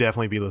 think we will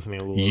definitely be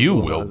listening to Lil Nas. You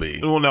will be.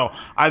 Well, no.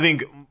 I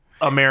think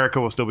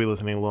America will still be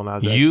listening to Lil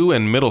Nas X. You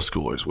and middle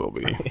schoolers will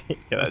be. Yeah,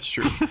 that's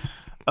true.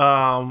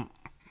 I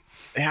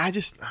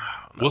just...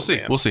 We'll see.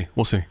 Man.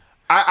 We'll see.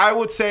 I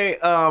would say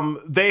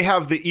they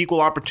have the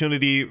equal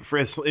opportunity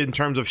in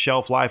terms of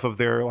shelf life of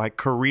their like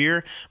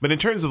career, but in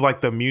terms of like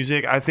the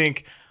music, I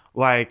think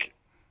like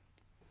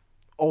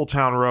Old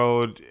Town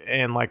Road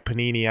and like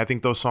Panini, I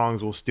think those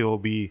songs will still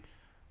be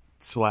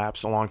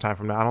slaps a long time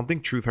from now. I don't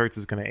think Truth Hurts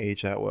is going to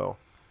age that well.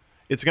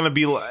 It's going to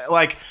be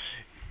like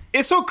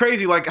it's so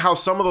crazy like how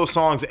some of those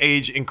songs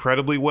age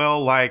incredibly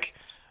well, like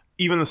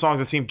even the songs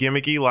that seem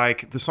gimmicky,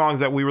 like the songs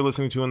that we were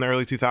listening to in the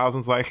early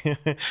 2000s,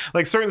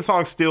 like certain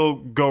songs still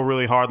go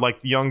really hard. Like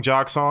the Young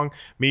Jock song,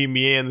 "Meet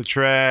Me in the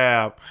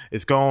Trap,"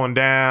 it's going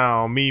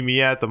down. "Meet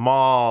Me at the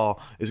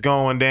Mall," it's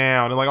going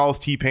down. And like all those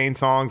T-Pain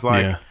songs,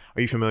 like,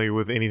 Are you familiar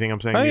with anything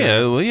I'm saying? Oh yeah,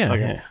 well yeah.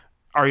 Okay.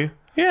 Yeah. Are you?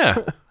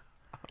 Yeah.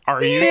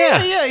 Are you?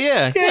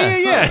 Yeah.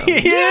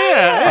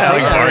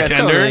 Like bartender.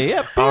 Totally.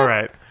 Yep. All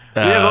right.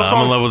 Yeah, those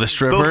songs, I'm in love with a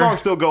stripper. Those songs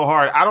still go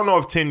hard. I don't know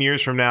if 10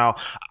 years from now,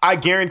 I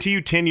guarantee you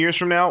 10 years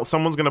from now,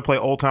 someone's going to play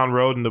Old Town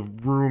Road and the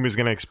room is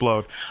going to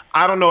explode.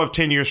 I don't know if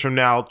 10 years from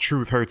now,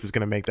 Truth Hurts is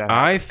going to make that happen.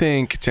 I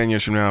think 10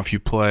 years from now, if you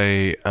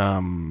play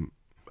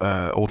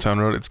Old Town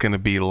Road, it's going to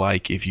be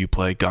like if you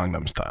play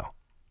Gangnam Style.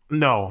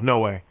 No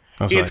way.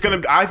 It's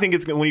going to, I think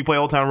it's when you play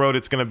Old Town Road,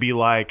 it's going to be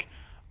like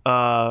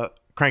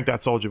Crank That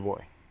Soulja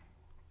Boy.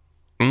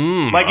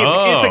 Like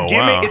it's a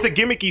gimmick, It's a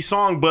gimmicky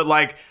song, but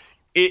like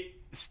it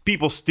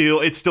still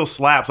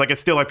slaps. Like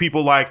it's still like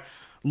people like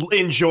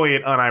enjoy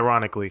it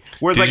unironically.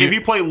 Whereas if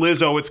you play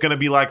Lizzo, it's gonna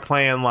be like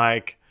playing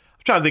like,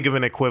 I'm trying to think of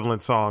an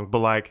equivalent song, but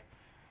like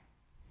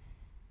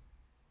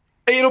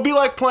it'll be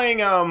like playing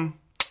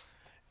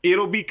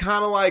it'll be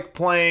kind of like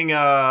playing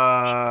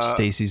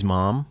Stacy's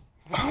Mom.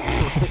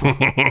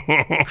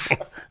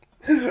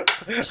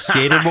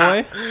 Skater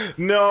Boy.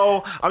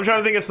 No, I'm trying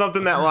to think of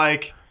something that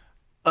like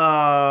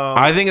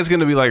I think it's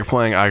gonna be like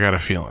playing "I Got a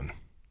Feeling."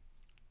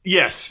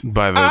 Yes.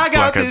 By the I got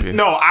Black Eyed this. Peas.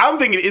 No, I'm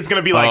thinking it's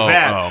going to be like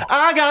that. Oh.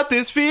 I got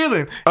this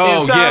feeling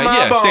Oh, inside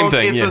my bones. same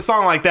thing. It's a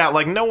song like that.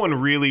 Like no one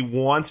really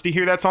wants to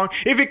hear that song.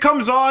 If it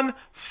comes on,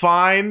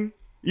 fine.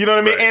 You know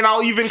what I mean? And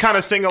I'll even kind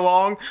of sing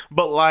along.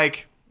 But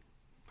like,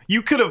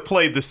 you could have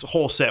played this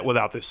whole set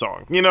without this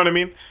song. You know what I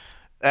mean?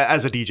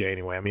 As a DJ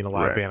anyway. I mean, a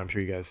live band, I'm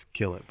sure you guys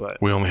kill it.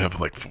 But we only have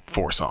like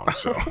 4 songs,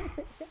 so...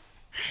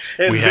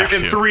 and, we have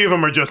to. 3 of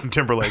them are Justin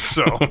Timberlake,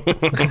 so...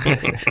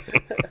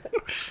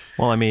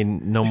 Well, I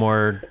mean, no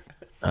more...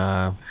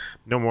 no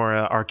more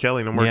R.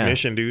 Kelly, no more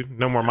Ignition, dude.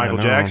 No more Michael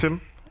know.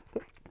 Jackson.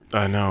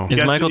 I know.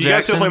 Is Michael You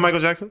guys still Jackson- play Michael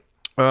Jackson?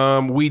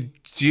 We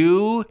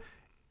do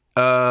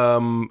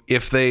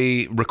If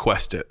they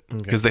request it,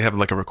 because they have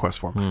like a request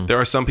form. There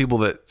are some people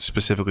that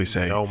specifically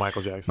say, No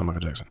Michael Jackson. No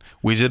Michael Jackson.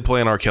 We did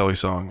play an R. Kelly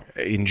song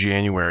in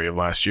January of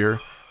last year.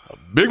 A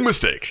big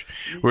mistake.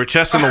 We were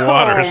testing the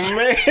waters. Oh,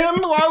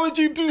 man. Why would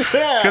you do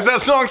that? Because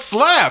that song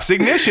slaps.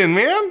 Ignition,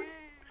 man.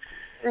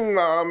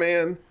 Nah,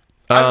 man.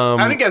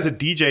 I think as a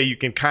DJ, you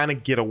can kind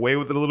of get away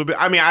with it a little bit.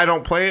 I mean, I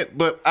don't play it,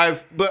 but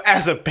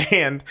as a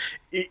band,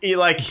 there's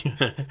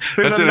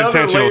That's an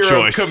another intentional layer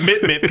choice. of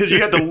commitment because you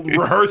had to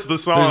rehearse the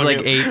song. There's like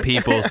 8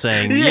 people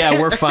saying,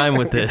 yeah, we're fine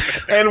with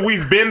this. And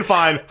we've been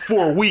fine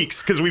for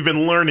weeks because we've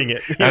been learning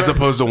it. As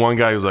opposed to one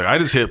guy who's like, I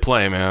just hit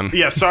play, man.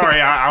 Yeah, sorry,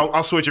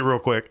 I'll switch it real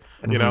quick.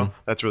 You know,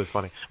 that's really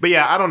funny. But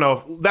yeah, I don't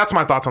know. That's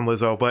my thoughts on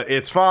Lizzo, but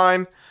it's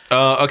fine.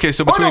 Okay,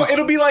 so between... Oh no,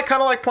 it'll be like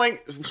kind of like playing.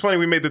 It's funny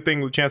we made the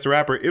thing with Chance the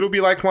Rapper. It'll be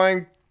like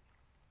playing,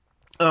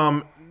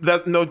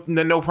 that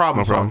no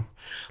problem song.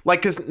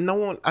 Like, cause no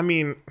one. I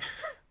mean,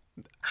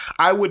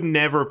 I would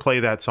never play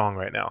that song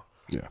right now.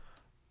 Yeah.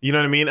 You know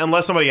what I mean?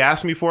 Unless somebody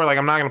asked me for it, like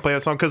I'm not gonna play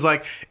that song because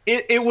like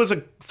it was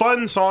a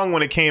fun song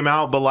when it came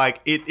out, but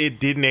like it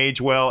didn't age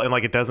well and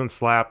like it doesn't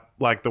slap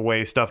like the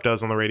way stuff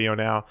does on the radio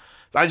now.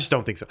 I just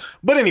don't think so.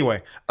 But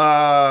anyway,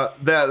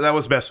 that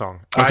was best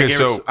song. Okay,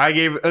 I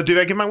gave. Did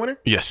I give my winner?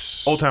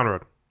 Yes. Old Town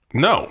Road.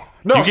 No.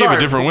 No, you sorry, gave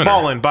a different winner.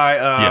 Ballin' by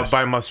Yes.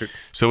 by Mustard.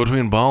 So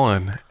between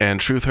Ballin' and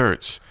Truth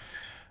Hurts,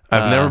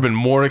 I've never been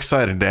more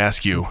excited to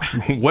ask you,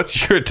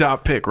 what's your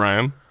top pick,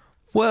 Ryan?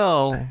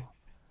 Well,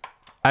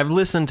 I've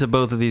listened to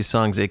both of these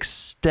songs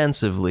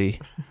extensively.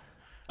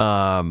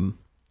 I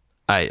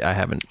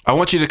haven't. I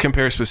want you to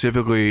compare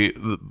specifically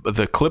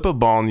the clip of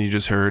Ballin' you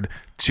just heard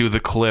to the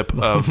clip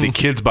of the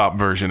Kids Bop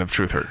version of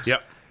Truth Hurts.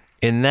 Yep.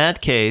 In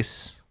that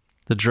case,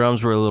 the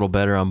drums were a little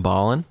better on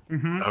Ballin'.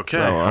 Okay.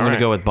 So I'm going to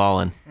go with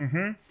Ballin'.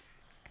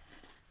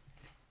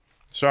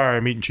 Sorry,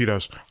 I'm eating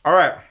Cheetos. All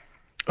right.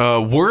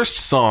 Worst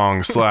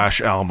song /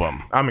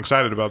 album. I'm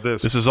excited about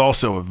this. This is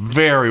also a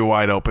very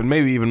wide open,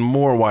 maybe even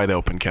more wide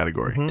open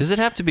category. Does it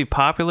have to be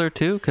popular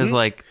too? Because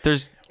like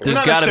there's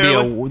Not got to be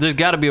necessarily. there's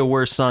got to be a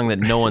worse song that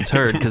no one's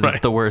heard because it's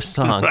the worst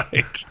song.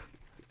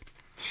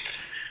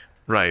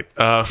 Right.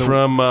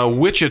 From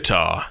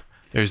Wichita,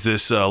 there's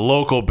this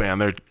local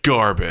band. They're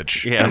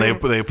garbage. Yeah. And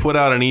they put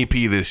out an EP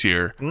this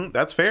year.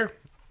 That's fair.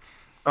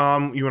 You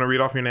want to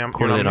read off your name?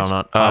 Recorded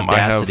on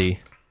Audacity.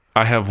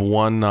 I have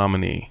one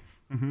nominee.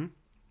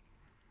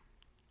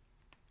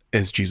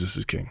 Is Jesus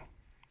is King.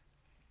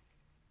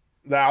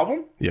 The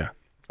album? Yeah.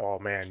 Oh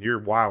man, you're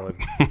wildin'.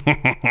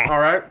 All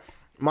right.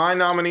 My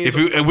nominees.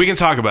 If we can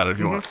talk about it if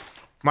you want.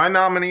 My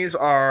nominees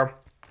are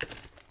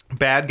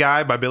 "Bad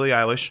Guy" by Billie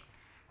Eilish.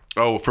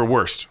 Oh, for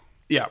worst.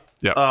 Yeah.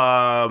 Yeah.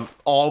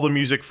 All the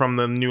music from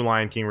the new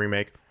Lion King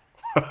remake.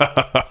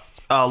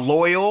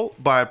 "Loyal"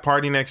 by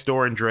Party Next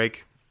Door and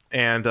Drake,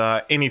 and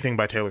anything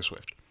by Taylor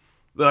Swift.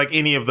 Like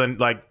any of the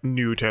like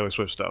new Taylor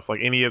Swift stuff,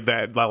 like any of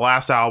that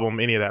last album,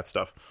 any of that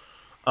stuff.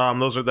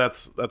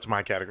 That's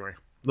my category.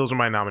 Those are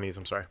my nominees.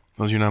 I'm sorry.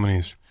 Those are your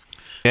nominees.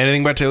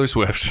 Anything by Taylor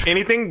Swift.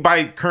 Anything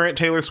by current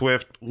Taylor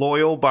Swift,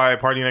 "Loyal" by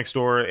Party Next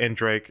Door and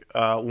Drake,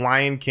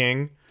 Lion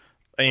King,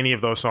 any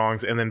of those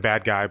songs, and then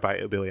 "Bad Guy"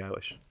 by Billie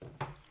Eilish.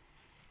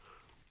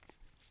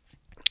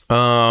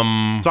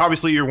 So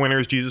obviously your winner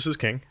is Jesus is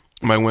King.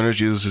 My winner is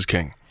Jesus is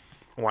King.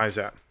 Why is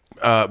that?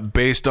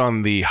 Based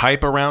on the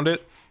hype around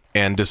it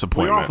and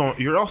disappointment.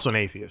 You're also an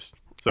atheist.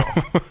 So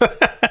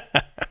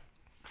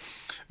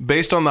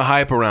Based on the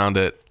hype around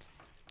it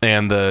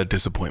and the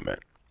disappointment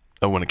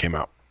of when it came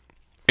out.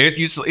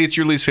 It's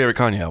your least favorite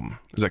Kanye album.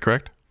 Is that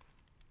correct?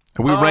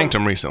 We ranked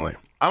them recently.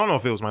 I don't know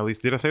if it was my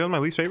least. Did I say it was my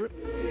least favorite?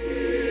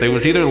 It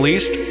was either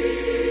least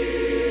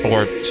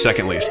or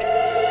second least.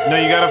 No,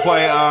 you gotta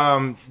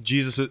play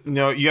Jesus.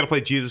 No, you gotta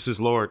play "Jesus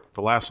is Lord,"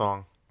 the last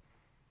song.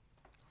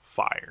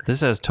 Fire. This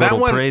has Total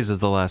That one- Praise as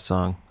the last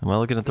song. Am I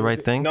looking at the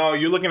right thing? No,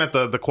 you're looking at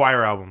the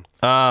choir album.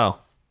 Oh,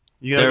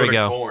 You gotta there we to-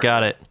 go.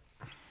 Got it.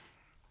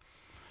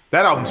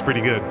 That album's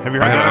pretty good. Have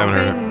you heard I that haven't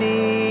album?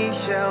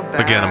 heard it.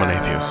 Again, I'm an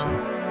atheist. So.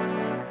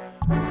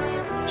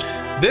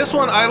 This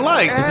one I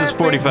liked. This is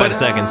 45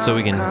 seconds, so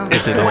we can get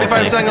It's through the whole 45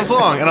 thing. seconds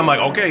long, and I'm like,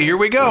 okay, here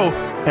we go,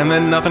 and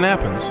then nothing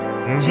happens.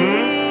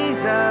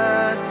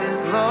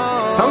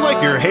 Sounds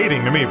like you're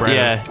hating to me, Brandon.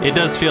 Yeah, it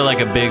does feel like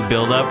a big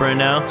build-up right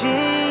now.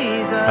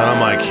 And I'm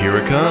like, here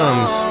it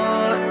comes.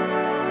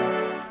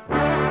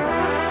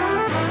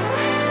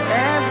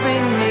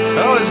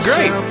 Oh, it's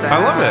great. I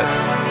love it.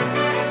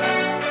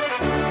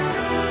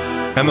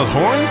 And those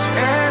horns?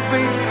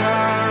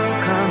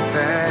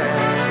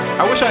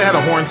 I wish I had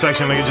a horn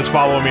section that could just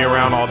follow me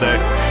around all day.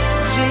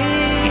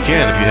 You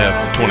can if you have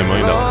 $20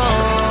 million.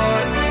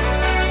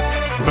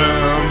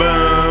 Boom,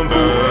 boom,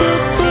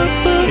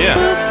 boom. Yeah.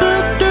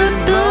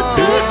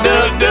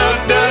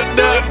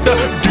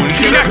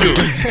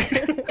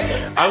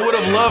 I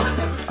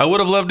would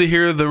have loved to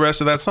hear the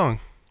rest of that song.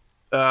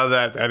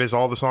 That is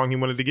all the song he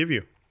wanted to give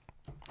you.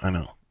 I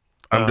know.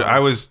 I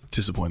was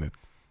disappointed.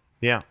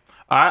 Yeah.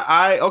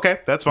 Okay,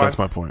 that's fine. That's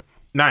my point.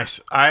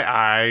 Nice.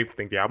 I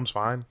think the album's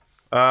fine.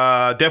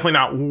 Definitely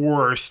not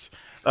worst.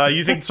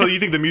 You think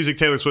the music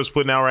Taylor Swift's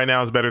putting out right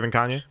now is better than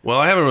Kanye? Well,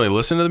 I haven't really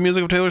listened to the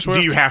music of Taylor Swift.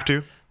 Do you have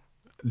to?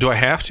 Do I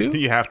have to? Do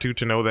you have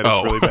to know that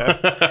it's really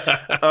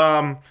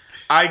bad?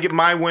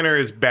 My winner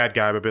is "Bad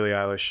Guy" by Billie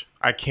Eilish.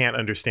 I can't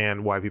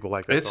understand why people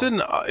like that. It's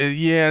song.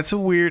 it's a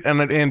weird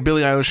and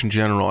Billie Eilish in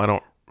general. I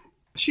don't.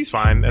 She's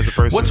fine as a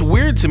person. What's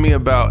weird to me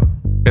about,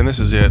 and this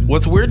is it.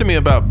 What's weird to me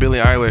about Billie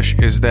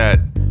Eilish is that,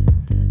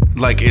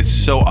 like, it's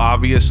so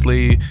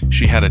obviously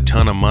she had a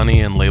ton of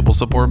money and label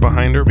support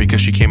behind her because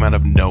she came out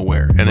of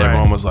nowhere, and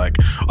everyone was like,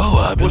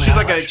 "Oh, Billie she's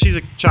Eilish." she's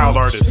a child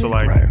artist, so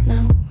like. Right.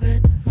 Now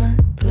with my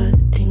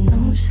bloody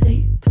nose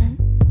sleeping,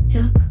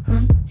 you're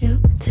on your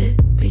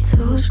tippy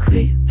toes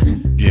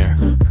creeping. Yeah.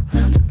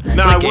 Around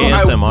No, Like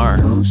ASMR.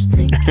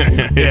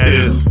 Yeah, it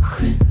is.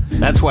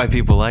 That's why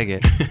people like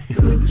it.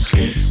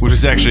 Which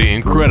is actually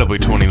incredibly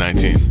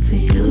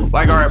 2019.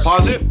 Like, all right,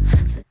 pause it.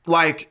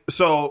 Like,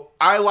 so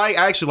I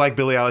actually like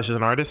Billie Eilish as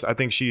an artist. I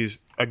think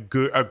she's a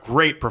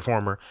great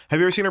performer. Have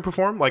you ever seen her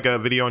perform, like a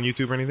video on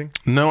YouTube or anything?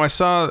 No, I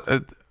saw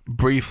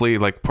briefly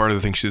like part of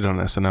the thing she did on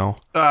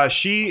SNL.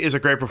 She is a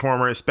great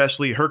performer,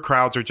 especially her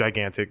crowds are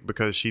gigantic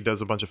because she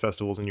does a bunch of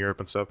festivals in Europe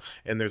and stuff,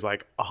 and there's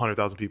like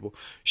 100,000 people.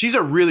 She's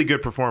a really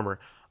good performer.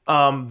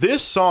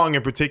 This song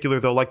in particular,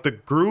 though, like the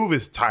groove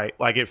is tight.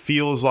 Like it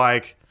feels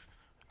like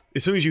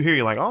as soon as you hear it,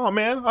 you're like, oh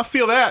man, I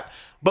feel that.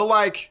 But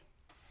like,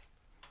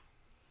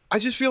 I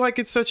just feel like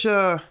it's such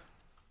a,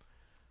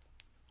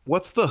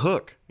 what's the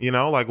hook? You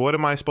know, like what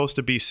am I supposed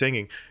to be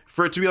singing?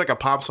 For it to be like a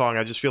pop song,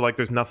 I just feel like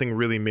there's nothing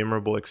really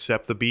memorable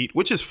except the beat,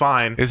 which is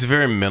fine. It's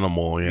very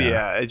minimal.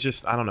 Yeah, it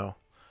just, I don't know.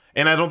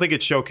 And I don't think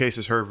it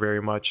showcases her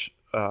very much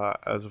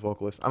as a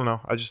vocalist. I don't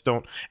know. I just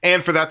don't.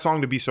 And for that song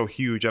to be so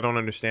huge, I don't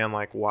understand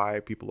like why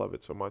people love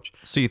it so much.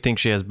 So you think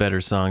she has better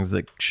songs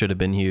that should have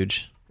been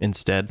huge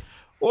instead?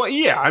 Well,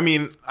 yeah. I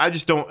mean, I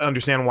just don't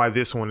understand why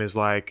this one is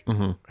like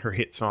her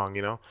hit song.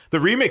 You know, the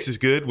remix is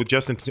good with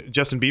Justin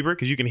Bieber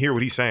because you can hear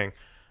what he's saying,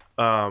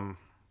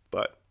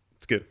 but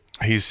it's good.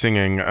 He's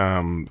singing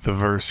the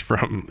verse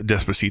from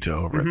Despacito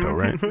over it, though,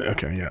 right?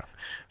 Okay, yeah.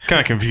 Kind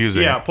of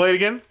confusing. Yeah, play it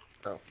again.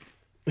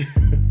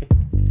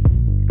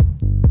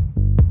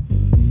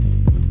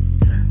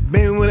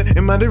 Baby, went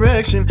in my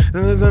direction.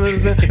 Yeah,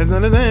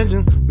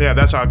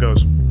 that's how it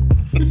goes.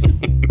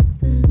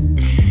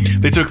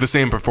 They took the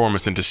same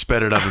performance and just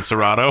sped it up in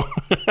Serato.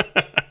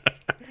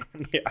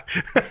 Yeah.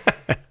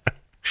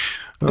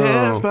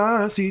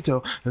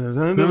 Despacito.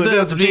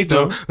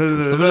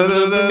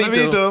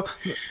 Despacito.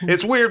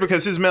 It's weird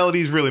because his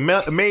melody's really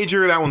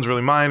major. That one's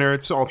really minor.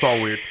 It's all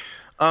weird.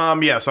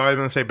 Yeah, so I was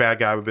gonna say "Bad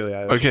Guy" with Billie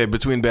Eilish. Okay,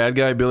 between "Bad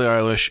Guy," Billie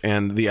Eilish,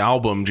 and the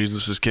album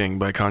 "Jesus Is King"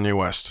 by Kanye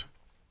West.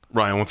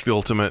 Ryan, what's the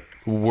ultimate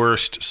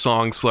worst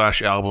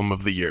song/album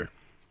of the year?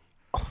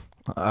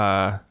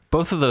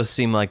 Both of those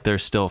seem like they're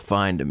still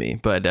fine to me,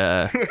 but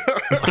I'll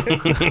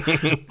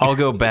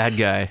go "Bad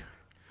Guy."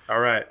 All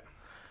right.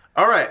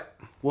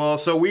 Well,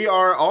 so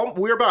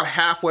we're about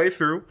halfway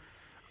through.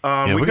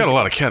 Yeah, we got a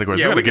lot of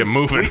categories. Yeah, we gotta get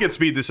moving. We can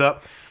speed this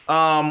up.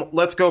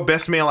 Let's go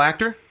Best Male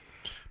Actor.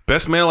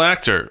 Best Male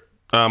Actor.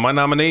 My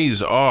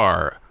nominees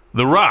are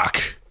The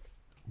Rock,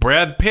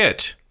 Brad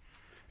Pitt,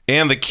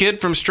 and the kid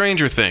from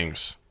Stranger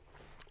Things.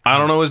 I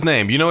don't know his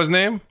name. You know his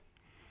name?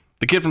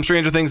 The kid from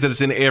Stranger Things that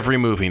is in every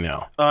movie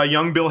now.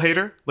 Young Bill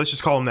Hader. Let's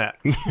just call him that.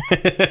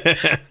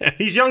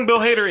 He's young Bill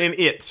Hader in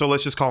It, so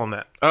let's just call him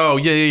that. Oh,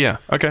 yeah.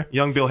 Okay.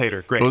 Young Bill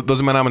Hader. Great.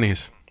 Those are my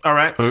nominees. All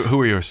right.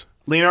 Who are yours?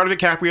 Leonardo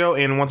DiCaprio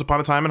in Once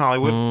Upon a Time in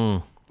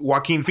Hollywood.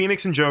 Joaquin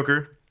Phoenix in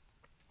Joker.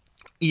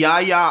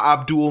 Yahya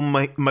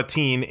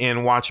Abdul-Mateen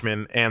in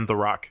Watchmen, and The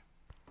Rock.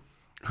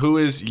 Who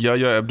is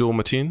Yahya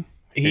Abdul-Mateen?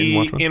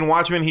 In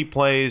Watchmen, he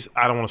plays,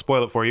 I don't want to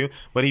spoil it for you,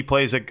 but he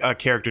plays a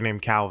character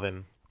named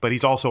Calvin. But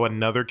he's also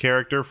another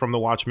character from the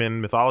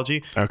Watchmen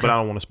mythology. Okay. But I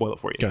don't want to spoil it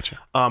for you. Gotcha.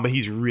 But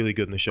he's really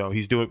good in the show.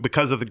 He's doing,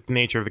 because of the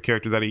nature of the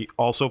character that he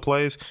also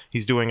plays,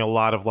 he's doing a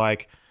lot of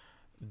like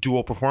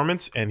dual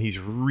performance, and he's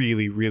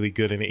really, really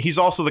good in it. He's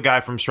also the guy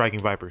from Striking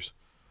Vipers.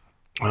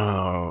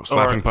 Oh,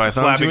 Slapping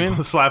Pythons, you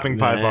mean? Slapping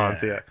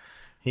Pythons, yeah.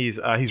 He's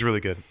really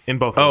good in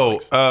both of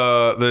those things.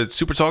 The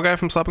super tall guy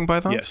from Slapping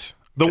Pythons? Yes.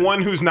 The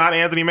one who's not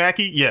Anthony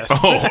Mackie? Yes.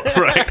 Oh,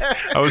 right.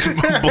 I was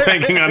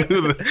blanking on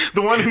who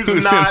the one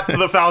who's not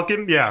the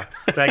Falcon? Yeah,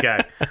 that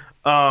guy.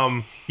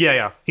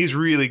 Yeah. He's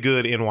really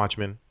good in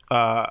Watchmen.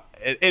 And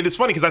it's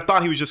funny because I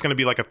thought he was just going to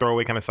be like a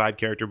throwaway kind of side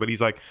character, but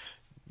he's like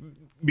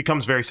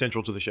becomes very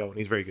central to the show, and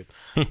he's very good.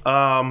 Do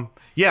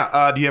you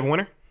have a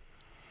winner?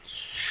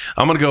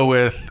 I'm going to go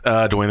with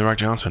Dwayne The Rock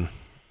Johnson.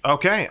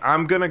 Okay,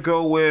 I'm going to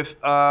go with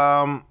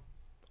Leonardo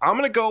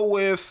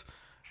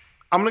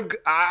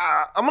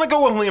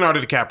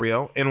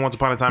DiCaprio in Once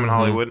Upon a Time in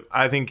Hollywood.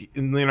 I think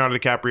Leonardo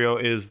DiCaprio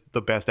is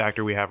the best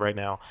actor we have right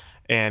now,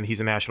 and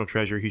he's a national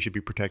treasure. He should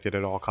be protected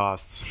at all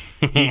costs.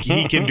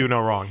 He can do no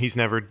wrong. He's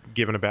never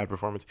given a bad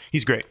performance.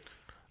 He's great.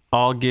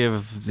 I'll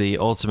give the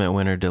ultimate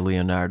winner to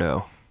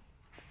Leonardo.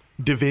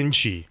 Da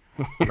Vinci.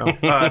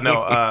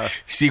 No.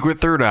 Secret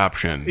third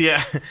option.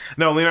 Yeah.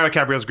 No, Leonardo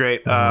DiCaprio's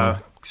great.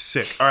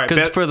 Sick. All right.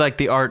 Because for like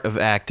the art of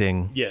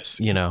acting, Yes.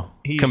 you know,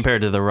 He's-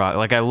 compared to The Rock,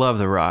 like I love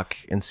The Rock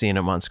and seeing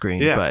him on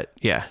screen, Yeah. but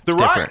yeah, The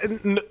it's Rock,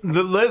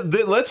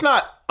 different. let's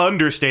not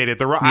understate it.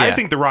 The Rock, I Yeah.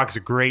 think The Rock's a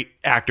great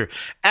actor.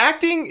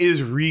 Acting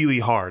is really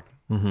hard.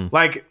 Mm-hmm.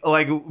 Like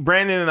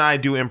Brandon and I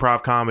do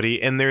improv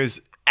comedy, and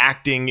there's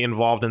acting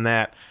involved in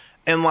that,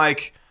 and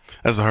like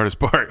That's the hardest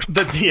part.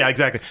 yeah,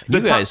 exactly. You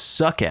guys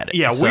suck at it.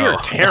 Yeah, so. we are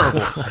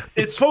terrible.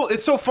 It's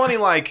so funny.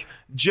 Like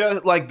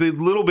just like the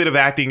little bit of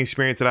acting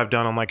experience that I've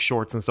done on like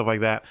shorts and stuff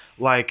like that.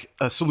 Like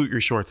Salute Your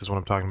Shorts is what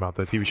I'm talking about.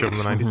 The TV show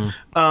from the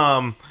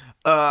 '90s.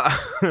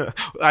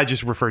 I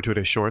just refer to it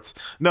as shorts.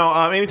 No,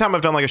 anytime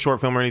I've done like a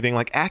short film or anything,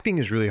 like acting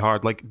is really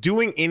hard. Like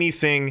doing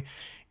anything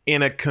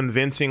in a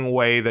convincing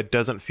way that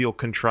doesn't feel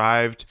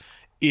contrived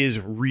is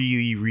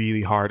really,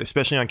 really hard,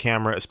 especially on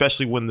camera,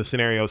 especially when the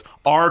scenarios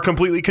are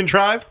completely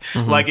contrived.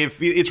 Like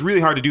it's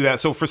really hard to do that.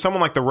 So for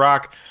someone like The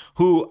Rock,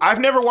 who I've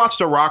never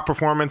watched a Rock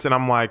performance and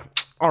I'm like,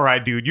 all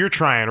right, dude, you're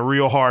trying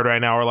real hard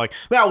right now. Or like,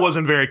 that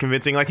wasn't very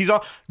convincing. Like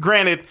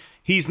granted,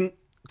 he's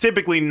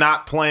typically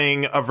not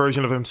playing a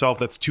version of himself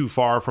that's too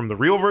far from the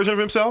real version of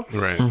himself.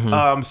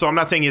 Right. So I'm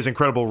not saying he has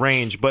incredible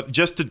range, but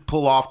just to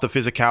pull off the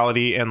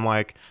physicality and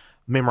like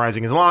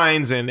memorizing his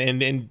lines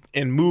and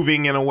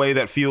moving in a way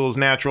that feels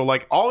natural,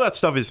 like all that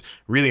stuff is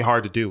really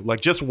hard to do.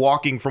 Like just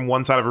walking from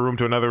one side of a room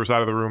to another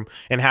side of the room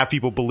and have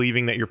people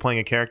believing that you're playing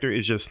a character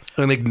is just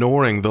And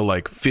ignoring the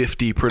like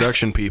 50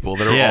 production people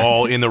that are Yeah.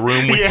 all in the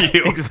room with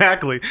you.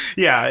 exactly.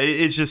 Yeah,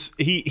 it's just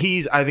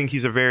he's I think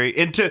he's a very,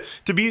 and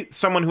to be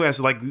someone who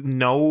has like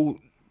no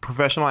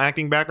professional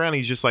acting background,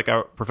 he's just like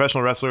a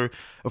professional wrestler,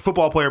 a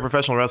football player,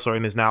 professional wrestler,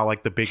 and is now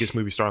like the biggest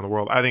movie star in the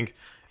world. I think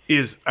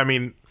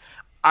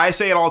I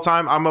say it all the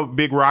time. I'm a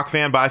big Rock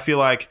fan, but I feel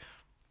like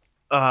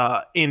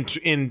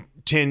in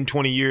 10,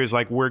 20 years,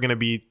 like we're going to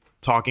be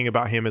talking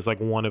about him as like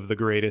one of the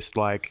greatest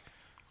like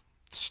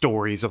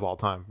stories of all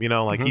time. You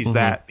know, like he's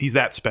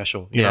that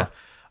special. You know?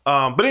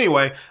 But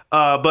anyway,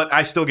 but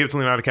I still give it to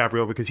Leonardo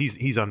DiCaprio because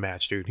he's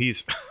unmatched, dude.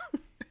 He's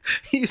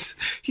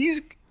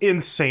he's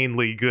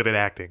insanely good at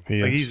acting.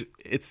 He Like is.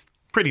 it's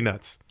pretty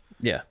nuts.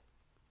 Yeah.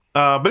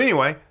 But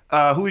anyway,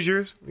 who is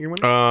yours? Your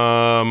winner?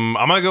 I'm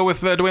gonna go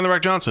with Dwayne the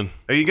Rock Johnson.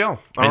 There you go.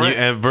 All right.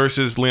 And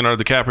versus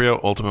Leonardo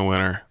DiCaprio, ultimate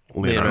winner.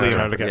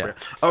 Leonardo DiCaprio.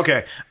 DiCaprio.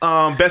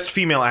 Okay. Best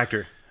female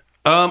actor.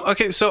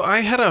 Okay, so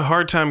I had a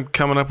hard time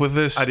coming up with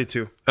this. I did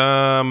too.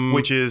 Um,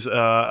 Which is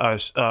a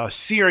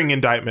searing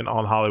indictment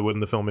on Hollywood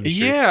and the film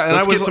industry. Yeah, and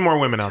Let's I was get some more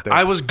women out there.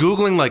 I was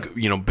Googling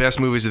like, best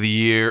movies of the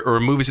year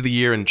or movies of the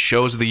year and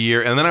shows of the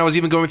year. And then I was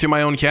even going through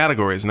my own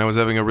categories and I was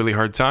having a really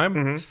hard time.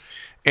 Mm-hmm.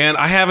 And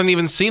I haven't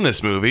even seen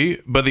this movie,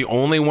 but the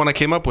only one I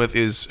came up with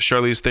is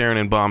Charlize Theron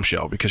in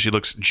Bombshell because she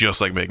looks just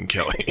like Megyn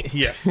Kelly.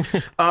 Yes.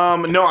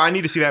 No, I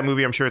need to see that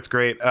movie. I'm sure it's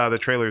great. The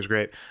trailer is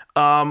great.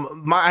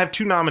 I have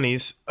two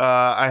nominees.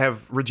 I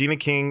have Regina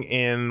King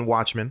in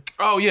Watchmen.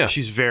 Oh, yeah.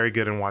 She's very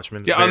good in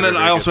Watchmen. Yeah, Very, and then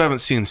very I also good. haven't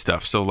seen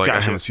stuff, so like I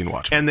Gotcha. haven't seen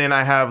Watchmen. And then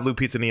I have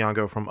Lupita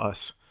Nyong'o from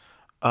Us.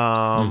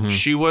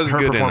 She was her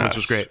good in performance Us.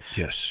 was great.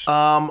 Yes.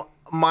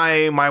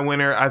 My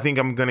winner, I think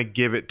I'm gonna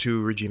give it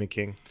to Regina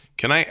King.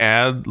 Can I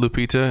add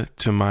Lupita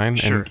to mine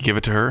Sure. and give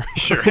it to her?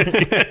 Sure.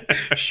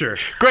 Sure.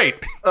 Great.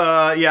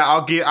 Yeah,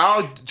 I'll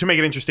to make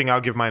it interesting,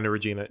 I'll give mine to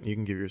Regina. You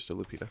can give yours to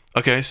Lupita.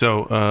 Okay,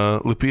 so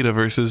Lupita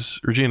versus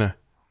Regina.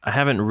 I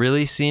haven't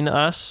really seen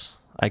Us.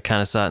 I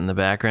kind of saw it in the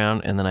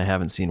background, and then I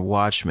haven't seen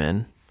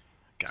Watchmen.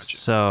 Gotcha.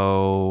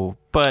 So,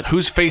 but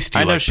Whose face do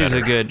you I know like she's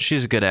better?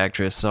 a good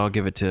actress, so I'll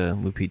give it to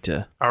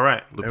Lupita. All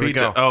right. There we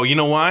go. Lupita. Oh, you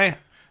know why?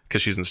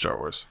 Because she's in Star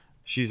Wars.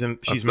 She's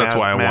That's Maz,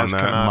 why I won Maz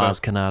that. Kanata.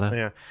 Maz Kanata.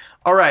 Yeah.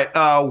 All right.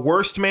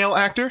 Worst male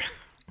actor.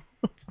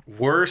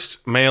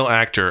 Worst male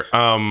actor.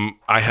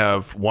 I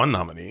have one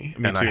nominee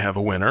and too. I have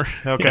a winner.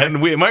 Okay.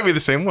 And it might be the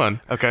same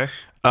one. Okay.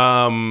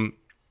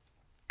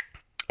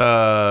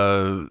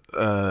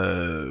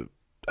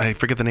 I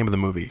forget the name of the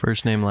movie.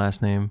 First name,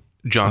 last name.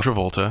 John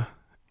Travolta.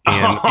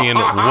 In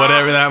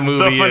whatever that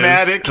movie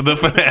Fanatic. is. The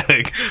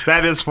Fanatic.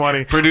 That is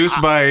funny.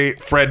 Produced by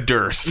Fred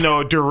Durst.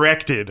 No,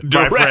 directed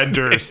by Fred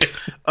Durst.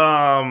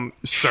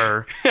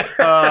 Sir.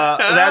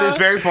 That is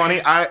very funny.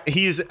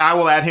 I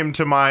will add him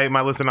to my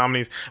list of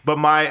nominees. But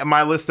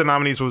my list of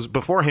nominees was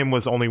before him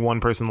was only one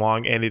person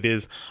long, and it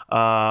is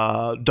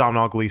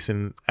Domhnall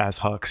Gleeson as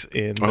Hux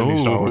in the new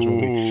Star Wars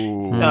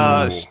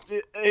movie.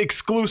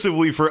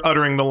 Exclusively for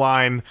uttering the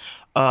line,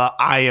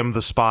 I am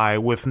the spy I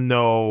would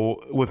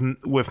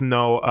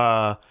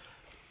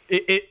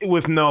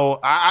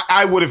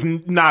have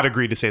not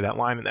agreed to say that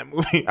line in that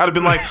movie. I'd have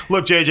been like,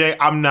 look, JJ,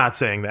 I'm not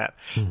saying that.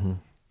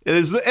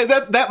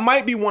 That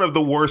might be one of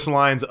the worst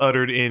lines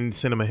uttered in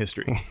cinema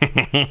history.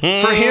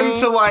 For him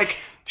to like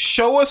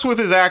show us with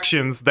his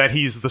actions that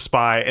he's the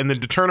spy and then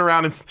to turn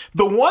around and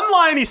the one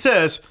line he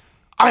says,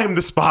 I am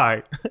the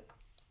spy.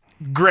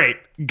 Great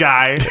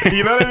guy.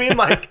 You know what I mean?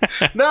 Like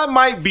that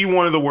might be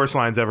one of the worst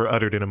lines ever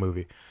uttered in a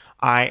movie.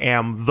 I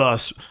am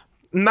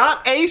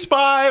not a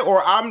spy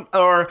or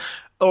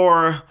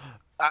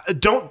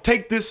don't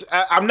take this.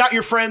 I'm not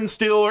your friend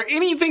still, or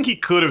anything he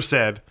could have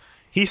said.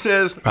 He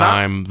says,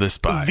 I'm the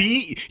spy.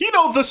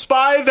 The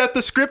spy that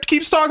the script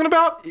keeps talking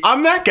about.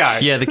 I'm that guy.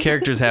 Yeah, the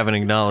characters haven't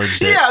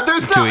acknowledged it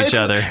there's to each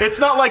other. It's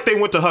not like they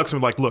went to Hux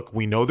and were like, look,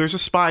 we know there's a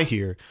spy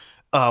here.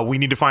 We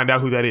need to find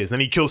out who that is. Then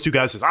he kills 2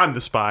 guys and says, I'm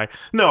the spy.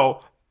 No.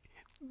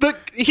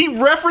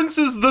 He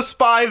references the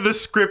spy the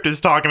script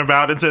is talking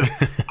about and says,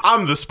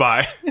 I'm the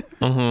spy.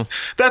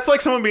 That's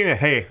like someone being,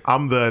 hey,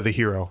 I'm the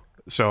hero.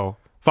 So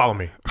follow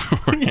me.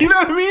 You know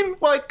what I mean?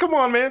 Like, come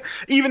on, man.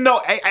 Even though,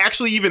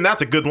 actually, even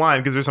that's a good line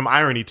because there's some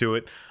irony to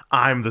it.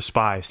 I'm the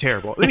spy. It's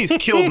terrible. Then he's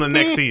killed in the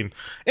next scene.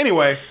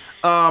 Anyway,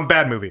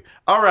 bad movie.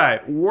 All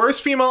right.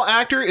 Worst female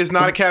actor is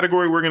not a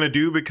category we're going to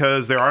do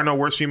because there are no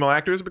worst female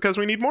actors because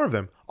we need more of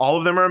them. All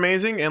of them are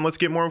amazing, and let's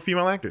get more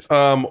female actors.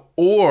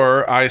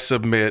 Or I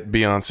submit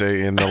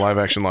Beyonce in the live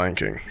action Lion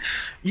King.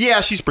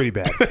 Yeah, she's pretty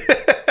bad.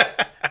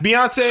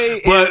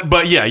 Beyonce,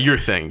 but yeah, your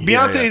thing.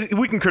 Beyonce,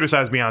 we can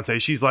criticize Beyonce.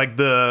 She's like at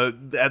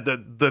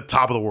the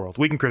top of the world.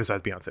 We can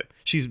criticize Beyonce.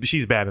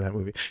 She's bad in that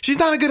movie. She's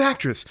not a good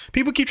actress.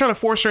 People keep trying to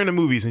force her into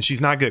movies, and she's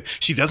not good.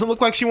 She doesn't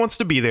look like she wants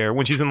to be there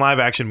when she's in live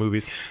action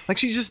movies. Like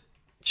she's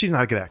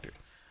not a good actor.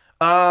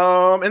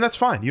 And that's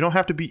fine. You don't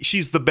have to be.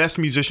 She's the best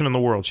musician in the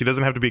world. She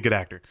doesn't have to be a good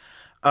actor.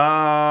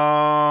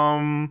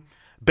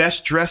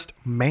 Best dressed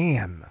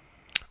man.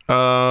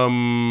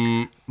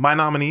 My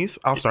nominees,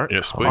 I'll start.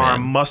 Yes, please. Are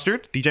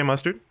DJ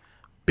Mustard,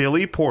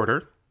 Billy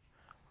Porter,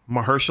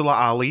 Mahershala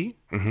Ali,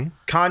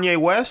 Kanye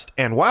West,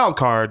 and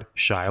wildcard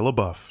Shia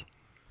LaBeouf.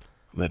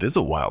 That is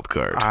a wild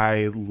card.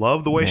 I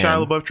love the way Man.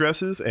 Shia LaBeouf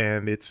dresses,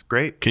 and it's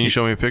great. Can you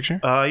show me a picture?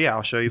 Yeah,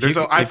 I'll show you.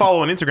 I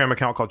follow an Instagram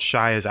account called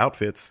Shia's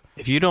Outfits.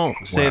 If you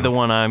don't say the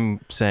one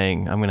I'm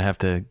saying, I'm gonna have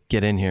to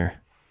get in here.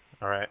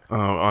 All right.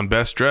 On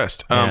best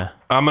dressed. Yeah.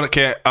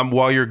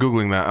 While you're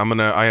googling that,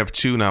 I have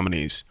 2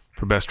 nominees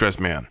for best dressed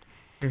man,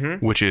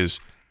 which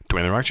is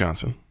Dwayne The Rock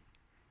Johnson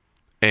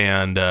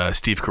and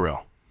Steve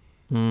Carell.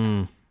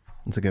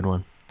 That's a good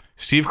one.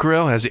 Steve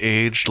Carell has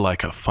aged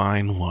like a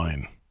fine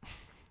wine.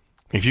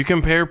 If you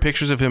compare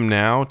pictures of him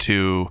now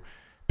to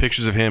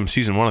pictures of him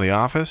season 1 of The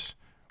Office,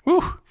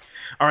 woo.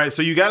 All right,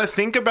 so you got to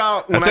think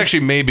about... That's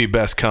actually maybe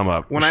best come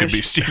up. When should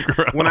be Steve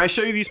Carell. When I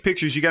show you these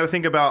pictures, you got to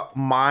think about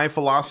my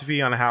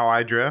philosophy on how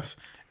I dress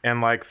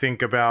and like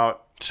think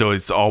about... So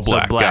it's all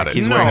black. Got it.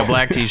 He's wearing a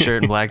black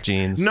t-shirt and black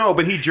jeans. No,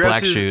 but he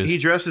dresses black shoes. He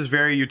dresses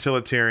very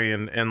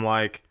utilitarian and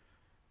like...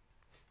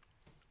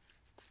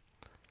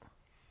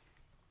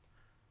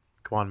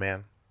 Come on,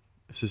 man.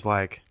 This is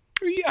like...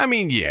 I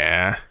mean,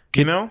 yeah.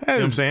 You know what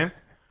I'm saying?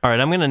 All right,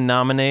 I'm going to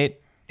nominate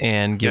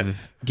and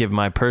give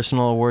my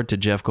personal award to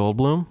Jeff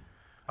Goldblum.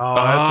 Oh,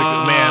 that's a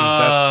good man.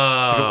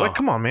 That's a good, like,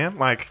 come on, man.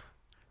 Like,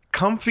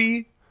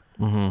 comfy,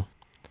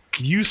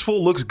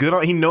 useful, looks good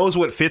on. He knows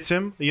what fits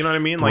him. You know what I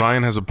mean? Like,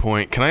 Ryan has a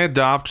point. Can I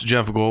adopt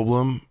Jeff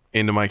Goldblum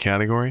into my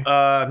category?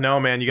 no,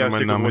 man. You got to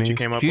stick with what you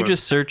came up If you with.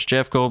 just search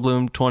Jeff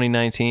Goldblum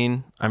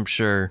 2019, I'm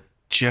sure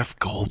Jeff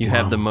Goldblum. you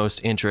have the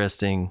most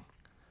interesting.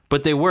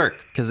 But they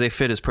work because they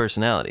fit his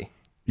personality.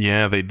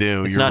 Yeah, they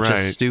do. It's You're not right.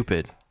 just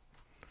stupid.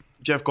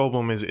 Jeff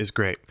Goldblum is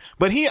great,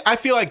 but I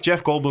feel like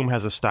Jeff Goldblum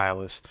has a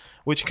stylist,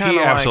 which kind He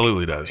of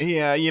absolutely does.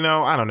 Yeah,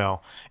 I don't know.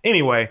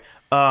 Anyway,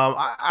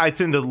 I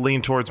tend to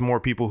lean towards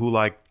more people who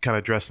like kind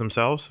of dress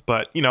themselves,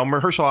 but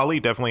Mahershala Ali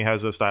definitely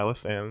has a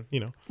stylist, and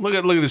Look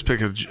at this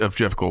pic of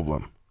Jeff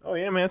Goldblum. oh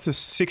yeah, man, it's a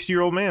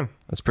 60-year-old man.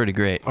 That's pretty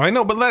great. I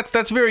know, but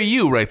that's very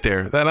you right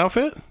there. That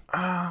outfit.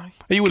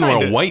 You wouldn't wear a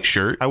kinda. white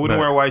shirt. I wouldn't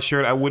but- wear a white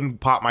shirt. I wouldn't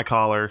pop my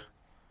collar.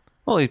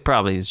 Well, he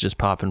probably is just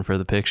popping for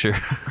the picture.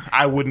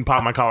 I wouldn't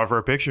pop my collar for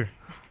a picture.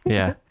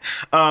 Yeah.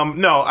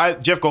 No,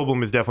 Jeff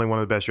Goldblum is definitely one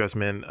of the best dressed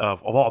men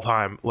of all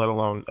time, let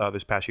alone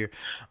this past year.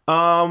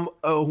 What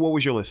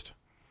was your list?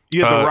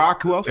 You had The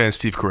Rock. Who else? And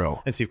Steve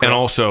Carell. And Steve Carell. And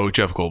also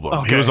Jeff Goldblum.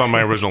 Okay. He was on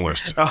my original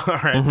list. All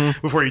right.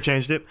 Before you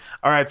changed it.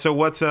 All right. So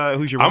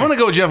who's your? I'm winner?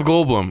 gonna go Jeff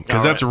Goldblum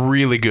because All that's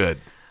really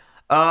good.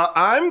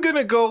 I'm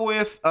gonna go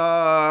with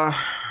I'm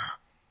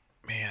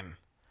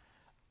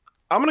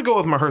gonna go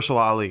with Mahershala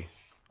Ali.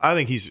 I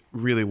think he's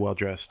really well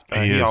dressed.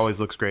 He is. always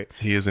looks great.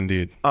 He is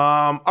indeed.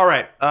 All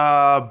right.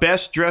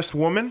 Best dressed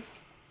woman.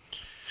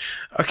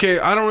 Okay,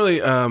 I don't really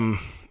I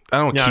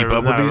don't Not keep a-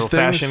 up not with a these real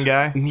things. fashion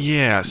guy?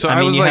 Yeah, so I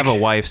mean, was you like, have a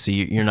wife, so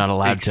you're not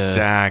allowed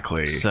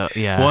exactly. to. So,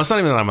 yeah. Well, it's not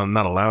even that I'm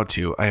not allowed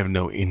to. I have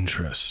no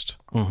interest.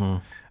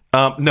 No,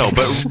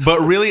 but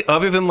really,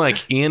 other than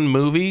like in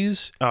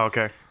movies, Oh,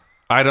 okay.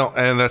 I don't,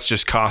 and that's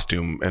just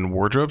costume and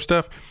wardrobe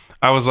stuff.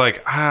 I was like,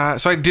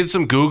 so I did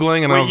some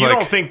Googling and I Wait, was you like,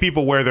 don't think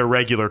people wear their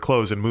regular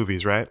clothes in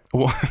movies, right?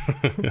 well,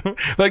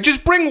 like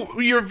just bring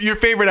your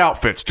favorite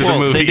outfits to the Well,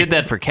 movie. they did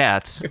that for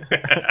Cats.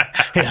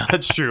 Yeah,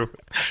 that's true.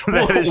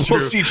 That is true.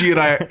 We'll CG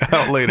it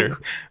out later.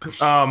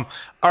 All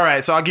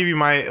right, so I'll give you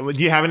my.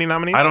 Do you have any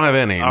nominees? I don't have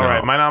any. All no.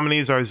 right, my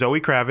nominees are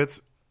Zoe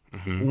Kravitz,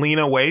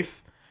 Lena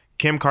Waithe,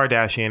 Kim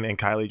Kardashian, and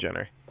Kylie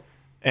Jenner.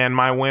 And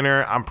my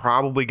winner, I'm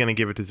probably going to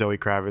give it to Zoe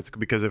Kravitz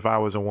because if I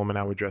was a woman,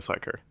 I would dress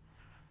like her.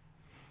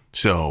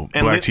 So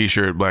And black Lin-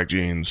 T-shirt, black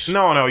jeans.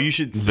 No, you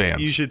should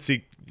Vans. you should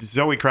see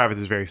Zoe Kravitz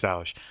is very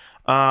stylish.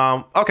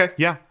 Okay,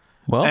 yeah.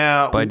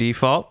 Well, by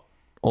default,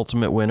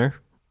 ultimate winner,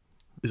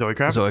 Zoe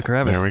Kravitz. Zoe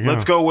Kravitz. There we go.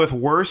 Let's go with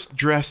worst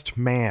dressed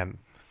man.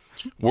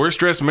 Worst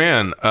dressed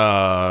man.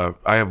 I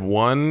have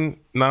one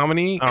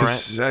nominee. All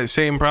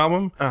Same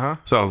problem.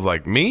 So I was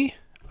like, me,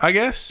 I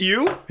guess.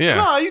 You? Yeah.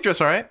 No, you dress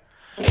all right.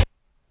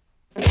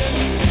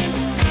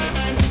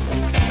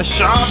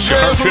 Sharp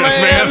dressed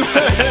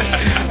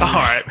man. All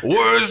right.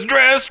 Worst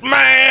dressed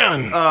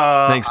man.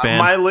 Thanks, man.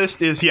 My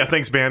list is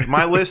thanks, band.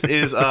 My list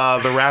is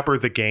the rapper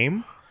The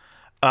Game,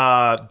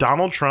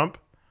 Donald Trump,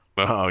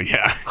 Oh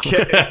yeah.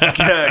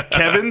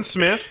 Kevin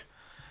Smith,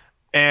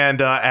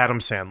 and Adam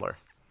Sandler.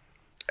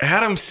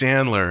 Adam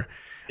Sandler.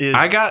 Is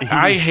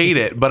I hate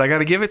it, but I got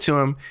to give it to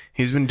him.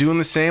 He's been doing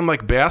the same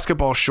like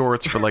basketball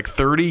shorts for like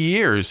 30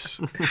 years.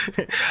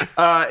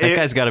 That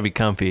guy's got to be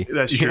comfy.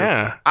 That's true.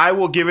 Yeah. I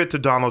will give it to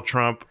Donald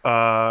Trump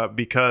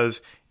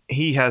because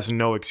he has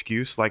no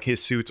excuse. Like,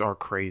 his suits are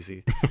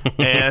crazy.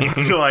 And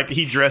like,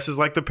 he dresses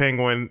like the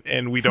Penguin,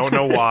 and we don't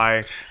know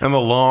why. And the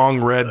long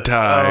red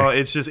tie.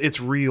 It's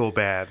real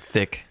bad.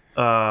 Thick.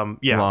 Long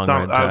red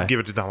tie. I would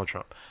give it to Donald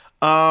Trump.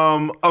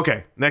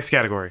 Okay, next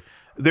category.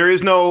 There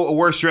is no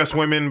worst dressed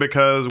women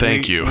because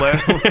we're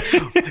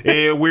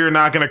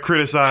not going to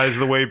criticize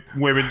the way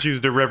women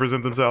choose to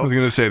represent I was themselves.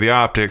 going to say the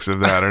optics of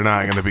that are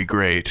not going to be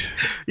great.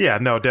 Yeah,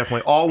 no,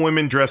 definitely. All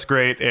women dress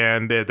great,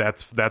 and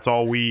that's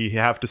all we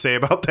have to say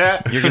about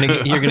that. You're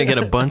gonna get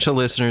a bunch of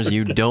listeners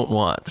you don't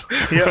want.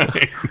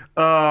 Yeah.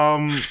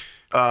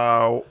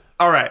 All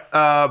right.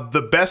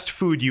 The best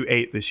food you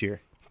ate this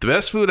year. The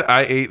best food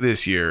I ate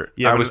this year,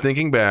 I was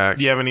thinking back.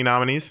 Do you have any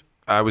nominees?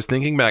 I was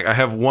thinking back. I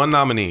have one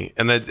nominee,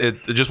 and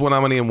just one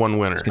nominee and one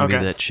winner. It's gonna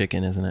be that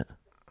chicken, isn't it?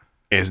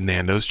 Is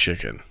Nando's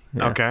chicken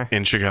Okay.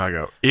 in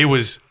Chicago. It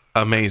was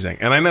amazing.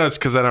 And I know it's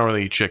because I don't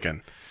really eat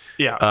chicken.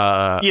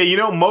 Yeah.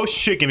 Most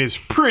chicken is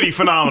pretty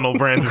phenomenal,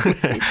 Brandon.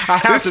 I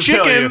have This to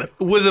tell you.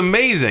 chicken was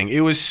amazing.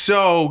 It was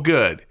so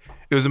good.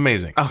 It was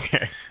amazing.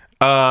 Okay.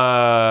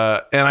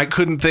 And I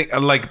couldn't think,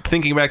 like,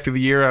 thinking back through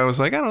the year, I was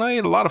like, I don't know, I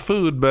ate a lot of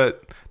food,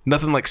 but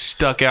nothing like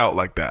stuck out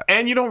like that.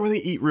 And you don't really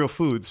eat real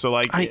food, so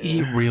like I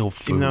eat real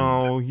food.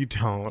 No, you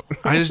don't.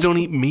 I just don't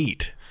eat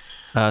meat.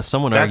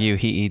 Some would argue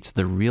he eats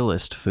the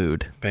realest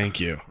food. Thank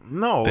you.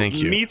 No, Thank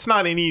you. Meat's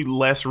not any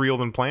less real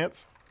than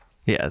plants.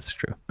 Yeah, that's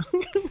true.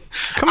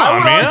 Come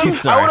on, man.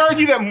 I would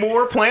argue that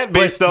more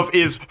plant-based stuff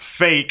is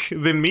fake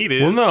than meat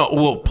is.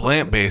 Well,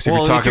 plant-based. If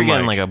Well, you're talking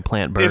getting like a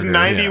plant burger. if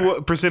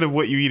 90% of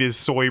what you eat is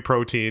soy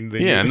protein,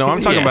 then yeah, no,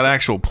 I'm talking Yeah. about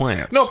actual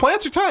plants. no,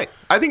 plants are tight.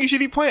 I think you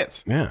should eat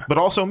plants. Yeah. But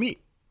also meat.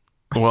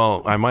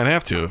 Well, I might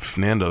have to if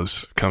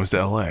Nando's comes to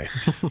LA.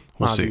 We'll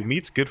Nah, see. dude,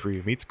 meat's good for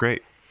you. Meat's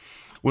great.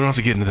 We don't have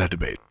to get into that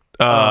debate.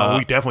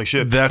 We definitely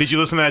should. that's- Did you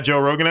listen to that Joe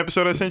Rogan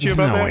episode I sent you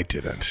about No, that? I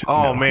didn't.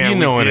 Oh, No. man, you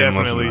know we I didn't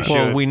listen to definitely that. should.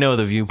 Well, we know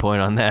the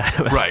viewpoint on that.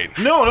 Right.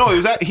 No, it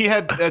was that he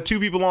had two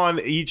people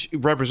on, each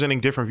representing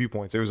different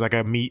viewpoints. There was like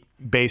a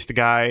meat-based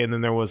guy, and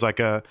then there was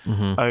like a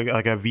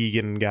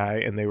vegan guy,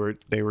 and they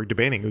were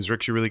debating. It was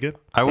actually really good.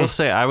 I will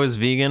say I was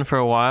vegan for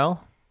a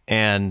while,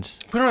 and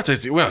We don't have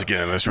to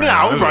get into this right Yeah,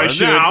 now. we probably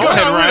should. No, Go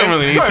ahead, we Ryan. don't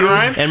really need Go ahead, to.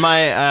 Ryan. and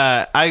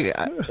my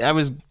I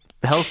was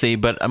healthy,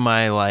 but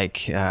I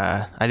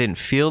didn't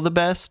feel the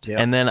best. Yep.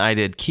 And then I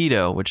did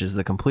keto, which is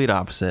the complete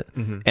opposite,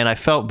 and I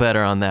felt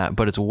better on that.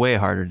 But it's way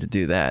harder to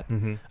do that.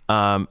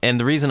 And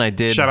the reason I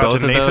did Shout out both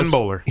to of Nathan those,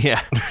 Bowler.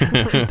 yeah,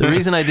 the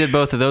reason I did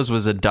both of those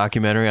was a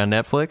documentary on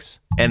Netflix,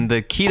 and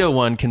the keto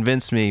one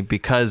convinced me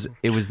because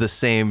it was the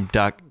same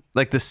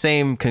the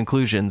same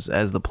conclusions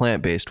as the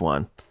plant-based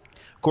one.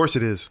 Of course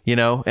it is. You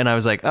know, and I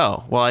was like,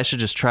 oh, well, I should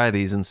just try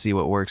these and see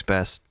what works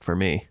best for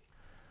me.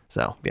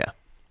 So yeah,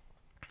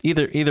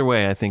 either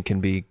way, I think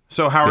can be.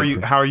 So how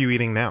are you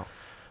eating now?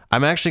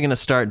 I'm actually gonna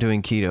start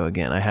doing keto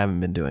again. I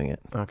haven't been doing it.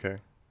 Okay.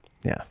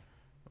 Yeah.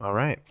 All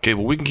right. Okay,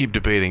 well, we can keep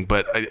debating,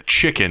 but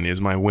chicken is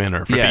my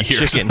winner for Yeah, the year.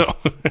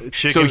 chicken.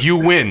 Chicken. So you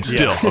win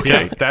still. Yeah.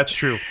 Okay. Yeah, that's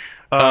true.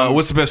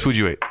 What's the best food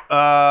you ate?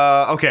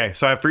 Okay,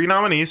 so I have 3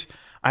 nominees.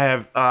 I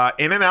have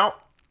In-N-Out.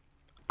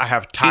 I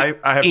have Thai.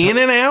 I have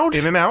In-N-Out?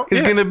 In-N-Out is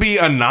yeah. going to be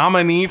a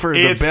nominee for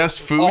It's the best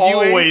food you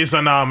ate? always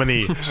a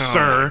nominee,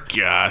 sir.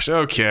 Gosh,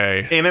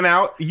 okay.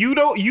 In-N-Out.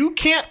 You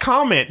can't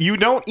comment. You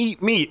don't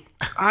eat meat.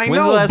 I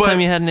When's know, the last but time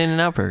you had an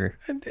In-N-Out burger?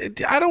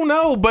 I don't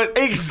know, but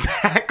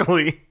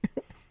Exactly.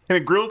 And a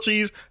grilled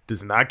cheese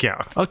does not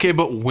count. okay,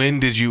 but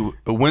when's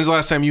the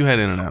last time you had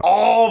In-N-Out?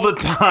 All the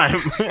time.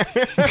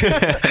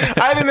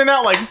 I had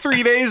In-N-Out like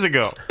 3 days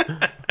ago.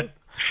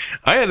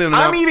 I had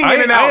In-N-Out. I'm eating I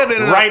In-N-Out had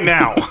In-N-Out right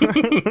now.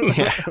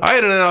 I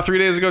had In-N-Out 3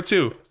 days ago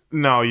too.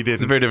 No, you It's a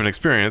didn't. very different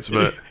experience,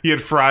 but You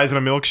had fries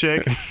and a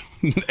milkshake.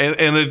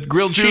 and a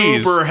grilled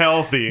cheese. Super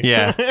healthy.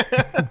 Yeah.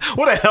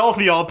 What a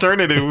healthy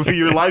alternative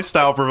your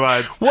lifestyle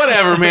provides.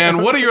 Whatever,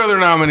 man. What are your other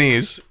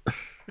nominees?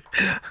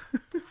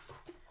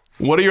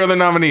 What are your other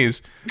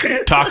nominees?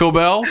 Taco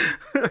Bell,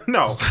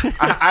 No,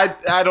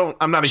 I don't.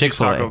 I'm not a huge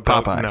Chick-fil-A, Taco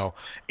Bell. Popeyes. No,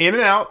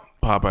 In-N-Out,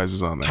 Popeyes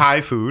is on there.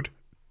 Thai food,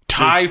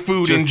 Thai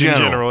food in just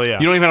general. yeah.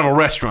 You don't even have a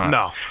restaurant.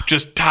 No.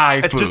 Just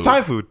Thai food. It's just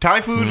Thai food.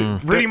 Thai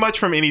food, pretty much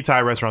from any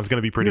Thai restaurant is going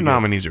to be pretty Your good.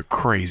 nominees are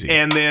crazy.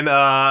 And then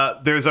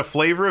there's a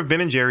flavor of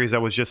Ben & Jerry's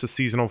that was just a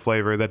seasonal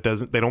flavor that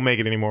they don't make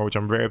it anymore, which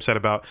I'm very upset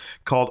about,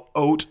 called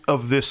Oat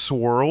of This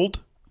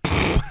World.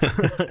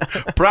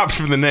 Props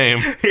for the name.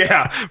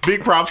 Yeah,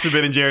 big props to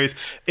Ben & Jerry's.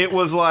 It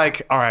was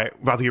like, all right,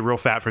 about to get real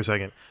fat for a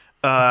second.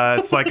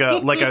 It's like a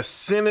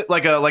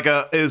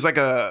it was like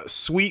a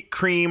sweet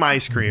cream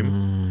ice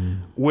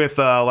cream with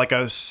like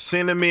a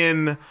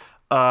cinnamon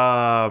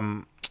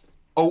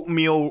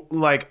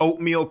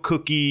oatmeal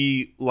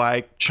cookie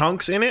like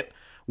chunks in it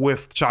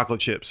with chocolate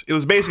chips. It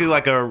was basically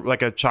like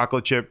a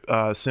chocolate chip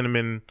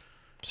cinnamon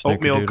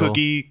oatmeal Snickerdoodle.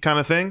 cookie kind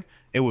of thing.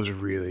 It was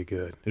really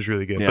good. It was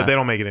really good, Yeah. but they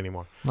don't make it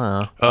anymore.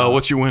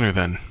 What's your winner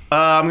then?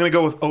 I'm gonna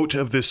go with Oat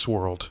of This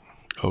World.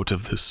 Oat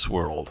of this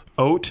world.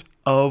 Oat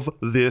of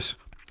This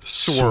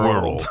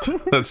Swirled.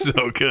 That's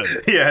so good.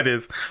 Yeah, it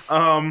is.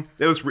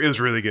 It was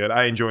really good.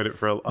 I enjoyed it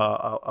for a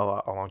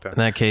long time. In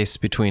that case,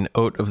 between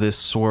oat of this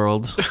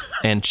swirled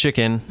and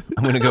chicken,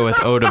 I'm going to go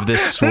with oat of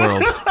this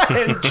swirled.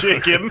 And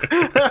chicken.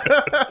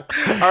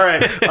 All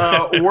right.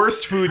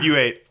 Worst food you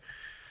ate.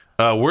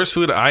 Worst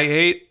food I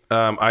ate.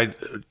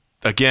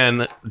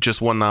 Again,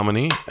 just one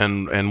nominee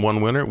and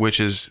one winner,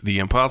 which is the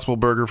Impossible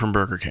Burger from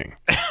Burger King.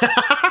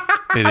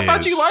 I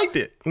thought you liked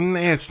it.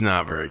 It's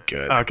not very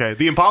good. Okay.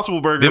 The Impossible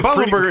Burger. The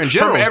Impossible Burger in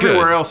general from is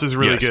everywhere good. else is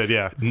really Yes. good.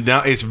 Yeah.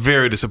 Now it's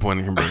very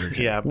disappointing from Burger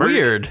King. Yeah.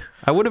 Weird.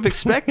 I would have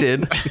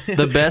expected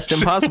the best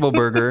Impossible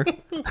Burger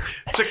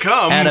To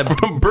come At a-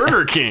 from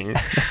Burger King.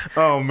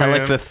 Oh man. I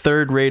like the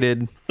third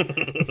rated.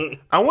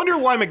 I wonder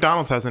why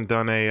McDonald's hasn't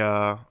done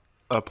a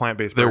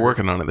plant-based. They're burger.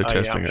 working on it. They're Yeah,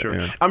 testing I'm it. sure.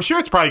 Yeah. I'm sure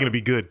it's probably going to be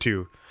good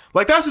too.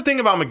 Like that's the thing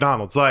about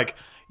McDonald's. Like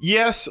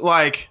yes,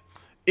 like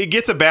it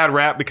gets a bad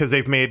rap because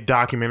they've made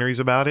documentaries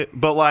about it,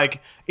 but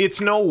like it's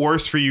no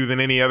worse for you than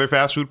any other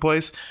fast food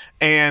place,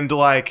 and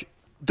like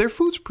their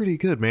food's pretty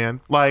good,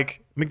 man. Like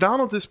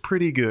McDonald's is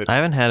pretty good. I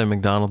haven't had a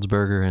McDonald's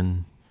burger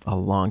in a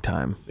long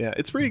time. Yeah,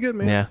 it's pretty good,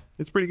 man. Yeah.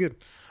 It's pretty good.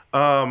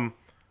 What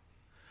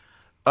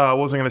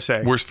was I going to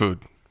say? Worst food.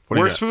 What do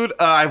you Worst got? food,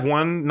 I have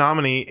one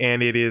nominee,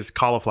 and it is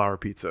cauliflower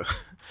pizza.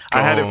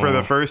 I had it for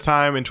the first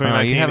time in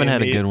 2019. you haven't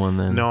had and a good one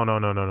then.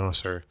 No,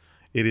 sir.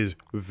 It is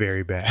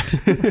very bad.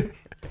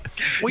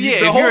 Well, yeah,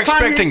 The if whole you're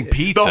time expecting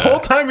pizza. The whole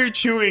time you're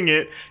chewing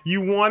it,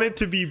 you want it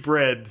to be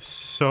bread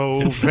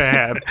so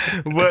bad,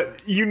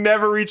 but you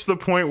never reach the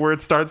point where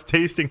it starts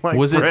tasting like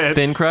Was bread. it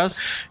thin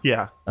crust?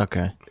 Yeah.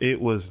 Okay.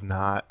 It was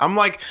not. I'm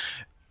like,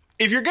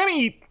 if you're gonna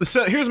eat,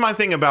 so here's my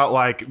thing about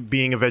like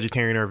being a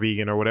vegetarian or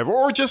vegan or whatever,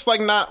 or just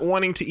like not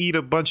wanting to eat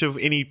a bunch of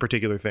any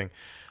particular thing,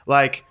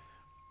 like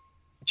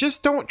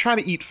just don't try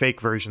to eat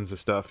fake versions of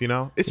stuff. You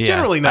know, it's Yeah,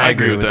 generally not I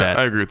agree good. with that.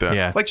 I agree with that.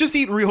 Yeah. Like just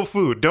eat real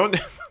food. Don't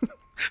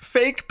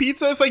fake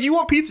pizza. If like you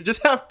want pizza,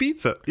 just have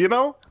pizza. You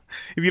know,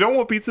 if you don't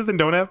want pizza, then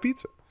don't have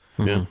pizza.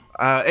 Yeah.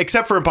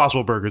 Except for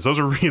Impossible Burgers, those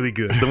are really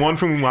good. The one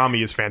from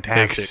Umami is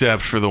fantastic.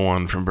 Except for the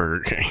one from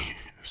Burger King.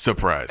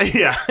 Surprise.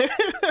 Yeah.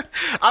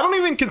 I don't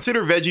even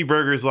consider veggie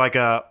burgers like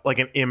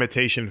an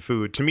imitation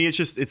food. To me,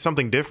 it's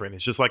something different.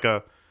 It's just like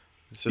a.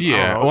 It's just,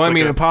 Yeah. don't know, Well, it's I like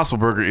mean, a- Impossible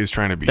Burger is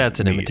trying to be. That's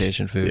an neat.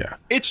 imitation food. Yeah.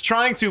 it's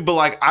trying to, but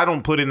like I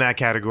don't put in that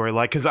category,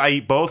 like because I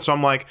eat both. So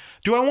I'm like,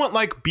 do I want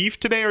like beef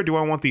today or do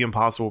I want the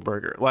Impossible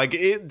Burger? Like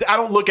I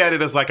don't look at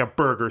it as like a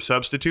burger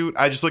substitute.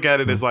 I just look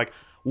at it as like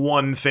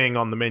one thing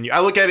on the menu. I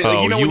look at it like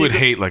Oh, you know you when would go-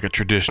 hate like a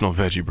traditional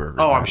veggie burger.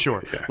 Oh, right? I'm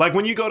sure. Yeah. Like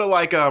when you go to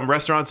like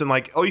restaurants and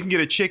like, oh, you can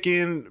get a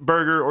chicken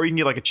burger or you can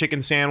get like a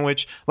chicken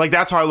sandwich. Like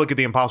that's how I look at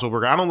the Impossible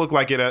Burger. I don't look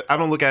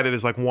at it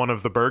as like one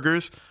of the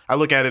burgers. I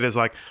look at it as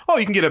like, oh,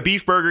 you can get a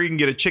beef burger, you can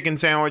get a chicken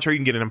sandwich, or you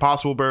can get an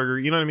Impossible Burger.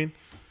 You know what I mean?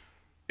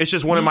 It's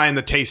just what am I in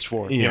the taste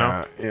for? You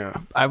know? Yeah.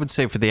 I would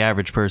say for the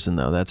average person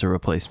though, that's a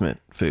replacement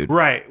food.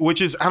 Right.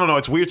 Which is I don't know.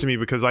 It's weird to me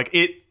because like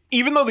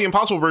even though the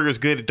Impossible Burger is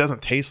good, it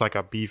doesn't taste like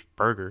a beef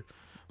burger.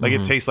 Like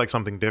it tastes like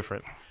something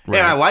different. And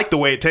I like the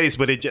way it tastes,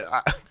 but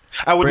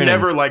I would Brandon,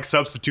 never like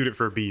substitute it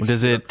for beef.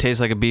 Does it taste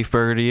like a beef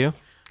burger to you?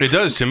 It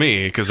does to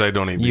me because I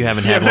don't eat beef. You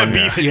haven't had haven't one. had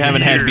beef in You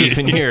haven't had years. beef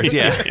in years.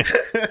 Yeah.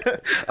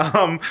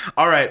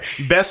 All right.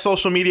 Best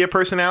social media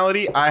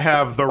personality. I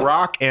have The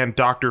Rock and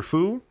Dr.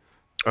 Fu.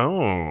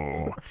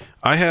 Oh.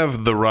 I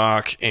have The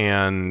Rock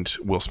and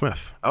Will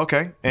Smith.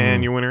 Okay.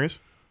 And your winner is?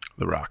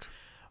 The Rock.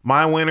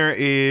 My winner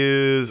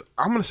is,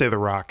 I'm going to say The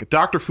Rock.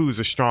 Dr. Fu is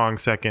a strong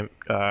second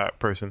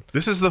person.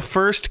 This is the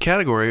first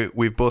category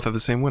we've both had the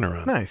same winner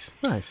on. Nice.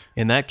 Nice.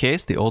 In that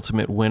case, the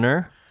ultimate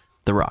winner,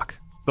 The Rock.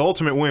 The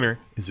ultimate winner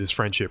is this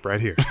friendship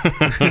right here. Is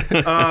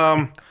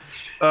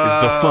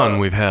the fun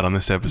we've had on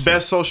this episode.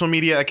 Best social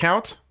media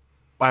account.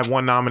 I have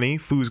one nominee,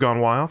 Foo's Gone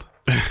Wild.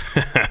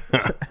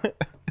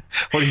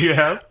 What do you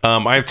have?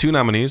 I have two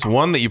nominees.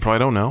 One that you probably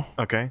don't know.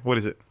 Okay. What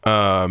is it?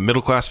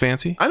 Middle Class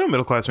Fancy. I know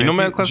Middle Class Fancy. know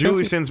Middle Class Julie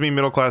Fancy? sends me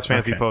Middle Class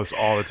Fancy Okay. posts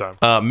all the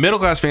time. Middle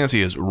Class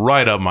Fancy is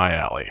right up my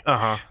alley.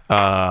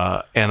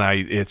 And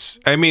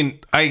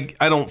I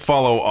don't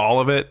follow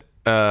all of it.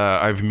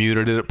 I've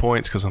muted it at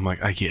points because I'm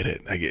like, I get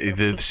it. I get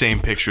the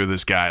same picture of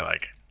this guy.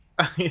 Like,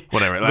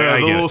 Whatever. The, Like, I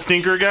the get little it.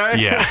 stinker guy.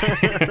 Yeah.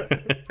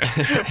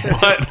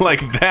 But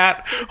like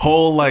that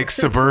whole like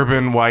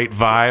suburban white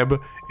vibe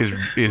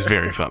is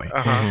very funny.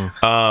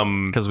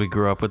 Because we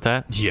grew up with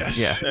that. Yes.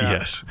 Yeah.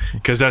 Yes.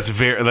 Because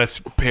that's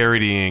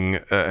parodying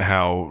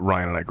how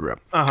Ryan and I grew up.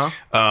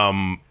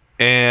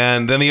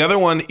 And then the other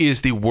one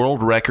is the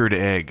world record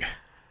egg.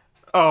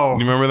 Oh, You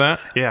remember that?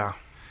 yeah.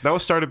 That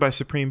was started by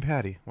Supreme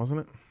Patty,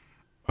 wasn't it?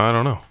 I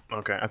don't know.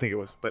 Okay, I think it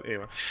was. But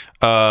anyway,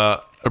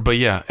 But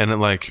yeah, and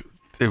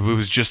it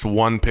was just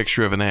one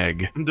picture of an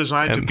egg.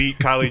 designed to beat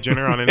Kylie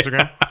Jenner on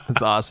Instagram.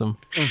 That's awesome.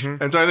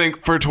 And so I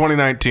think for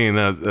 2019,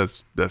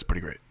 that's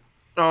pretty great.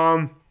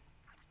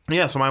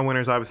 Yeah. So my winner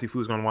is obviously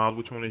Food's Gone Wild.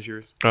 Which one is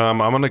yours? I'm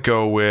gonna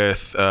go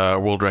with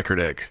world record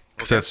egg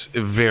because that's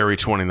very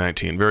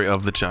 2019, very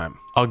of the time.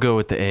 I'll go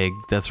with the egg.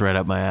 That's right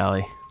up my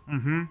alley.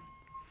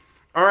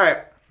 All right.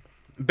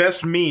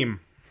 Best meme.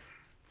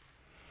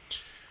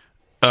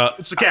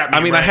 It's the cat meme.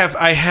 I mean, right?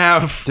 I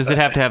have. Does it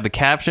have to have the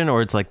caption,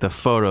 or it's like the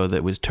photo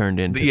that was turned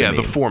into? Yeah, the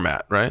the meme?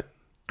 format, right?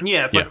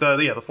 Yeah, it's like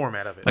the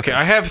format of it. Okay,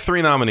 I have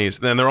 3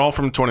 nominees, and they're all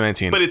from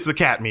 2019. But it's the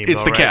cat meme.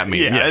 It's though, the cat right? meme,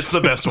 Yeah, yes. it's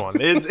the best one.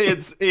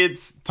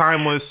 It's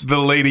timeless, the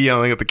lady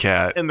yelling at the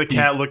cat, and the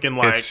cat looking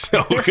like. it's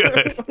so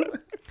good.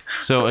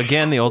 So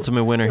again, the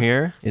ultimate winner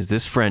here is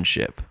this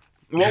friendship.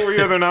 What were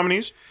your other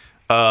nominees?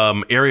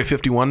 Area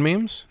 51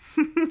 memes.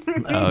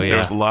 Oh yeah.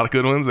 There's a lot of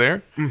good ones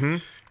there. Mm-hmm.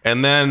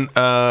 And then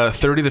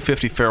 30 to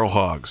 50 feral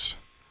hogs.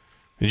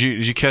 Did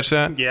you catch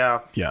that? Yeah,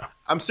 Yeah.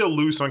 I'm still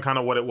loose on kind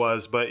of what it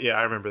was, but yeah,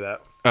 I remember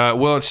that.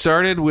 Well, it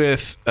started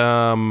with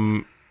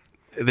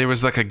there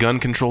was like a gun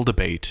control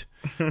debate,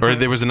 or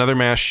there was another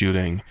mass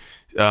shooting.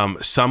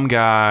 Some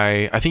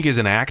guy, I think he's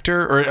an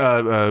actor or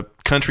a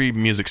country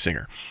music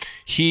singer.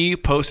 He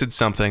posted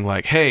something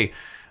like, "Hey,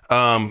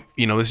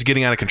 this is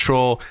getting out of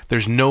control.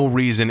 There's no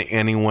reason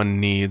anyone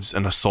needs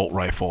an assault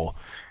rifle,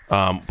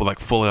 like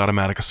fully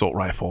automatic assault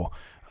rifle.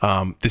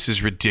 This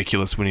is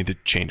ridiculous. We need to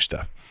change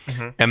stuff."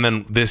 And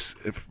then this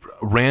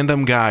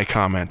random guy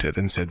commented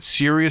and said,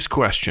 "Serious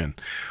question.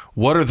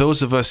 What are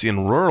those of us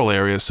in rural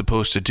areas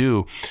supposed to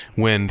do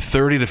when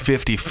 30 to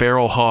 50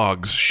 feral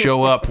hogs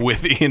show up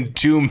within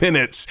 2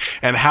 minutes?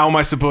 And how am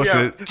I supposed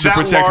to that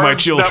protect my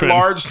large- children?" That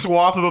large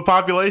swath of the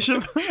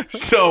population.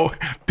 So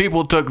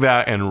people took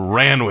that and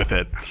ran with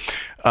it.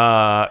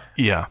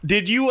 Yeah.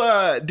 Did you?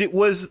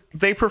 Was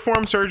they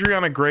perform surgery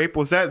on a grape?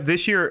 Was that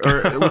this year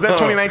or was that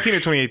 2019 or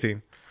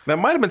 2018? That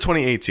might have been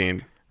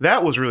 2018.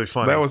 That was really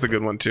funny. That was a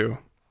good one too.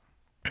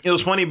 It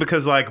was funny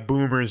because like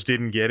boomers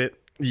didn't get it.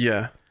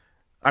 Yeah.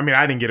 I mean,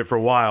 I didn't get it for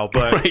a while,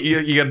 but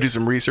You got to do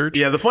some research.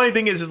 yeah. The funny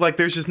thing is like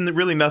there's just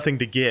really nothing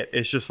to get.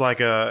 It's just like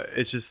you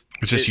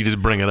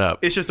just bring it up.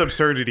 It's just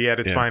absurdity at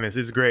its finest.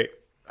 It's great.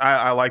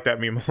 I like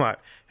that meme a lot.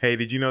 Hey,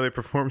 did you know they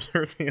perform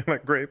surgery on a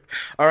grape?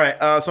 All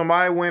right. So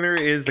my winner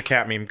is the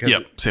cat meme.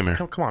 Yep, same here.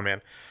 Come on,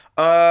 man.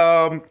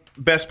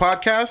 Best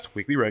podcast,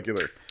 Weekly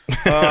Regular.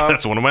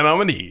 That's one of my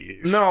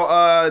nominees. No,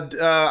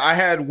 I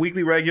had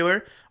Weekly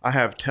Regular. I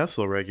have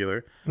Tesla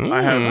Regular.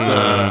 I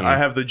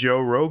have the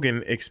Joe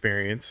Rogan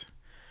Experience,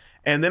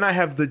 and then I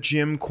have the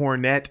Jim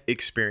Cornette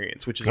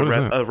Experience, which is What is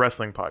that? a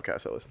wrestling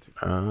podcast I listen to.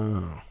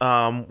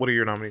 Oh. What are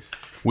your nominees?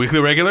 Weekly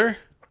regular,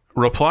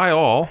 reply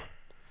all.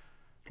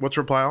 What's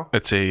Reply All?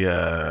 It's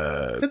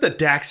a Is it the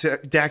Dax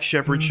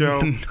Shepard show?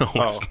 no,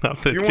 it's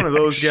not the You're one of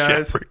those Dax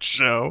guys. Shepard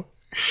show.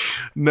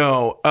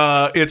 No,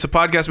 it's a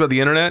podcast about the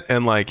internet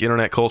and like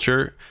internet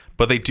culture,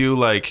 but they do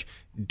like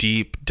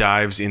deep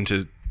dives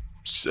into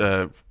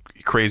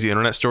crazy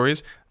internet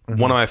stories.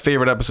 One of my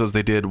favorite episodes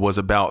they did was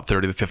about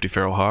 30 to 50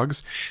 feral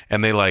hogs,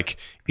 and they like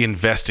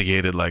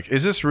investigated like,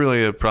 is this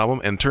really a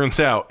problem? And turns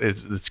out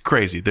it's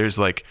crazy. There's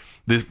like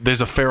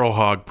there's a feral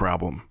hog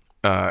problem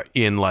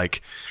in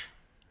like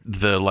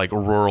the like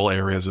rural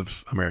areas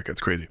of America.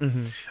 It's crazy.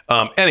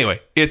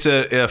 Anyway, it's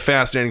a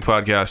fascinating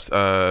podcast.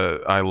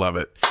 I love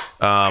it.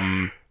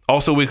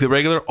 Also Weekly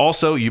Regular.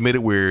 Also, You Made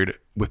It Weird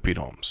with Pete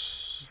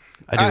Holmes.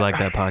 I do like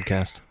that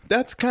podcast.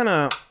 That's kind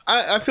of.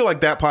 I feel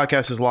like that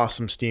podcast has lost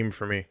some steam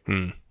for me.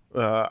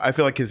 I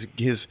feel like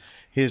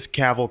his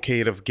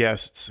cavalcade of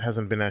guests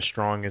hasn't been as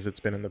strong as it's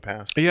been in the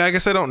past. Yeah, I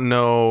guess I don't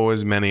know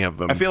as many of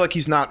them. I feel like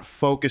he's not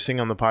focusing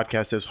on the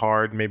podcast as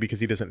hard, maybe because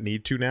he doesn't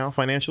need to now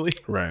financially.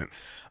 right.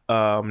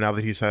 Now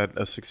that he's had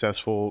a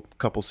successful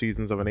couple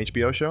seasons of an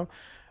HBO show,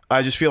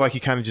 I just feel like he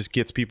kind of just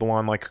gets people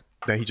on like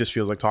that he just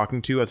feels like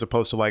talking to, as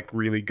opposed to like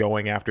really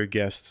going after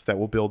guests that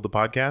will build the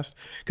podcast.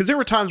 Because there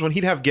were times when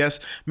he'd have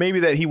guests maybe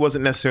that he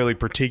wasn't necessarily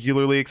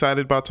particularly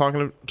excited about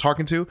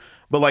talking to,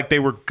 but like they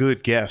were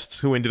good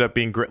guests who ended up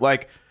being great.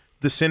 Like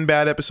the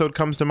Sinbad episode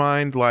comes to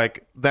mind.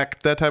 Like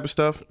that type of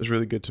stuff is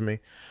really good to me.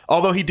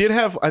 Although he did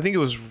have, I think it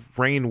was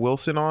Rainn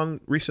Wilson on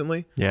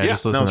recently. Yeah, I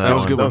just listened to that that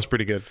was one. good. That was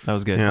pretty good. That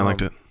was good. Yeah, I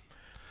liked it.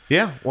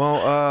 Yeah. Well,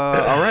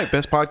 all right.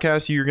 Best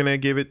podcast. You're gonna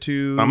give it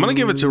to. I'm gonna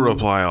give it to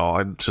Reply All.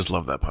 I just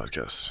love that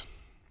podcast.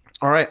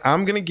 All right.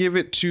 I'm gonna give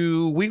it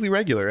to Weekly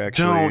Regular.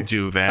 Actually, Don't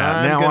do that.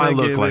 I'm Now gonna I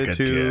look give like it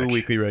a to dick.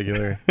 Weekly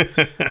Regular.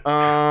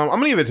 I'm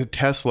gonna give it to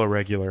Tesla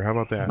Regular. How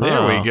about that? There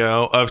Oh. we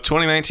go. Of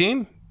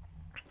 2019.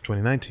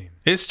 2019.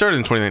 It started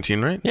in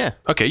 2019, right? Yeah.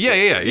 Okay. Yeah,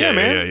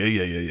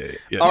 man.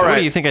 Yeah. All What right.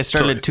 do you think I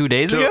started 2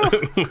 days ago?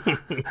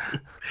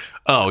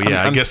 Oh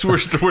yeah. I guess we're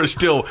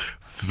still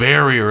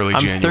very early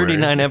I'm January.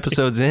 39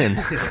 episodes in.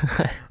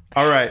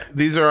 All right.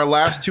 These are our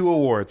last 2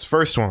 awards.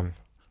 First one,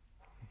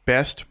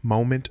 best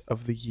moment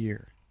of the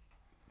year.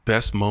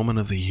 Best moment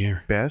of the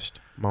year. Best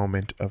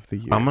moment of the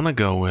year. I'm gonna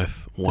go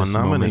with one This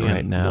nominee moment right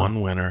and now.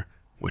 one winner,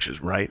 which is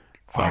right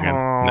fucking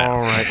All now.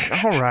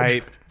 right. All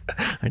right.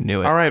 I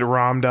knew it. All right,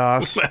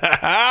 Ramdas.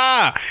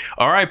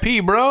 R.I.P.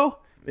 Bro.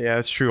 Yeah,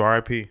 that's true.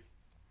 R.I.P.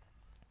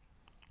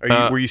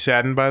 Were you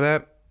saddened by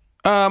that?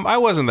 I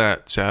wasn't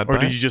that sad. Or by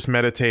did it. you just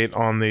meditate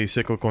on the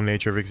cyclical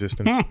nature of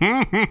existence?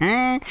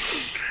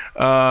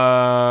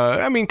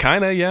 I mean,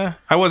 kind of. Yeah.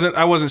 I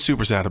wasn't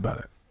super sad about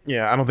it.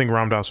 Yeah, I don't think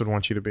Ramdas would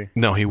want you to be.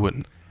 No, he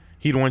wouldn't.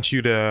 He'd want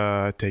you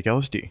to take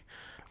LSD.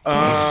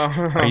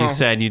 Are you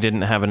sad you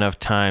didn't have enough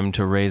time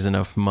to raise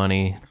enough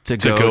money to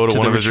go to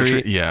one the of his retreat?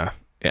 retreats. Yeah.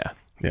 Yeah.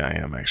 Yeah, I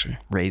am actually.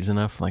 Raise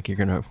enough? Like you're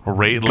going to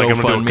Rate like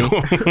I'm gonna do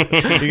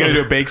GoFundMe? You're gonna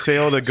do a bake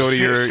sale to go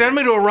to your Send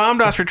me to a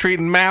Ramdas retreat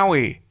in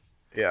Maui.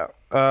 yeah.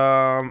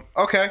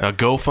 Okay. A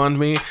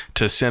GoFundMe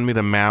to send me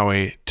to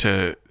Maui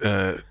to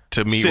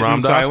meet Sit in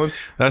Ramdas.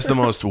 silence. That's the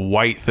most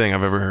white thing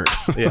I've ever heard.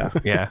 Yeah.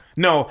 Yeah.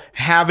 No,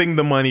 having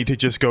the money to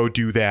just go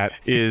do that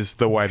is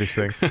the whitest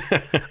thing.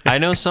 I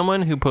know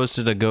someone who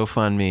posted a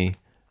GoFundMe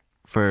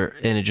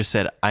and it just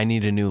said, I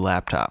need a new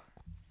laptop.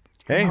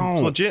 Hey,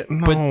 it's legit.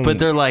 But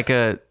they're like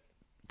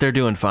they're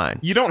doing fine.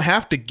 You don't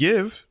have to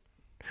give.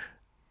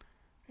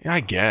 Yeah, I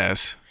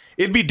guess.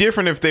 It'd be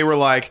different if they were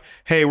like,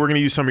 "Hey, we're gonna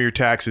use some of your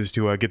taxes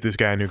to get this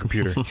guy a new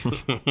computer."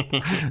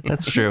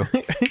 That's true.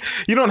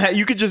 You don't have.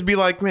 You could just be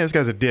like, "Man, this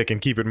guy's a dick,"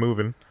 and keep it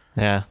moving.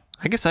 Yeah.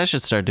 I guess I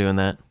should start doing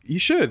that. You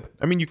should.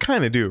 I mean, you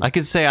kind of do. I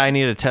could say I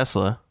need a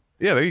Tesla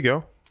Yeah, there you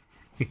go.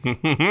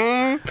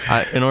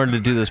 in order to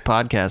do this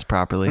podcast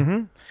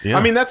properly. Yeah.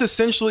 I mean, that's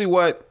essentially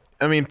what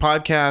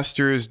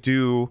podcasters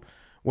do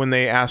when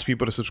they ask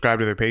people to subscribe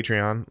to their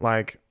Patreon.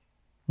 Like,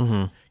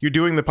 you're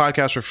doing the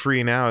podcast for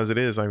free now as it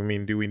is. I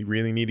mean, do we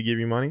really need to give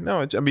you money?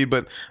 No.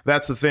 But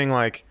that's the thing.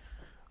 Like,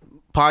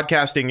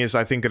 podcasting is,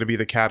 I think, going to be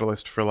the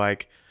catalyst for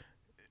like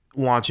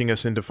launching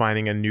us into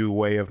finding a new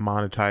way of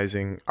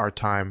monetizing our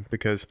time,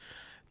 because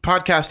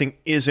podcasting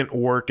isn't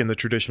work in the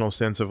traditional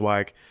sense of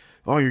like,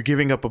 oh, you're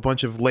giving up a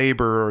bunch of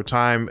labor or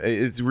time.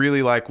 It's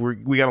really like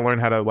we got to learn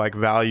how to like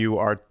value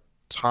our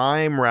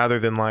time rather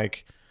than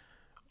like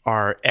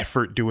our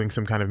effort doing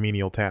some kind of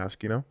menial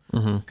task, you know?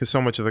 Because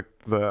so much of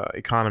the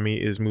economy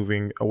is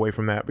moving away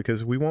from that,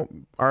 because we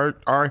won't,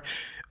 our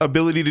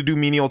ability to do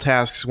menial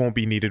tasks won't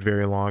be needed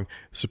very long.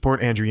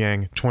 Support Andrew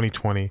Yang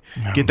 2020.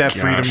 Get that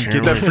freedom,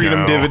 get that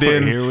freedom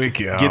dividend. Here we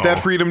go. Get that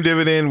freedom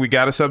dividend. We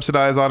got to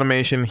subsidize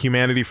automation.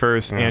 Humanity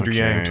first. Andrew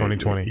Yang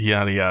 2020.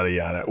 Yada, yada,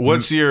 yada.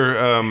 What's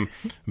your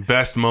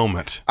best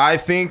moment? I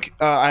think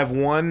I have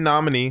one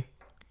nominee,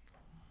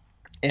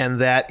 and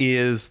that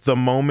is the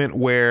moment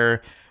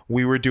where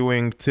we were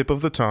doing Tip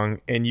of the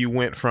Tongue, and you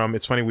went from,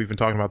 it's funny, we've been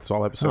talking about this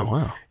all episode. Oh,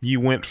 wow. You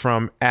went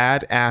from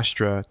Ad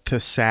Astra to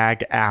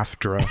SAG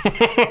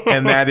AFTRA.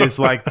 And that is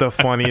like the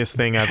funniest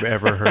thing I've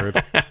ever heard.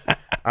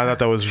 I thought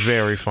that was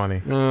very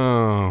funny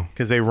Oh.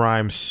 because they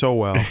rhyme so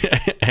well.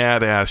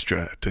 Ad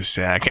Astra to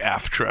SAG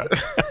AFTRA.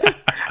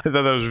 I thought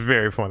that was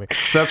very funny.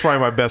 So that's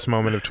probably my best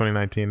moment of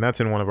 2019. That's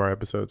in one of our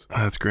episodes.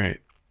 That's great.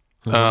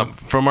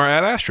 From our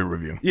Ad Astra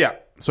review. Yeah.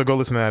 So go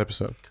listen to that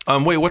episode.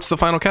 Wait, what's the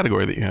final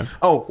category that you have?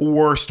 Oh,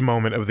 worst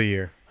moment of the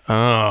year.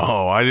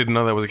 Oh, I didn't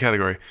know that was a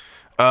category.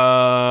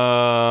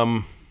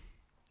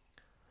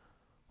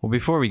 Well,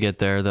 before we get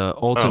there, the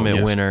ultimate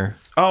yes. Oh, winner,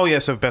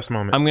 yes, of best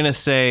moment. I'm going to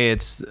say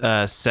it's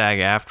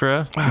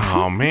SAG-AFTRA.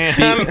 Oh, man.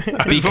 I just put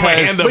my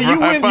because- hand up But you for a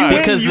high win- five. you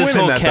win. Because this in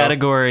whole that, though.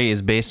 category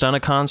is based on a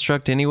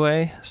construct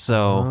anyway.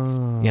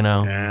 So, you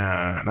know.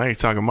 Yeah, now you're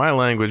talking my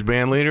language,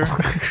 band leader.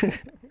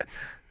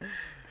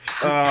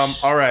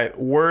 All right,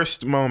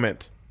 worst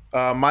moment.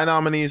 My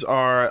nominees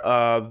are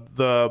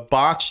the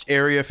botched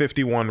Area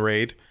 51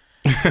 raid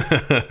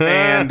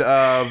and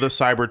the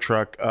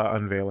Cybertruck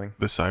unveiling.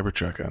 The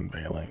Cybertruck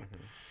unveiling.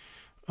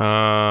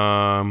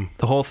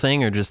 The whole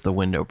thing or just the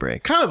window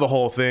break? Kind of the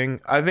whole thing.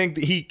 I think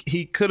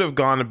he could have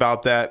gone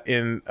about that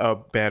in a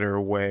better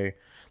way.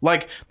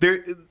 Like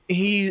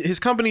his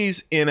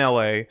company's in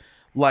LA.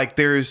 Like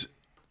there's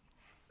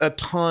a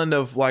ton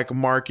of like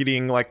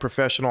marketing, like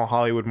professional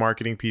Hollywood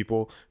marketing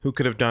people who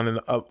could have done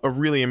a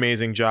really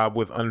amazing job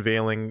with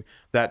unveiling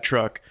that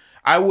truck.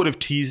 I would have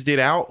teased it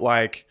out,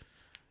 like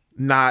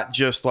not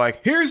just like,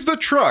 here's the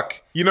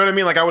truck. You know what I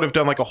mean? Like I would have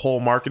done like a whole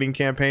marketing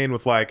campaign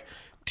with like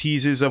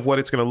teases of what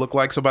it's going to look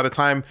like. So by the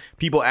time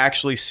people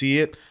actually see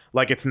it,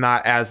 like it's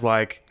not as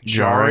like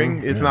jarring.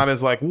 Jarring, It's not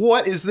as like,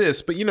 what is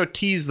this? But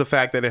tease the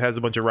fact that it has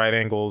a bunch of right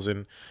angles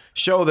and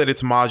show that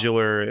it's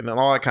modular and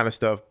all that kind of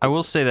stuff. I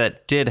will say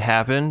that did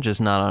happen, just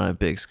not on a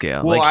big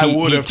scale. Well, I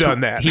would have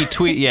done that. He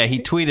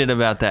tweeted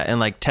about that, and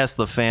like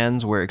Tesla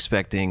fans were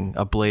expecting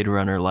a Blade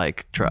Runner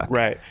like truck.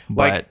 Right.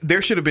 But Like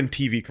there should have been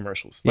TV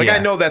commercials. Like Yeah. I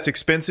know that's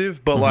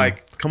expensive, but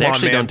like come they on,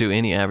 actually man. don't do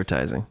any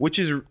advertising. Which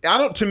is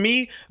to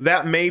me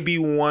that may be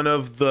one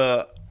of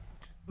the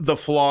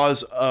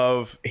flaws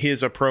of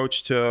his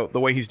approach to the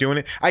way he's doing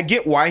it. I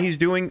get why he's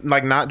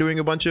not doing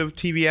a bunch of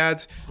TV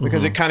ads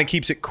because it kind of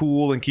keeps it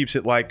cool and keeps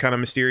it like kind of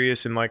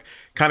mysterious and like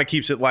kind of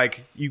keeps it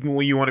like you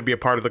want to be a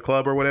part of the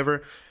club or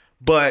whatever.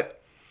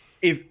 But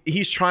if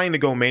he's trying to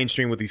go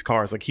mainstream with these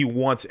cars, like he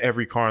wants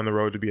every car on the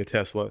road to be a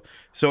Tesla.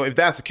 So if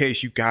that's the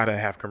case, you gotta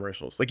have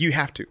commercials. Like you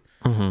have to.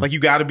 Like you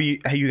gotta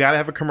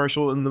have a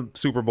commercial in the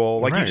Super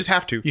Bowl. Like you Right. just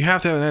have to. You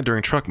have to have that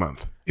during Truck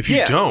Month. If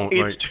you don't,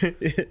 it's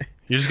like,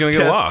 you're just gonna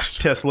get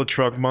lost. Tesla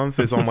Truck Month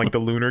is on like the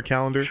lunar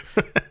calendar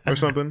or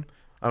something.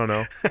 I don't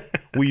know.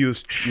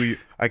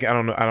 I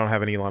don't know. I don't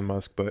have an Elon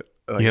Musk, but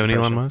You have an Elon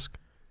impression. Musk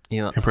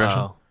Impression?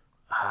 impression?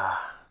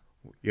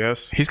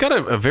 Yes. He's got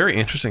a very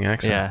interesting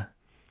accent. Yeah.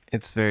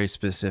 It's very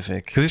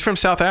specific. Because he's from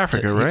South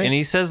Africa, right? And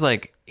he says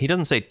like he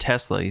doesn't say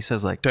Tesla. He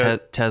says like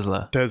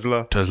Tesla.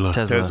 Tesla. Tesla.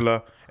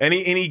 Tesla. And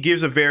he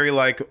gives a very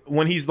like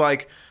when he's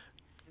like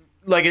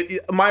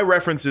my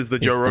reference is the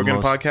Joe It's the Rogan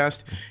most-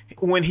 podcast.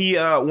 When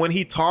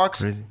he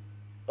talks Crazy.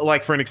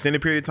 like for an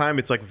extended period of time,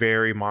 it's like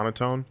very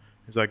monotone.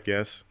 He's like,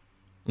 yes,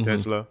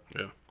 Tesla.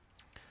 Yeah.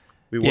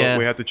 We Yeah.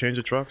 have to change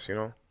the trucks,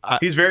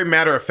 he's very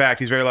matter of fact.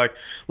 He's very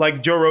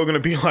like Joe Rogan to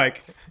be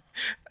like,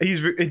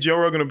 Joe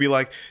Rogan to be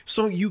like,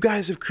 so you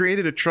guys have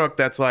created a truck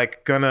that's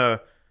like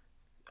gonna,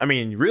 I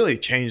mean, really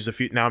change the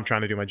future. Now I'm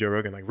trying to do my Joe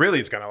Rogan, like really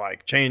it's gonna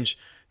like change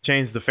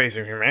the face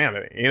of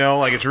humanity.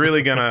 Like it's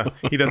really gonna,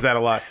 he does that a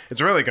lot.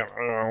 It's really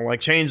gonna like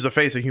change the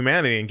face of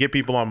humanity and get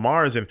people on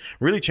Mars and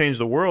really change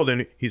the world.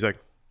 And he's like,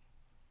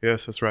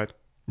 yes, that's right.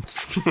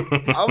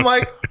 I'm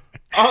like,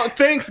 oh,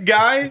 thanks,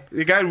 guy.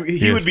 The guy,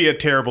 he would be a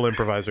terrible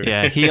improviser.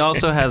 Yeah, he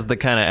also has the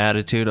kind of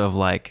attitude of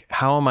like,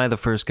 how am I the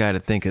first guy to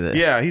think of this?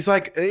 Yeah, he's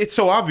like, it's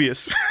so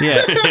obvious.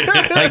 Yeah.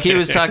 Like he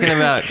was talking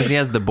about, because he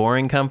has the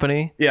Boring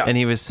Company. Yeah. And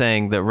he was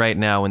saying that right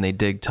now when they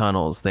dig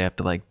tunnels, they have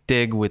to like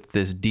dig with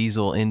this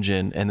diesel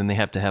engine and then they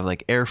have to have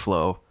like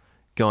airflow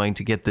going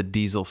to get the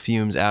diesel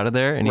fumes out of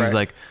there. And he was Right.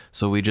 like,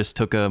 so we just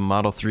took a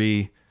Model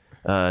 3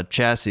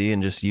 chassis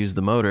and just used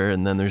the motor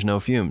and then there's no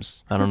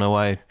fumes. I don't know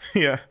why.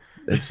 Yeah.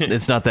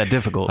 It's not that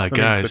difficult. Like, I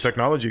mean, guys, the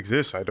technology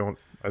exists. I don't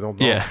know.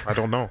 Yeah. I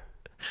don't know.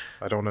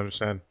 I don't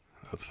understand.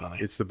 that's funny.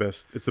 It's the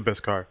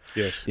best car.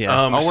 Yes. Yeah.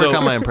 Um, I'll work so-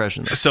 on my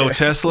impressions. So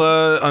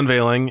Tesla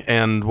unveiling,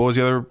 and what was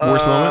the other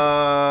worst moment?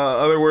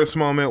 Other worst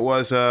moment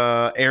was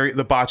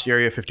the botched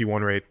Area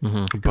 51 raid.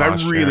 Because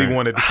Botched I really area.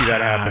 wanted to see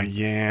that happen.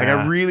 Yeah. Like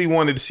I really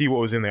wanted to see what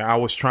was in there. I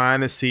was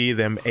trying to see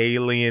them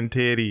alien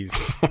titties.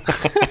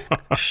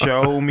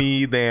 Show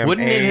me them.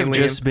 Wouldn't it have alien-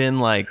 just been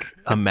like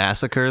a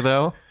massacre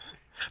though?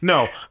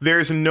 No,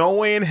 there's no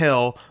way in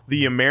hell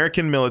the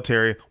American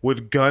military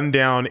would gun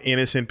down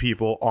innocent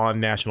people on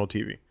national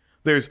TV.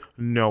 There's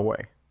no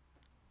way.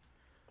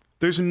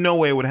 There's no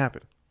way it would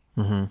happen.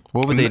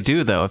 What would they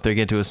do though if they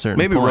get to a certain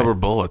Maybe point? rubber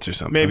bullets or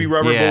something. Maybe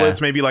rubber Yeah.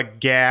 bullets, maybe like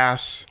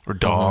gas, or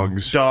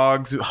dogs.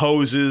 dogs,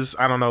 hoses.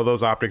 I don't know.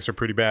 Those optics are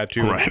pretty bad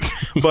too. Right.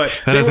 But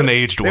That they hasn't would-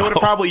 aged They would have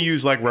well. probably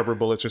used like rubber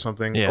bullets or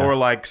something, Yeah. or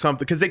like something,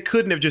 because they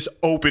couldn't have just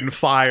opened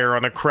fire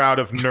on a crowd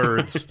of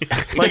nerds. You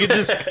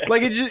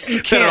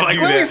can't They're like,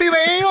 do let me that. see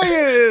the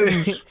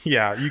aliens.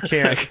 Yeah, you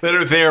can't. that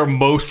are there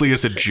mostly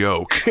as a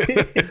joke.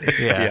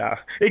 Yeah,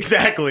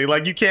 exactly.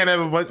 Like you can't have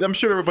a bunch. I'm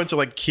sure there were a bunch of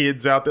like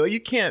kids out there. Like, you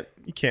can't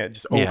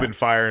just open Yeah.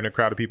 fire in a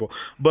crowd of people.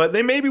 But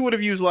they maybe would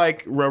have used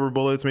like rubber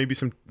bullets, maybe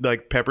some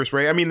like pepper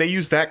spray. I mean, they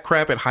used that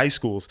crap at high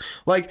schools.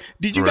 Like,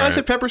 did you guys Right.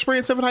 have pepper spray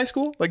and stuff in high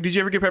school? Like, did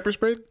you ever get pepper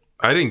sprayed?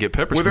 I didn't get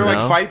pepper Were there spray.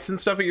 like No. fights and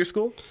stuff at your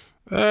school?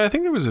 I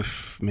think there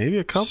was maybe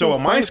a couple. So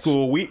of at my fights.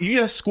 school, you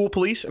had school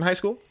police in high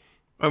school.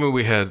 I mean,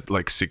 we had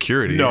like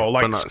security. No,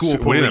 like but not school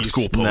We didn't have police.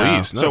 school No.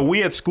 police. No. So we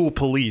had school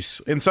police.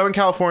 In Southern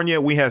California,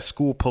 we have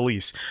school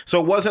police. So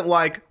it wasn't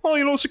like,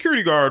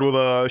 security guard with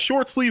a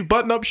short sleeve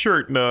button up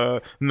shirt.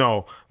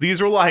 No,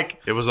 these were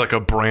like, it was like a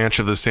branch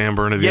of the San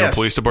Bernardino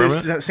Police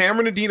Department. this San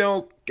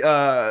Bernardino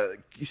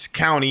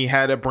County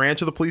had a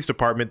branch of the police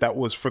department that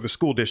was for the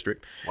school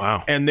district.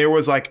 Wow. And there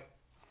was like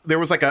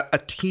a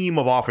team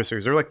of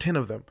officers. There were like 10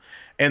 of them.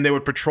 And they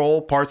would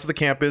patrol parts of the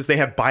campus. They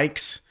had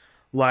bikes.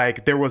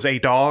 Like there was a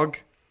dog.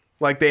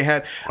 Like they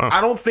had, I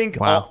don't think,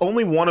 Wow.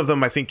 only one of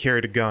them I think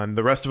carried a gun.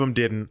 The rest of them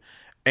didn't.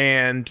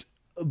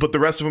 But the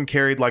rest of them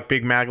carried like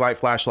big maglite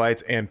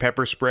flashlights and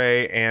pepper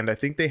spray. And I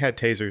think they had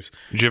tasers.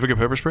 Did you ever get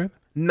pepper sprayed?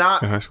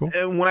 Not In high school?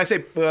 When I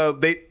say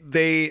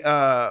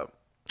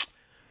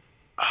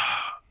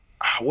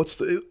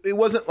it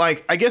wasn't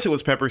like, I guess it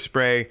was pepper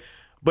spray,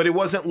 but it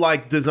wasn't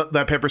like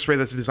that pepper spray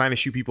that's designed to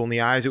shoot people in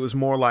the eyes. It was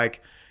more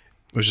like,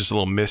 It was just a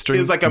little misting. it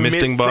was like a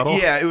misting mist, bottle.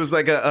 Yeah, it was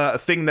like a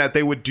thing that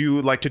they would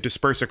do like to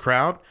disperse a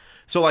crowd.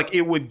 So like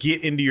it would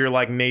get into your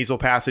like nasal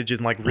passage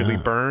and like really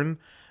burn.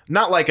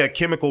 Not like a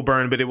chemical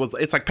burn, but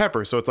it's like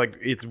pepper. So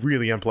it's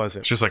really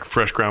unpleasant. It's just like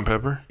fresh ground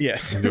pepper.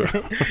 Yes.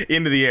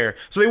 Into the air.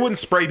 So they wouldn't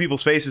spray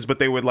people's faces, but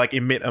they would like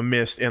emit a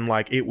mist, and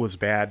like it was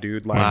bad,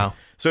 dude. Like, Wow.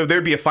 So if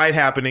there'd be a fight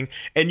happening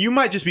and you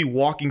might just be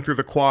walking through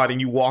the quad and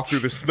you walk through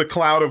the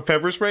cloud of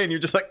pepper spray and you're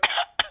just like,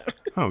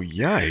 Oh,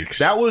 yikes.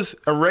 that was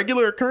a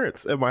regular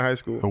occurrence at my high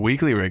school. a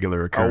weekly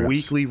regular occurrence. A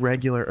weekly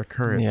regular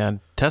occurrence. Yeah,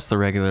 test the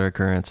regular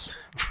occurrence.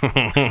 All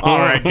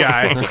right,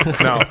 guy.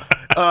 No.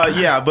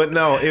 But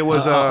no, it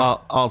was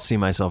I'll see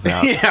myself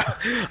out.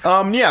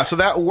 yeah. So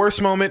that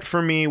worst moment for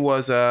me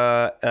was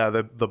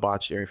the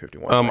botched Area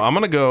 51. I'm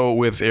going to go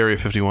with Area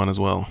 51 as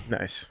well.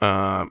 Nice.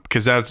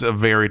 Because that's a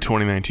very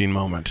 2019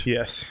 moment.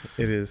 Yes,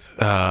 it is.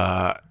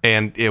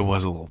 And it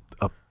was a little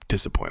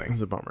disappointing.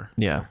 It's a bummer.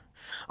 Yeah.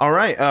 All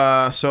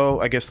right.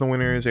 So I guess the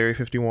winner is Area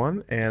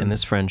 51 And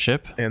this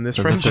friendship. and this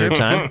for the friendship third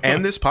time.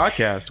 and this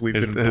podcast. We've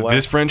been blessed.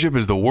 This friendship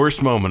is the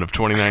worst moment of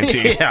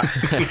 2019.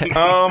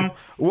 Yeah.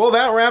 Well,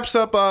 that wraps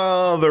up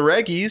the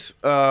Reggies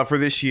for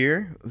this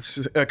year.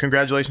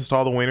 Congratulations to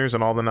all the winners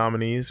and all the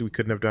nominees. We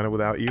couldn't have done it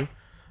without you.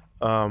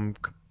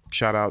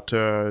 Shout out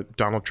to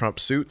Donald Trump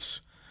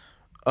suits.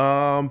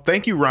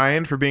 Thank you,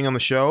 Ryan, for being on the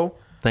show.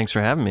 Thanks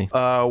for having me.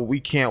 We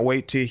can't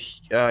wait to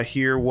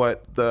hear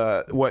what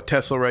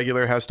Tesla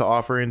Regular has to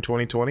offer in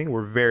 2020.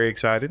 We're very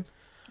excited.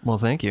 Well,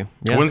 thank you.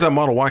 Yeah. When's that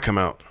Model Y come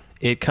out?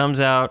 It comes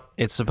out,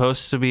 it's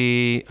supposed to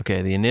be,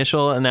 the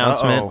initial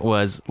announcement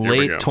was we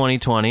late go.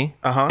 2020.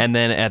 And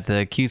then at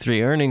the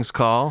Q3 earnings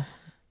call,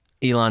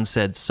 Elon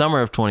said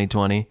summer of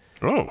 2020.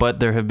 Oh. But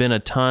there have been a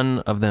ton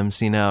of them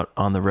seen out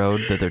on the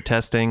road that they're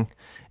testing.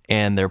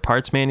 And their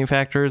parts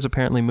manufacturers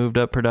apparently moved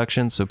up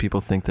production, so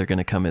people think they're going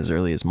to come as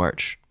early as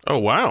March. Oh,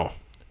 wow.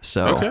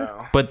 So, Okay.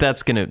 but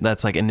that's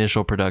like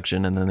initial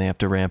production, and then they have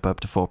to ramp up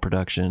to full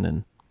production,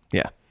 and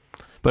yeah.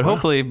 But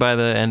hopefully by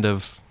the end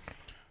of,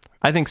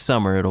 I think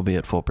summer, it'll be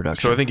at full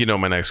production. So I think you know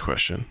my next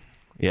question.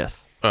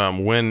 Yes.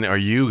 When are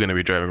you going to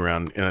be driving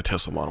around in a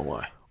Tesla Model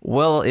Y?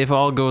 Well, if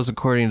all goes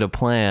according to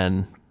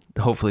plan,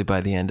 hopefully by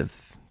the end of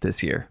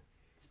this year.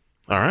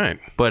 All right.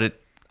 But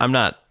I'm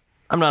not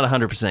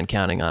 100%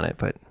 counting on it,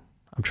 but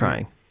I'm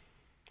trying.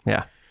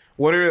 Yeah.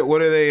 What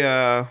are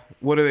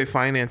they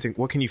financing?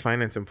 What can you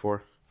finance them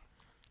for?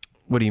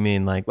 What do you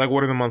mean, like? Like,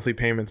 what are the monthly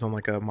payments on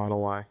like a Model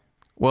Y?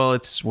 Well,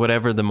 it's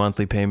whatever the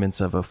monthly payments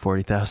of a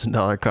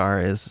 $40,000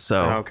 car is.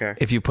 So Okay.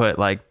 if you put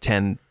like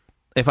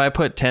if I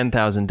put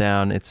 10,000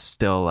 down, it's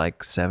still like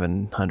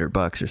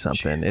 $700 or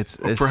something. It's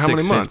For how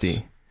many months?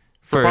 $650.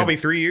 For probably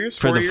 3 years?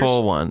 For 4 the years?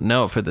 full one.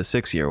 No, for the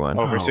 6-year one.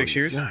 Oh, for 6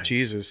 years? yikes.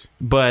 Jesus.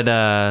 But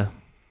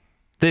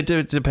it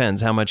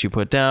depends how much you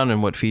put down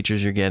and what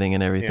features you're getting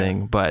and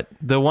everything. Yeah. But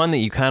the one that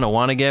you kind of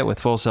want to get with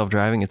full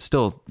self-driving, it's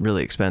still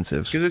really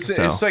expensive. Because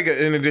So, it's like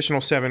an additional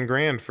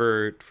 $7,000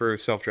 for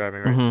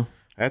self-driving, right? Mm-hmm.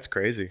 That's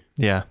crazy.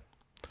 yeah.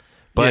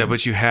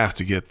 But you have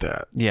to get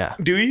that. Yeah.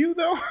 Do you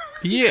though?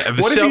 Yeah.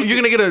 What if You're you-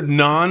 going to get a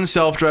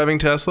non-self-driving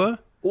Tesla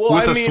Well,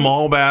 with I a mean,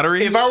 small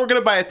battery? If I were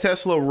gonna buy a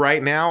Tesla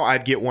right now,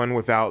 I'd get one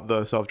without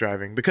the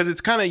self-driving because it's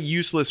kind of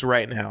useless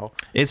right now.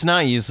 It's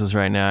not useless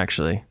right now,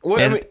 actually.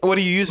 What And what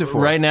do you use it for?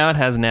 right now, it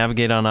has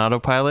navigate on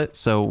autopilot.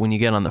 So when you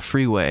get on the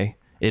freeway,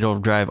 it'll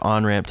drive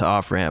on-ramp to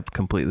off-ramp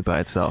completely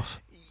by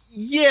itself.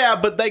 Yeah,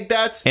 but like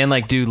that's. And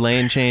like do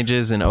lane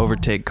changes and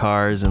overtake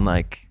cars and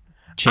like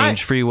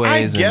change freeways. I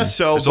and, guess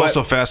so. There's but,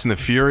 also Fast and the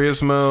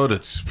Furious mode.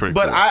 It's pretty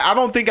But cool. I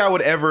don't think I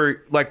would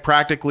ever like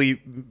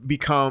practically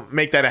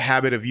make that a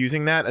habit of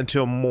using that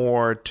until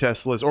more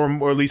Teslas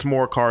or at least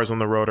more cars on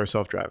the road are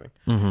self-driving.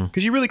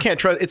 Because you really can't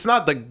trust. It's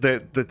not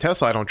the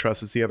Tesla I don't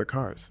trust. It's the other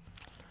cars.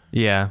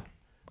 Yeah.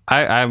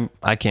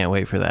 I can't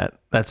wait for that.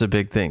 That's a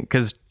big thing.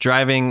 Because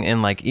driving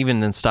and like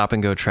even in stop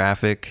and go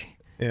traffic,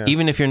 Yeah.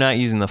 even if you're not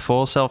using the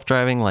full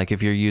self-driving, like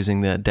if you're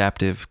using the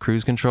adaptive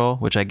cruise control,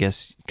 which I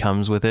guess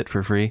comes with it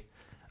for free,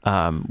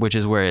 which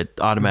is where it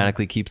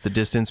automatically keeps the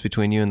distance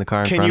between you and the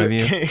car in front of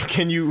you.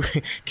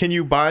 Can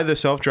you buy the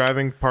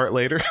self-driving part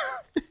later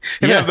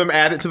and have them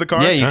add it to the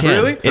car? Yeah, you can.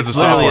 Really? It's It's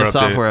a literally a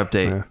software software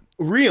update. Yeah.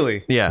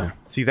 Really? Yeah.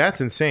 See,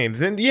 that's insane.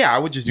 Then yeah, I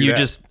would just do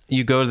that.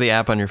 You go to the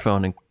app on your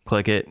phone and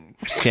click it,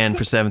 scan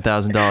for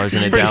 $7,000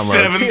 and it For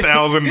downloads.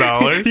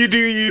 $7,000. you do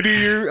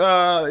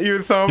your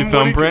thumb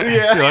thumbprint.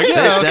 Yeah, You're like,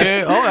 yeah,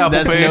 okay. I'll Apple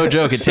That's Pay. no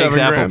joke. It takes $7,000.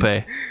 Apple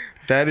Pay.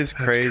 that is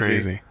crazy. That's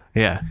crazy.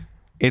 Yeah.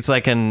 It's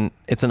like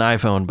it's an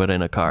iPhone but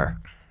in a car.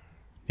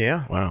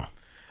 Yeah. Wow.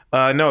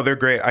 No, they're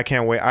great. I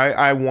can't wait.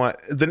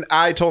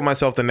 I told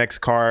myself the next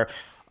car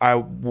I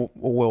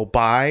will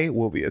buy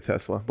will be a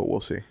Tesla, but we'll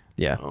see.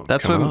 Yeah.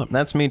 it's coming up.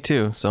 That's me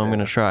too. So I'm going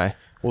to try.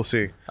 We'll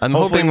see. I'm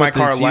Hopefully hoping my with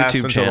car this lasts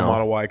YouTube until the channel.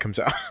 Model Y comes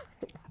out.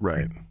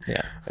 Right.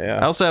 Yeah. Yeah.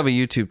 I also have a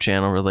YouTube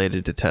channel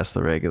related to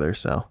Tesla Regular,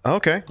 so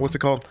Okay. What's it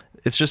called?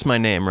 it's just my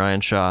name,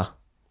 Ryan Shaw.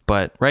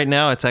 But right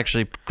now, it's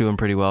actually doing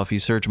pretty well. If you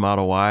search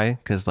Model Y,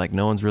 because like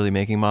no one's really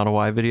making Model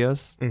Y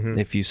videos.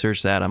 If you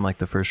search that, I'm like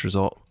the first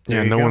result.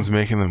 Yeah, no one's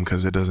making them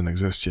because it doesn't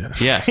exist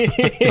yet. Yeah,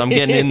 so I'm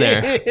getting in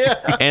there,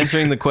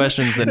 answering the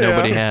questions that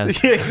nobody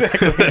has. Yeah,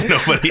 exactly. That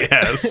nobody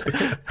has.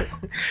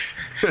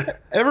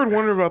 Ever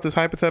wondered about this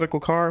hypothetical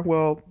car?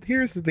 Well,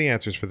 here's the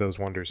answers for those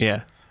wonders.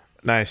 Yeah,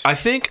 Nice. I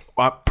think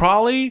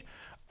probably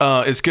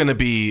it's going to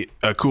be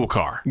a cool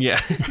car.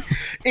 yeah.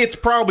 It's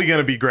probably going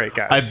to be great,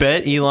 guys. I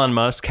bet Elon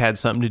Musk had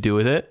something to do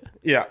with it.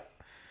 Yeah.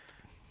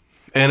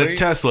 And it's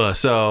Tesla,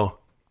 so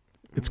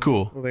it's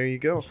cool. Well, there you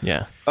go.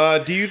 Yeah.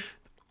 Do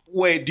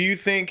you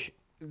think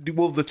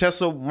will the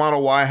Tesla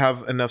Model Y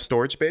have enough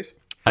storage space?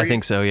 I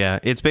think so. Yeah,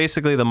 it's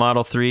basically the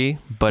Model 3,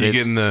 but You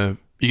it's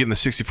getting the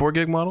 64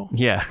 gig model?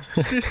 yeah.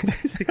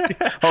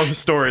 Oh, the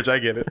storage, I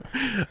get it.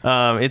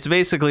 It's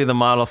basically the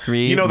Model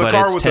 3. You know, the but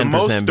car it's with the 10%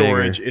 most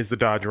storage bigger. is the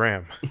Dodge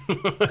Ram.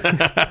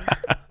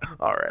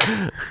 All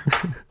right.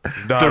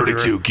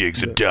 32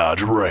 gigs of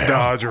Dodge Ram.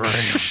 Dodge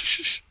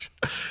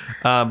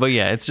Ram. But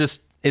yeah, it's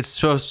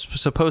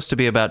supposed to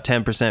be about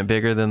 10%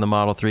 bigger than the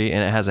Model 3,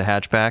 and it has a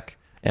hatchback.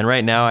 And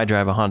right now, I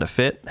drive a Honda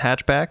Fit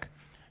hatchback,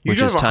 You which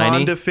drive is a tiny.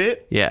 Honda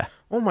Fit? Yeah.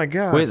 Oh my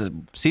god. Wait,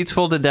 seats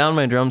folded down.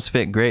 My drums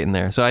fit great in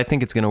there, so I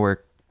think it's gonna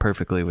work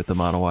perfectly with the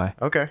Model Y.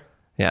 Okay.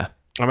 Yeah.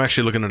 I'm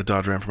actually looking at a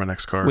Dodge Ram for my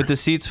next car. With the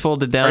seats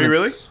folded down. Are you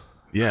it's-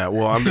 Yeah,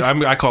 well,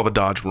 I call the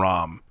Dodge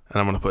ROM, and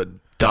I'm going to put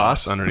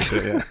DOS underneath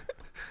it. Yeah.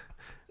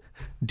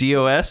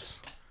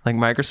 DOS, like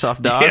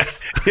Microsoft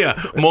DOS.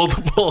 Yeah,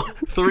 multiple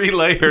 3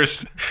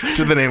 layers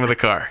to the name of the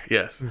car.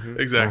 Yes,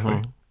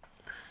 exactly.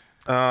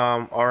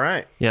 All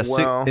right. Yeah,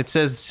 Well, it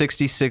says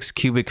 66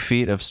 cubic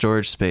feet of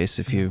storage space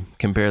if you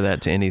compare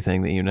that to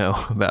anything that you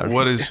know about.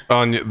 What is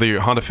on the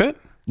Honda Fit?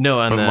 No,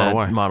 on Or the the Model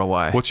Y? Model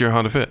Y. What's your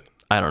Honda Fit?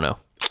 I don't know.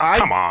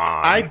 Come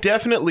on. I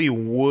definitely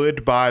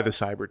would buy the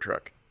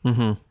Cybertruck.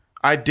 Mm-hmm.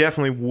 I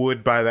definitely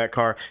would buy that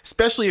car,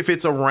 especially if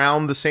it's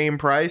around the same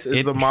price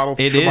as the Model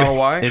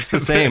Y. It's the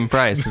same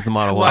price as the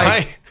Model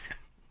Y.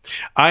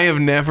 I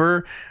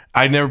never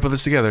put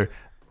this together.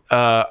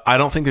 I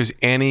don't think there's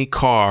any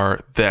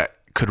car that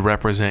could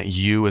represent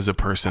you as a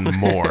person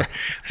more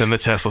than the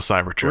Tesla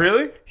Cybertruck.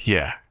 Really?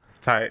 Yeah.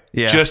 Tight.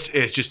 Yeah.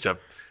 It's just a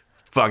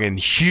fucking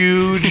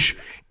huge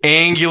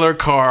angular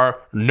car,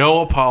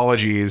 no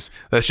apologies.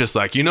 That's just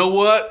like, you know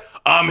what?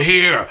 I'm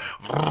here.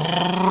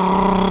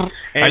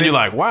 And you're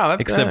like, wow.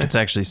 Except it's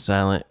actually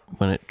silent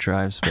when it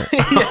drives. But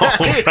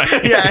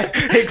Yeah,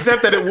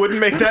 except that it wouldn't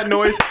make that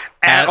noise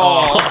at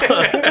all.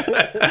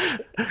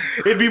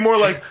 It'd be more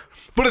like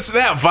but it's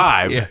that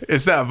vibe. Yeah.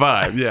 It's that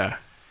vibe. Yeah.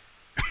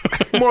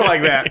 more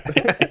like that.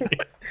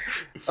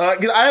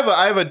 'Cause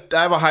I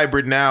have a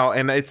hybrid now,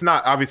 and it's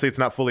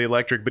not fully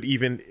electric, but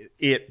even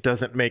it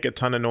doesn't make a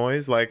ton of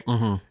noise. Like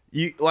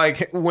you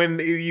like when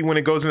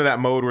it goes into that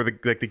mode where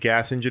the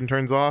gas engine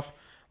turns off.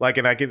 Like,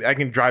 and I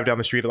can drive down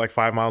the street at like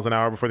 5 miles an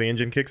hour before the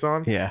engine kicks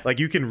on. Yeah. Like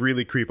you can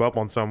really creep up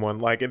on someone.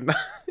 Like it's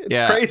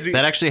yeah, crazy.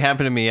 That actually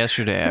happened to me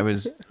yesterday. I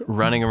was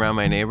running around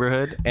my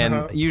neighborhood,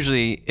 and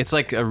usually it's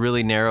like a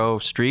really narrow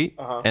street,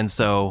 and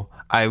so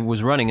I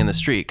was running in the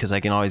street because I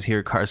can always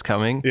hear cars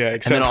coming. Yeah,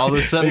 and then all of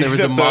a sudden there was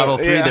a except the- Model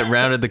 3 yeah. that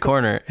rounded the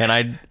corner, and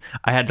I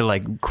had to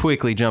like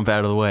quickly jump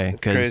out of the way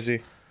because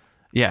Crazy.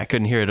 yeah, I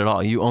couldn't hear it at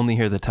all. You only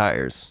hear the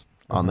tires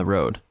on the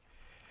road.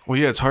 Well,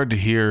 yeah, it's hard to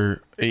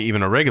hear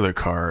even a regular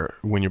car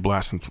when you're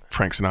blasting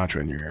Frank Sinatra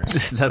in your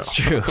ears. That's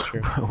true.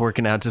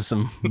 Working out to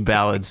some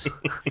ballads.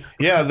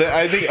 Yeah,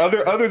 I think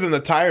other than the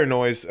tire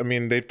noise, I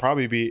mean, they'd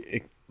probably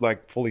be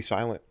like fully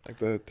silent, like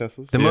the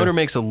Teslas. The motor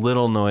makes a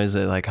little noise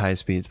at like high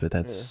speeds, but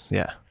that's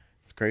yeah.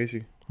 It's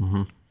crazy.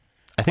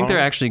 I think they're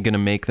actually going to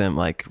make them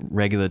like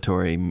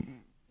regulatory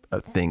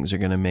things are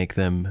going to make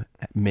them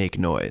make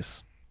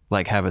noise,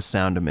 like have a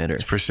sound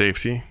emitter. For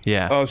safety.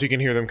 Yeah. Oh, so you can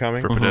hear them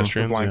coming For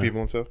pedestrians, for blind yeah. people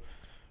and stuff.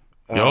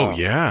 Oh,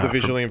 yeah. The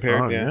visually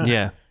impaired. oh, yeah.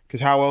 Yeah.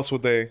 Because how else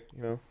would they?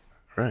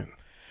 Right.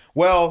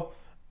 Well,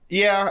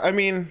 yeah. I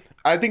mean,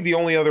 I think the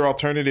only other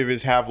alternative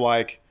is have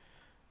like.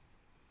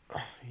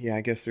 Yeah,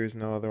 I guess there's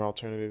no other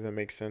alternative that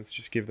makes sense.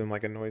 Just give them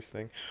like a noise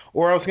thing.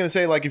 Or I was gonna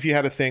say like if you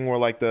had a thing where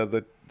like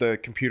the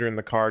computer in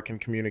the car can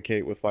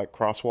communicate with like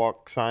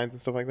crosswalk signs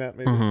and stuff like that,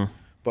 maybe.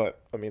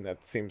 But I mean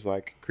that seems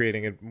like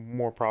creating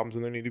more problems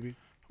than there need to be.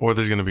 Or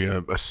there's going to be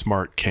a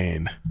smart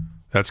cane.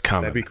 That's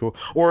coming. That'd be cool.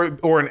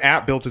 Or an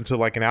app built into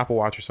like an Apple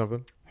Watch or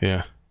something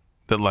Yeah.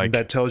 That like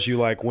that tells you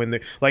like when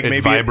they like It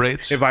maybe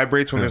vibrates? It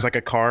vibrates when there's like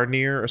a car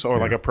near or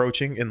like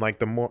approaching, and like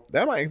the more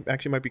that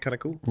might be kind of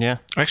cool. Yeah.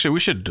 actually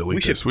we should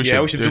delete this. We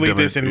should delete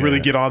this and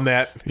really get on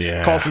that.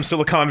 Yeah. Call some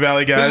Silicon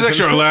Valley guys. This is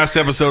actually our last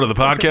episode of the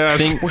podcast.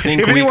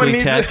 Think if anyone Weekly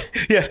needs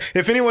Tech.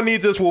 if anyone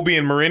needs us, we'll be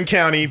in Marin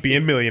County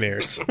being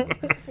millionaires.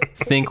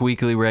 Think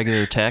Weekly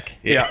Regular Tech.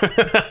 Yeah.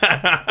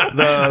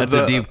 That's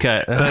a deep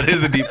cut. That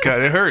is a deep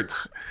cut. It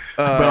hurts.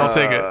 But I'll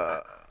take it.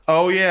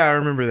 Oh yeah, I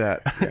remember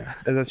that. Yeah.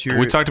 That's your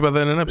We talked about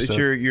that in an episode. it's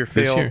your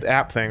this failed year.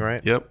 app thing,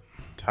 right? Yep.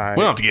 Tight.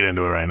 We don't have to get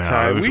into it right now.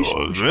 Ty, we should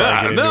probably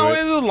get into no,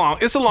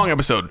 it. it's a long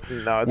episode.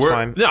 No, it's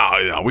fine.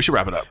 No, we should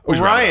wrap it up. We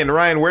should wrap it up.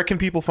 Ryan, where can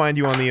people find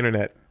you on the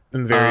internet?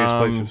 in various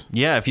places?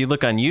 Yeah, if you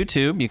look on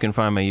YouTube, you can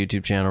find my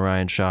YouTube channel,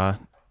 Ryan Shaw.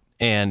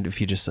 And if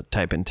you just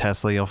type in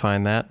Tesla, you'll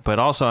find that. But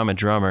also, I'm a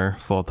drummer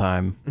full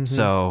time.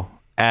 So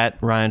at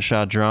Ryan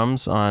Shaw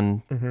Drums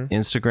on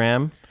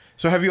Instagram.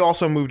 So have you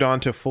also moved on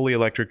to fully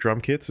electric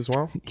drum kits as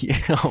well? Yeah,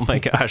 oh my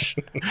gosh.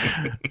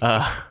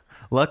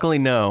 Luckily,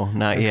 no,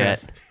 not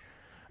yet.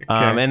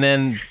 And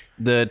then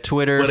the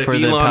Twitter But if for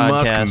the Elon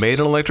podcast. Musk made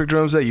an electric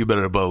drum set, you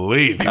better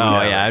believe.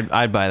 Yeah,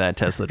 I'd buy that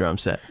Tesla drum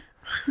set.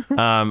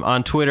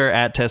 On Twitter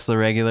at Tesla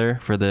Regular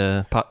for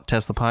the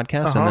Tesla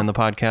podcast, and then the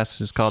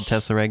podcast is called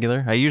Tesla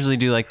Regular. I usually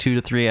do like 2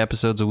 to 3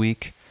 episodes a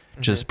week,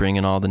 just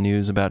bringing all the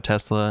news about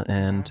Tesla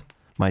and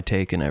my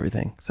take and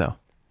everything. So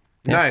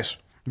Nice.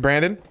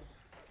 Brandon?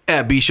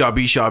 At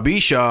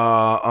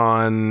Bshaw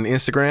on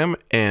Instagram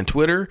and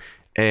Twitter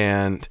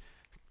and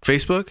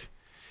Facebook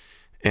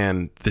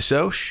and the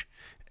Soch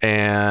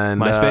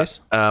and MySpace.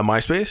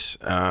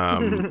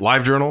 MySpace.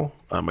 Live Journal.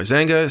 My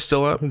Zanga is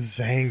still up.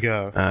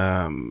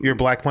 Zanga. Your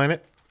Black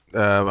Planet?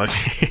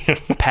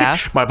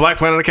 Path. My Black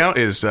Planet account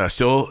is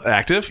still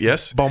active.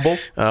 Yes. Bumble?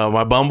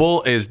 My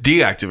Bumble is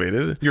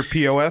deactivated. Your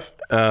POF?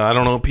 I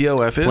don't know what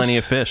POF is. Plenty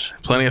of fish.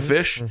 Plenty of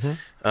fish. Yep.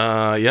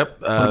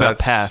 What about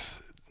Path?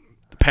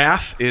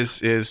 Path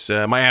is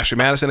my Ashley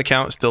Madison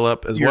account is still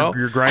up as well.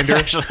 Your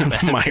Grinder?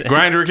 My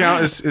Grinder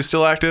account is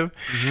still active.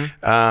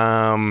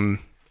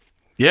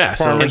 Yeah.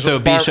 Farmers- So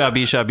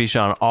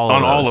Bshaw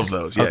on all of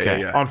those. Yeah,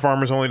 Okay. yeah. On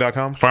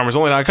farmersonly.com?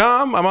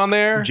 Farmersonly.com. I'm on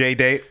there.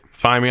 JDate.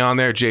 Find me on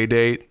there.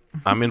 JDate.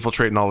 I'm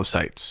infiltrating all the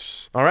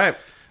sites. All right.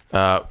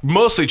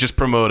 Mostly just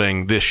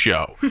promoting this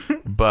show,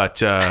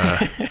 but Your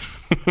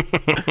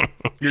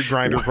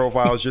Grinder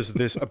profile is just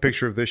a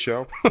picture of this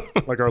show,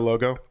 like our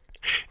logo.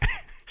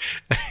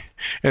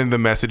 and the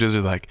messages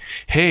are like,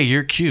 "Hey,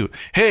 you're cute.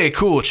 Hey,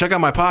 cool. Check out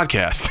my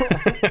podcast."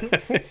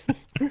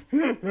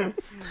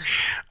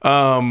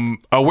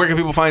 Where can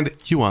people find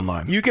you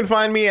online? You can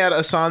find me at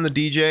Asan the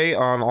DJ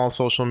on all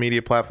social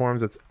media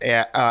platforms. It's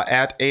at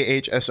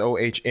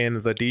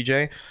AHSOHN the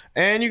DJ.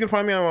 And you can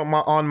find me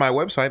on my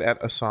website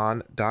at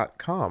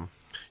asan.com.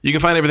 You can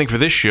find everything for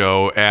this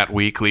show at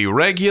Weekly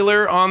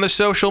Regular on the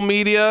social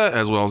media,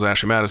 as well as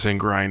Ashley Madison,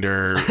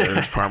 Grindr,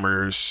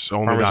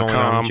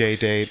 FarmersOnly.com,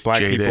 JDate,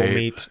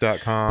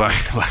 BlackPeopleMeet.com,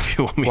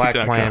 BlackPeopleMeet.com, Black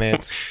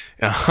Planet.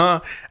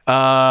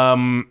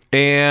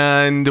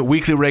 And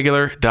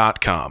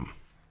weeklyregular.com.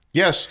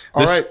 Yes.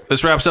 All right.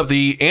 This wraps up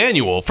the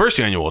first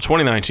annual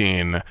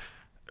 2019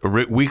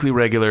 Weekly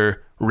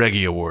Regular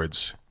Reggie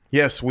Awards.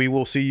 Yes, we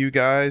will see you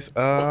guys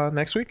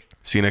next week.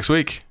 See you next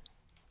week.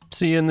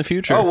 See you in the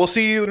future. Oh, we'll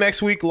see you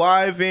next week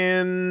live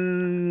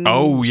in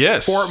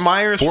Fort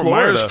Myers,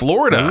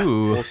 Florida.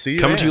 Ooh. We'll see you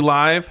Coming there. to you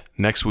live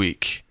next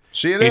week.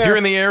 See you there. If you're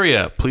in the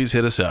area, please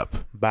hit us up.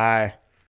 Bye.